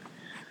 God,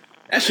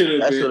 that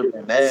should have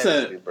been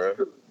nasty, bro.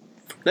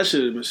 That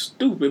should have been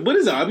stupid. But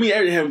it's all. I mean,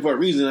 everything happened for a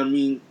reason. I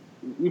mean,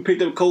 we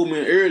picked up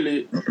Coleman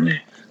early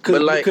because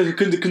the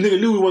nigga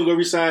knew we wasn't gonna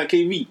resign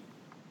KV.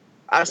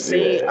 I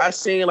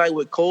seen like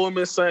with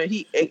Coleman, son.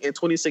 He ate in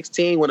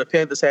 2016 when the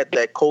Panthers had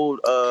that cold.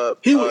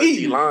 He was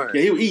eating. D-line.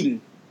 Yeah, he was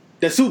eating.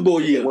 That Super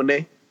Bowl year when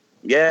they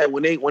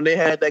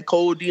had that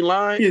cold D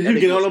line. Yeah, you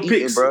get all them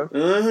picks,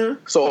 bro.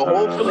 So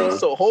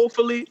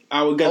hopefully,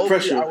 I would get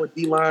pressure. Our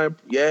D line,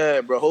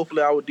 yeah, bro.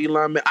 Hopefully, our D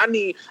line, man. I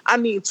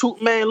need 2.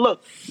 Man,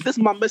 look, this is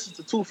my message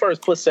to 2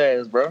 first puss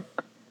ass, bro.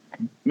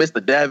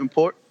 Mr.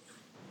 Davenport.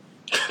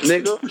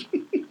 nigga.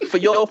 For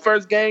your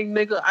first game,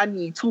 nigga, I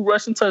need 2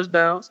 rushing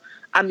touchdowns.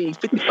 I need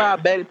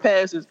 55 batted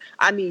passes.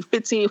 I need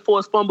 15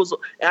 forced fumbles,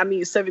 and I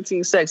need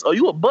 17 sacks. Oh,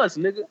 you a bust,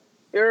 nigga? You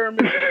hear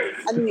me?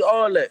 I need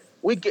all that.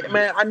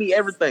 I need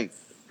everything.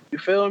 You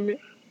feel me?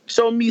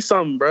 Show me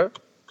something, bro.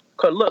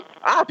 Cause look,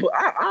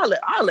 I'll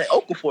let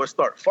Okafor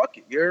start. Fuck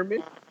it, you hear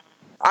me?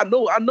 I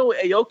know what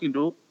Ayo can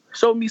do.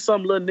 Show me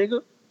something, little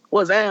nigga.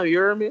 What's that? You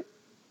hear me?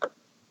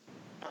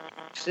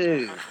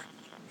 Shit.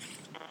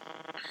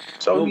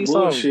 Show me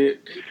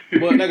bullshit.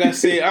 But like I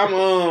said,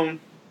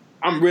 I'm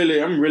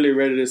really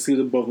ready to see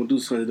the Bucks do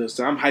something this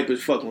time. I'm hype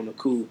as fuck on the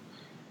cool.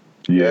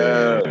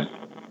 Yeah.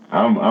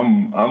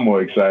 I'm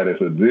more excited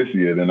for this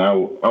year than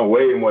I'm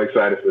way more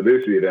excited for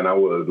this year than I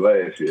was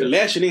last year.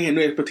 Last year they had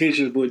no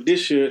expectations, but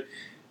this year,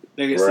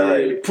 like I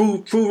said,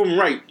 prove them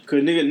right.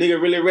 Cause nigga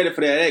really ready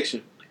for that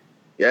action.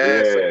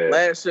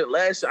 Yeah. So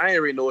last year I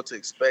ain't really know what to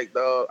expect,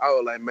 dog. I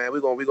was like, man, we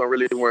gonna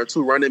really run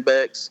 2 running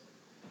backs.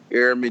 You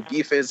hear me?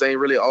 Defense ain't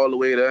really all the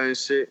way there and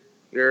shit.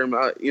 You hear me?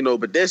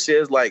 But this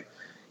year is like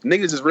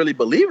niggas just really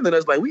believing in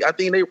us. Like I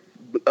think they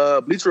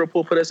Bleacher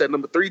Report put us at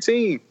number 3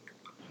 team.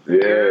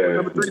 Yeah,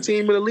 number 3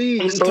 team in the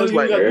league. So it's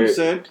like,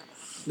 son,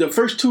 the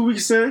first 2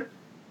 weeks, son,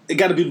 it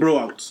got to be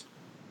blowouts.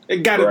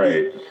 It got to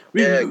be.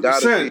 It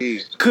gotta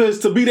be. Because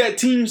to be that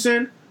team,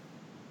 son,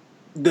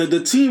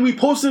 the team we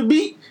supposed to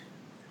beat,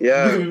 we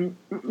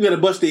got to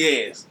bust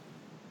their ass.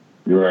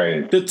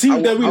 Right. The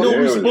team that we know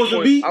we're supposed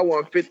to beat. I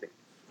want 50.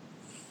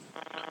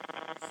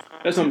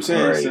 That's what I'm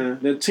saying, son.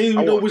 The team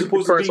we know we're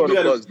supposed to beat. We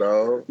gotta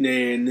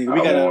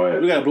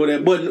blow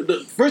that.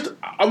 But first,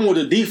 I want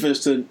the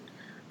defense to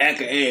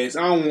act an ass.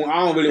 I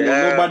don't really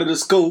want nobody to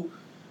score.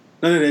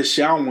 None of that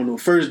shit. I don't want no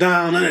first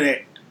down. None of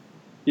that.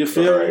 You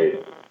feel me?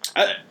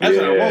 That's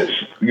what I want.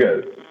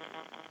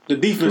 The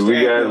defense.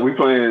 We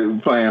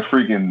playing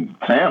freaking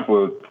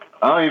Tampa.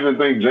 I don't even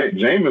think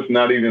Jameis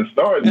not even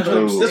starting. That's what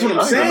I'm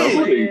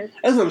saying.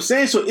 That's what I'm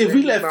saying. So if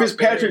we let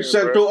Fitzpatrick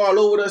throw all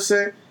over us,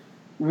 son,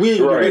 we ain't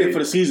gonna be ready for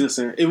the season,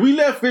 son. If we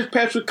let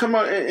Fitzpatrick come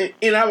out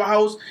in our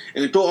house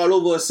and throw all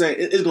over us, son,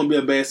 it's gonna be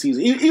a bad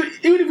season. Even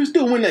if we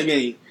still win that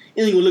game,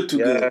 it ain't gonna look too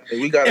good.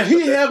 If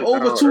he have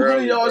over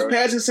 200 yards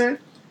passing, son,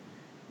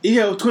 he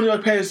have 20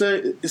 yards passing,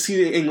 son, the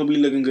season ain't gonna be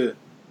looking good.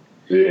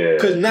 Yeah.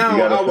 Because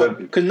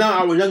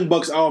now our young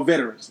bucks are all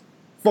veterans.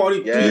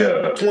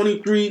 43,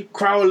 23,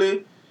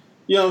 Crowley.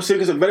 You know what I'm saying?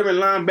 Because some veteran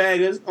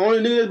linebackers. Only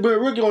nigga that's been a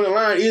rookie on the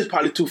line is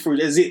probably 2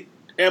 first. That's it.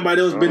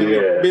 Everybody else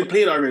been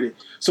played already.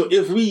 So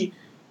if we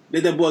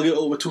let that boy get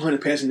over 200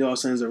 passing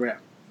yards, son, it's a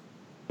wrap.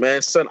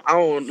 Man, son, I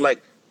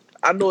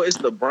know it's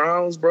the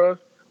Browns, bro.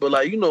 But,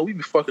 we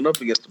be fucking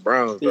up against the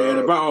Browns, bro. Yeah,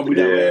 the Browns be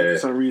that bad for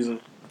some reason.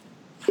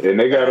 And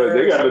they got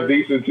a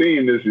decent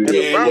team this year.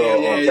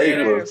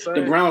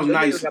 The Browns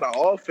nice. They got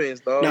an offense,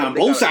 dog. Nah,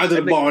 both sides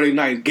of the ball, they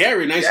nice.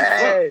 Gary nice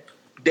as fuck.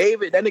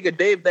 David,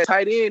 that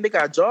tight end, they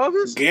got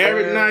Jarvis.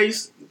 Garrett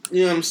nice.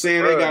 You know what I'm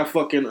saying? They got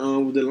fucking the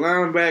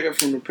linebacker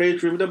from the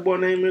Patriots. What that boy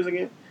name is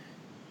again?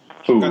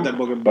 Who? Got that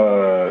boy.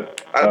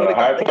 I know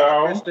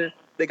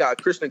they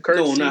got Christian Kirksey.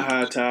 No, not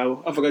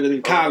Hightower. I forgot the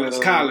name. Collins.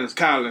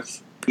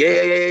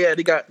 Yeah.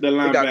 They got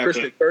linebacker.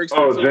 Christian Kirksey.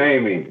 Oh,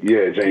 Jamie.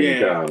 Yeah,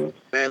 Jamie Collins.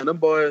 Man, them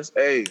boys,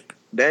 they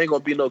ain't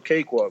gonna be no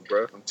cakewalk,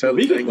 bro. I'm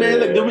telling you. We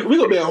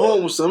gonna be at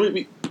home with some.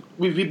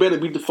 We better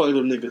beat the fuck out of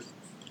them niggas.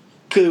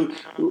 Cause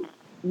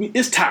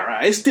it's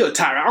Tyrod. It's still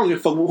Tyrod. I don't give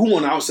a fuck who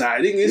on the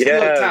outside. It's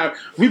still Tyrod.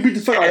 We beat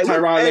the fuck out of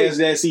Tyrod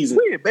last season.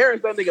 We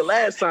embarrassed that nigga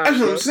last time. That's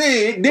what I'm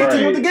saying. They took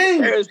out the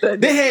game.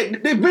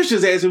 They benched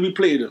his ass when we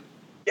played him.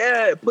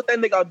 Yeah, put that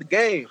nigga out the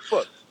game.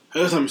 Fuck.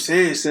 That's what I'm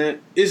saying,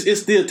 son.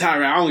 It's still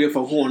Tyrod. I don't give a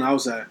fuck who on the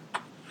outside.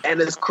 And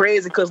it's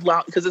crazy because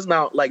it's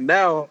now,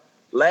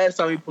 last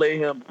time we played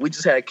him, we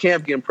just had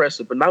Cam getting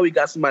pressure, but now we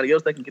got somebody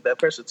else that can get that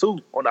pressure too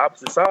on the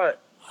opposite side.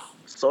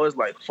 So it's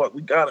like, fuck,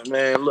 we got it,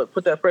 man. Look,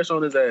 put that pressure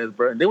on his ass,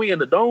 bro. And then we in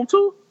the dome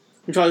too.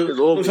 I'm talking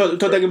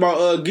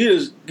about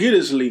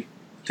Giddesley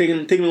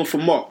taking him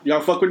from Mark. Y'all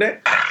fuck with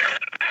that?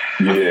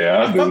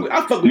 Yeah,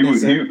 I fuck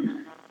with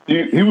that.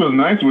 He was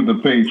nice with the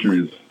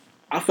Patriots.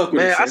 I fuck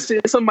with man. that. I seen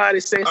somebody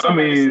say.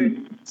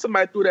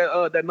 Somebody threw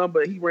that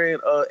number. He ran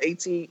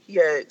 18. He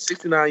had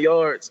 69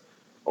 yards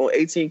on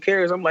 18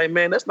 carries. I'm like,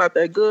 man, that's not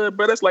that good,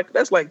 bro. That's like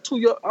 2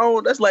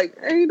 yards. That's like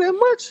ain't that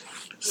much.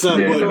 Son,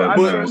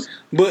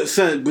 but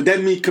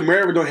that means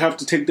Kamara don't have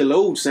to take the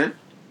load, son.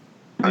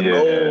 I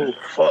know.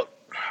 Fuck.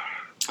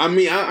 I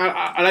mean,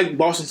 I like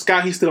Boston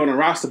Scott. He's still on the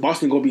roster.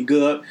 Boston gonna be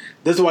good.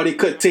 That's why they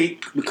cut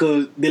Tate,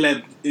 because they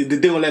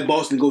don't let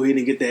Boston go ahead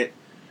and get that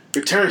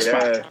return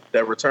spot.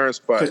 That return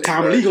spot. Because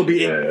Tom Lee gonna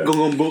be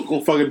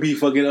gonna fucking be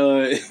fucking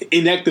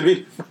inactive. I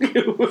hate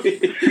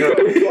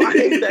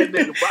that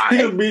nigga, bro.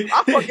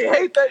 I fucking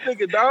hate that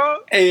nigga,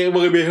 dog. Hey, we're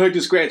gonna be hurt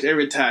to scratch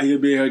every time. He'll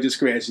be hurt to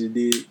scratch,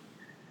 dude.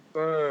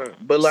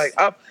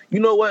 But you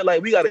know what?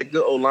 Like, we got a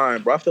good O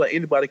line, bro. I feel like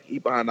anybody can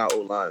eat behind our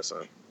O line,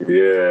 son.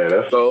 Yeah,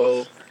 that's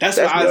why I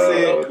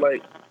said.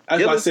 Like,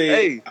 that's why I say.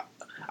 Hey,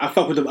 I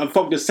fuck with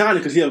the signing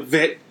because he a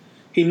vet.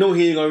 He know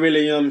he ain't gonna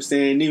really, you know what I'm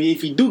saying.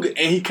 If he do, and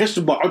he catch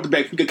the ball out the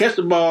back, he can catch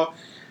the ball.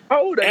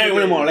 How old that And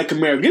when I'm on like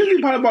Camaro,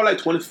 Ginsley probably about like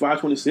 25,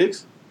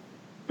 26.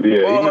 Yeah,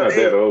 he's not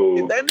that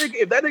old.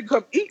 If that nigga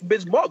come eat,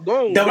 bitch, Mark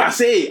gone. That's what I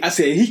said. I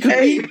said he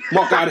could eat.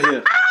 Mark out of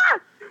here.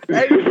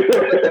 Hey,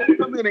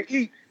 come in and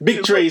eat.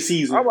 Big trade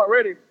season.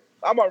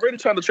 I'm already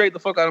trying to trade the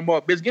fuck out of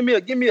Mark. Bitch, give me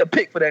a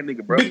pick for that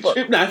nigga, bro. Big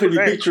trade. Nah, if it be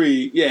big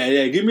trade.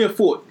 Yeah. Give me a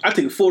fourth. I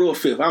take a fourth or a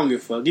fifth. I don't give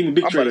a fuck. Give me a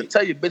big trade. I'm about to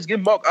tell you, bitch,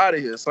 get Mark out of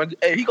here. So,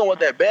 hey, he gonna want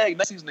that bag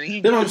next season.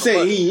 That's what I'm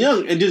saying. He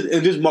young and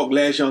just Mark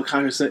last year on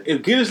contract. Son.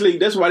 If Ginsley,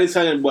 that's why they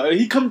saying, boy, if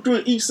he come through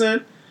and eat,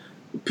 son,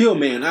 Pill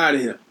man out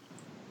of here.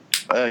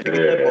 Get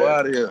that boy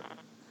out of here.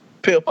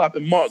 Pill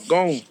popping Mark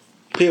gone.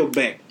 Pill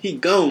back. He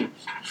gone.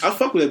 I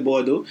fuck with that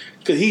boy though,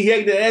 cause he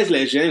yanked that ass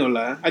last year. I ain't gonna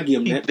lie. I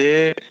give him that. He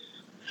did.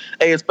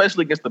 Hey,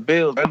 especially against the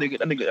Bills, that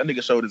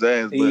nigga showed his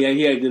ass. Yeah,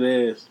 he yanked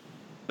that ass.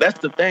 That's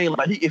the thing.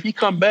 Like, if he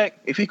come back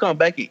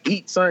and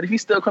eat, son, if he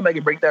still come back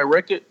and break that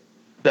record,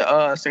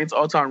 the Saints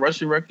all-time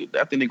rushing record,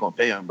 I think they gonna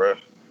pay him, bro.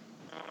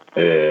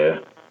 Yeah,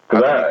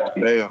 cause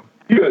he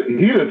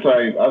the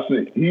type.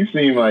 He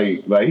seemed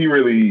like he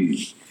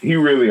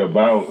really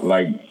about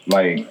like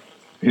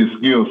his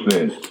skill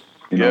set.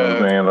 You know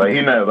what I'm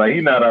saying?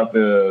 He not out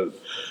there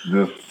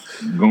just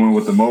going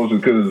with the motion.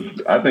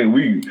 Because I think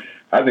we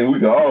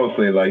can all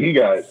say like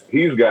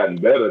he's gotten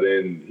better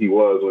than he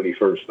was when he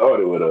first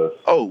started with us.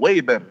 Oh, way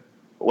better.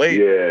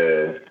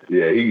 Yeah.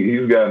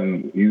 He's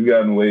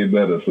gotten way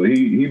better. So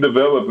he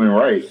developing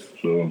right.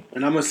 So,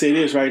 and I'm gonna say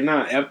this right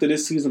now. After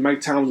this season,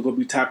 Mike Tomlin is gonna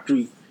be top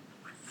 3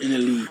 in the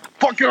league.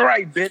 Fuck you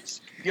right, bitch.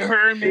 You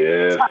heard me?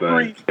 Yeah, top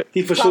 3.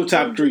 He for sure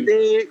top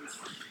 3.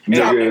 And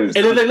look,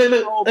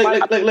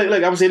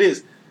 I'm gonna say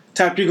this.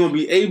 Top 3 gonna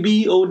be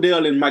AB,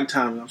 Odell, and Mike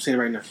Tomlin. I'm saying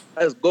right now.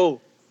 Let's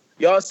go.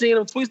 Y'all seen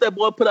them tweets that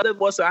boy put out? That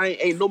boy said,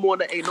 ain't no more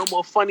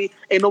funny,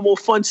 ain't no more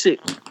fun shit.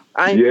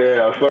 I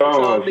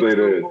saw him say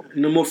that.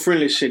 No more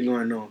friendly shit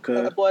going on, cuz.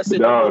 The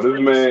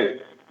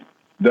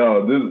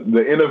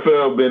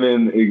NFL been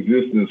in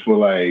existence for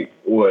like,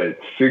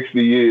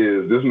 60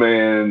 years. This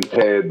man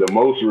had the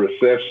most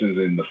receptions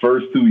in the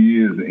first 2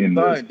 years in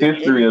the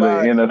history of the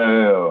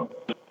NFL.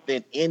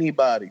 Than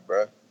anybody,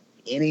 bro.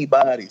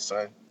 Anybody,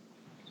 son.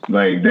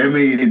 Like, that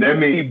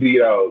made he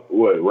beat out,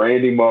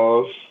 Randy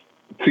Moss,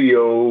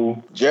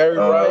 T.O., Jerry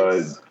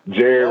Rice,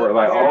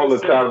 all the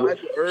top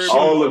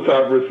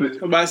receivers.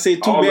 I'm about to say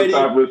too many.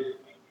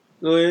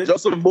 Go ahead.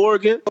 Joseph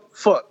Morgan.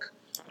 Fuck.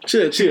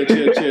 Chill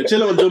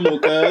on Jumbo,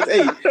 cuz.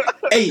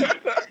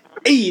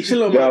 Hey,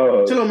 chill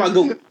on my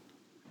goat.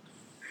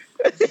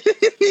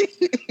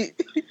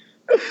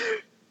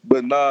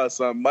 But nah,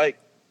 son, Mike,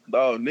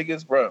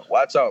 niggas, bro,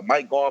 watch out.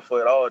 Mike going for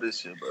it all this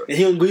shit, bro. And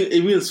if we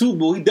in the Super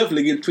Bowl, he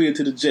definitely get traded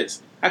to the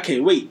Jets. I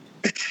can't wait.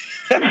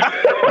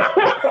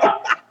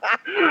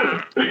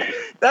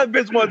 That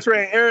bitch want to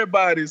train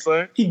everybody,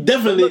 son. He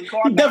definitely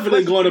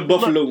going to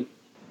Buffalo.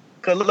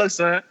 Cause look,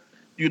 son,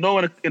 you know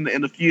in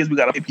the few years we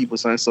gotta pay people,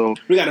 son. So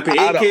we gotta pay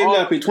 8K, we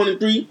gotta pay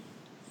 23.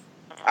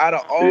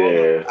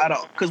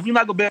 Because we're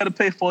not gonna be able to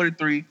pay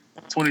 43,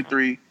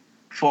 23,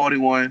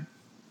 41,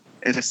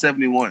 and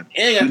 71.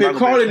 And gotta pay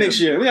Crawley next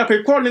year. We gotta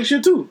pay Crawley next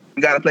year too.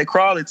 We gotta play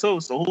Crawley too.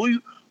 So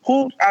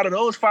who out of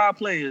those 5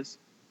 players,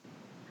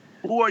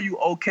 who are you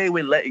okay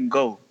with letting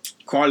go?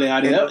 Crawley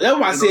out there. That's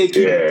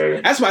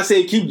why I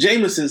said keep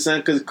Jameson,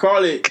 son, because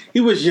Crawley, he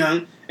was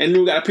young, and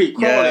we gotta pay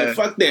Crawley. Yeah.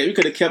 Fuck that. We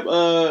could have kept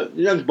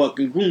Young Buck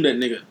and groomed that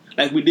nigga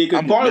like we did.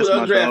 Because Crawley was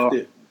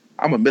undrafted.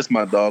 I'm gonna miss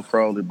my dog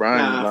Crawley, Brian.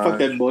 Nah, fuck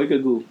that boy. He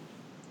could go.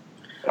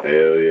 Hell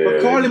yeah.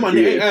 But Crawley, my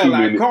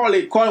nigga,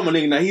 Crawley, my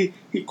nigga. Now he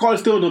Crawley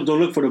still don't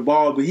look for the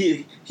ball, but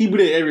he be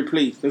there every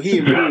place. So he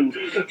improved.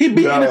 He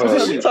be in his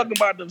position. You talking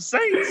about them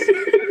Saints?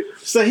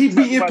 So he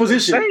be in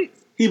position.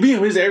 He be in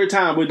position every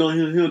time, but he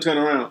don't turn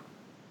around.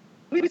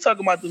 We be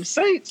talking about them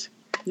Saints.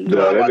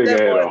 No, that nigga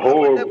had a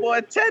horrible. That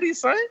boy Teddy,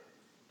 son.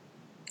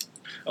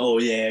 Oh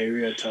yeah,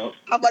 real talk.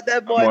 How about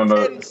that boy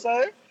Teddy,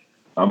 son?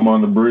 I'm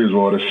on the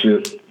Bridgewater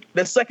shit.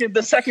 The second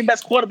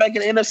best quarterback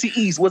in the NFC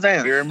East was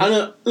him. I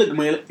know. Look,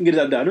 man, get it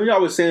out there. I know y'all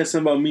was saying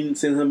something about me,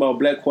 saying something about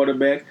black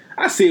quarterback.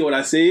 I said what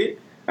I said.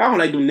 I don't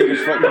like them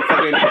niggas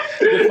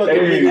fucking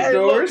nigga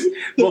throwers.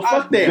 But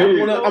fuck that.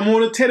 I'm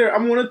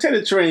on a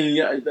Teddy train.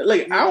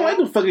 Like I don't like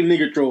them fucking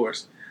nigga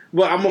throwers.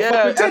 But I'm gonna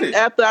fucking tell it.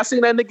 After I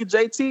seen that nigga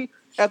JT,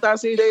 and I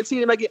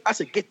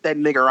said, get that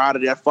nigga out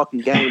of that fucking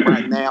game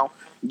right now.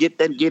 Get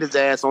his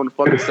ass on the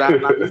fucking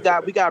sideline.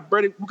 We got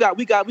Brady.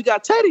 We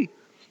got Teddy.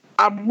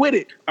 I'm with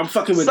it. I'm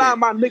fucking with Sign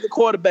my nigga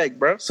quarterback,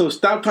 bro. So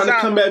stop trying to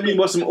come at me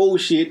with some old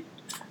shit.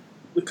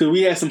 Because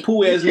we had some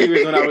poo ass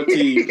niggas on our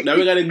team. Now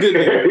we got a good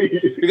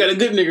nigga. We got a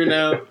good nigga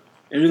now.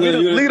 And we're gonna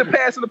lead the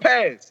pass in the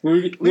past.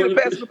 Lead the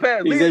pass in the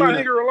past. Leave my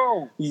nigga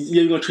alone.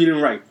 Yeah, we're gonna treat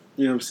him right.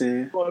 You know what I'm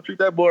saying? We're gonna treat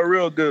that boy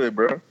real good,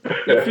 bro.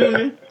 You feel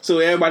me? So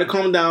everybody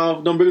calm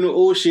down. Don't bring no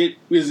old shit.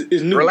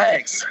 It's new.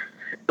 Relax.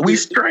 We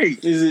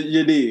straight.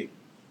 You dig?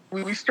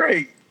 We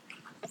straight.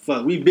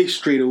 Fuck, we big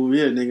straight over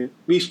here, nigga.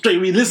 We straight.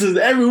 We listen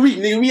to every week,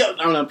 nigga. We up.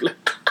 I'm not playing.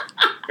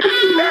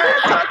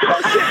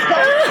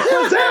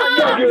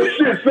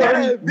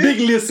 Big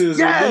listeners,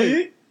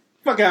 nigga.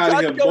 Fuck out of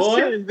here,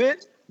 boy.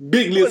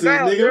 Big listeners,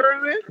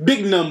 nigga.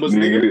 Big numbers,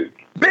 nigga.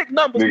 Big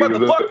numbers,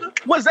 motherfucker.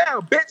 What's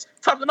down, bitch?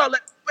 Talking all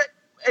that.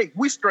 Hey,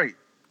 we straight.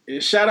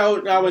 Shout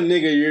out our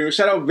nigga,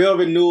 shout out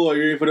Velvet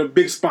Noir for the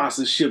big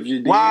sponsorship. You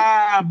did.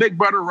 Wow, Big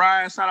Brother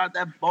Ryan. Shout out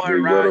that boy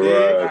Big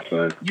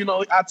Ryan. You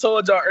know, I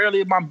told y'all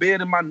earlier, my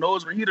beard and my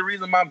nose. He the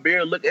reason my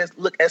beard look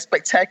as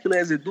spectacular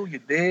as it do. You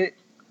did.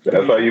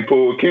 That's how you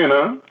pull Ken,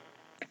 huh?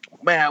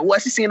 Man,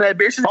 what she seen that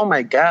beard? She's oh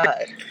my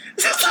god.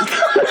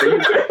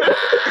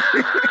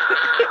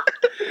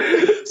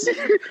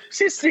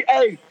 she see.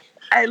 Hey,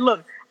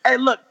 look.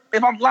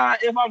 If I'm lying,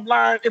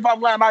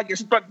 I get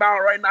struck down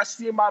right now.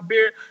 She see my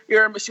beard, you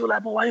hear me? She was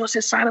like, "Boy, why you don't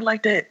shit shining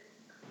like that?"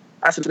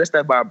 I said, "That's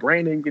that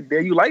vibrating get there.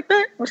 You like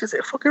that?" And she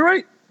said, "Fucking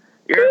right."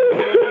 You hear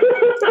me?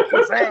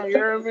 I'm saying, you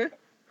hear me?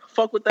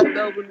 Fuck with that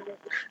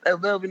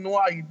Velvet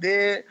Noir. You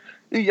dead?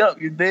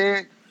 You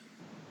dead?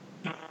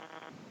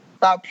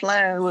 Stop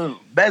playing with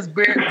best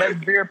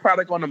beer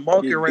product on the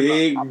market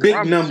right now.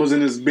 Big numbers in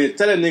this bitch.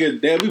 Tell that nigga,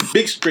 Dad, we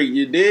big straight.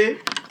 You dead?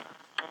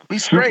 We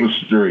straight. Super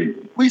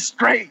straight. We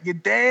straight. You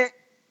dead?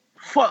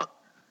 Fuck.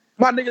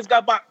 My niggas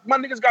got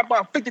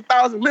about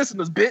 50,000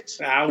 listeners,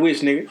 bitch. I wish,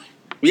 nigga.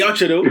 We out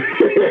here though.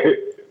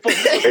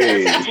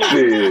 Hey,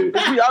 shit.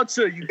 We out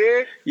here, you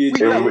dead? We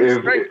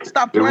straight.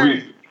 Stop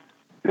playing.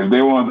 If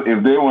they want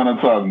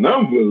to talk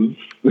numbers,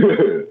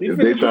 if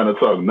they trying to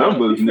talk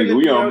numbers, nigga,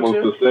 we almost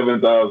to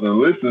 7,000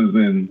 listens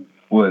in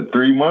what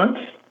 3 months?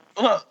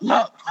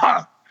 Look,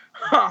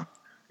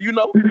 You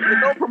know, with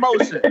no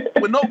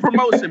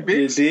promotion, bitch.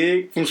 You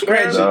dig? From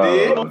scratch, you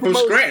dig? From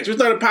scratch. We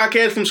started a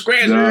podcast from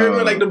scratch. You heard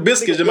me? Like the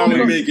biscuits your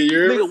mama making. You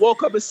heard me? Nigga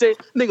woke up and said,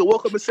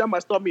 I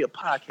might start me a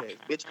podcast,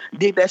 bitch.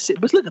 Did that shit,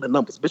 bitch. Look at the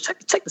numbers, bitch. Check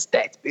the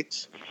stats,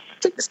 bitch.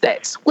 Check the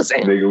stats. What's that?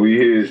 Nigga, we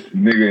hit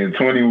in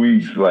 20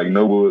 weeks. Like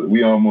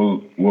we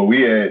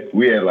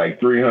had like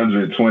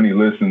 320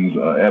 listens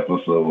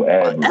episode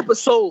average.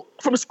 Episode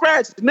from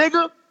scratch,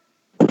 nigga.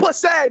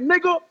 Puss ass,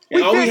 nigga.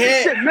 We did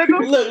this shit,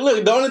 nigga.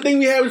 Look. The only thing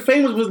we had was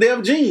famous was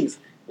Dev Jeans.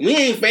 We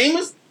ain't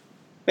famous.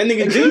 That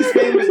nigga Jeans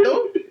famous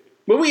though.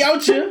 But we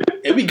out here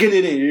and we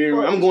getting it in. You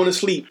know? I'm going to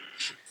sleep.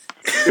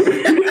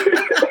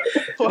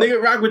 Nigga,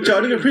 rock with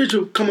y'all. Nigga, appreciate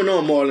you coming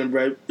on, Marlon,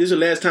 bro. This is the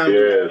last time.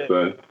 Yeah,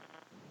 son.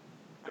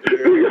 This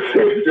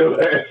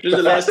is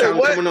the last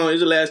time coming on. This is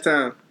the last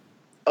time.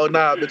 Oh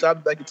nah, bitch! I'll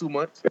be back in 2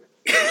 months.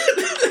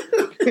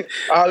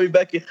 I'll be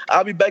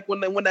back when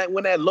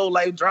that low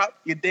life drop.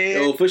 You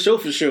dead? Oh, for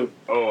sure.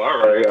 Oh, all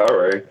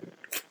right.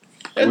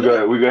 We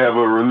gonna have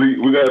a release.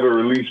 We gotta have a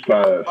release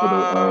pod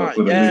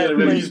for the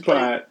release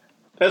pod.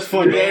 That's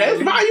funny. Yeah,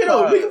 that's fire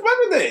though. Nigga, fuck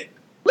with that.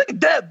 Look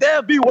at that.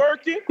 Dad be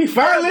working. He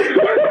finally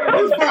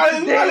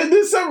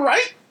did something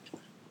right.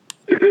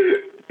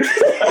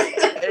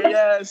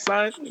 Yeah,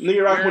 son.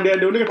 Nigga rock with that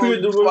dude. Nigga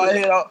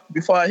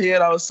before I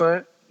head out,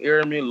 son. You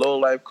hear me? Low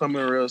life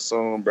coming real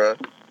soon, bro.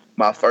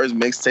 My first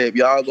mixtape.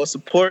 Y'all go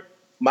support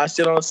my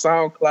shit on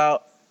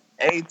SoundCloud.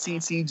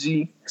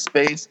 ATTG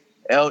space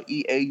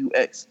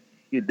LEAUX.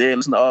 You did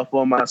listen to all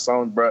 4 of my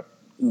songs, bro.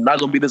 You're not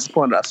gonna be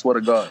disappointed. I swear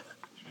to God.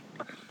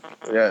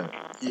 Yeah.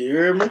 You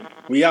hear me?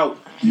 We out.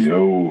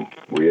 Yo,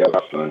 we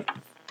out, son.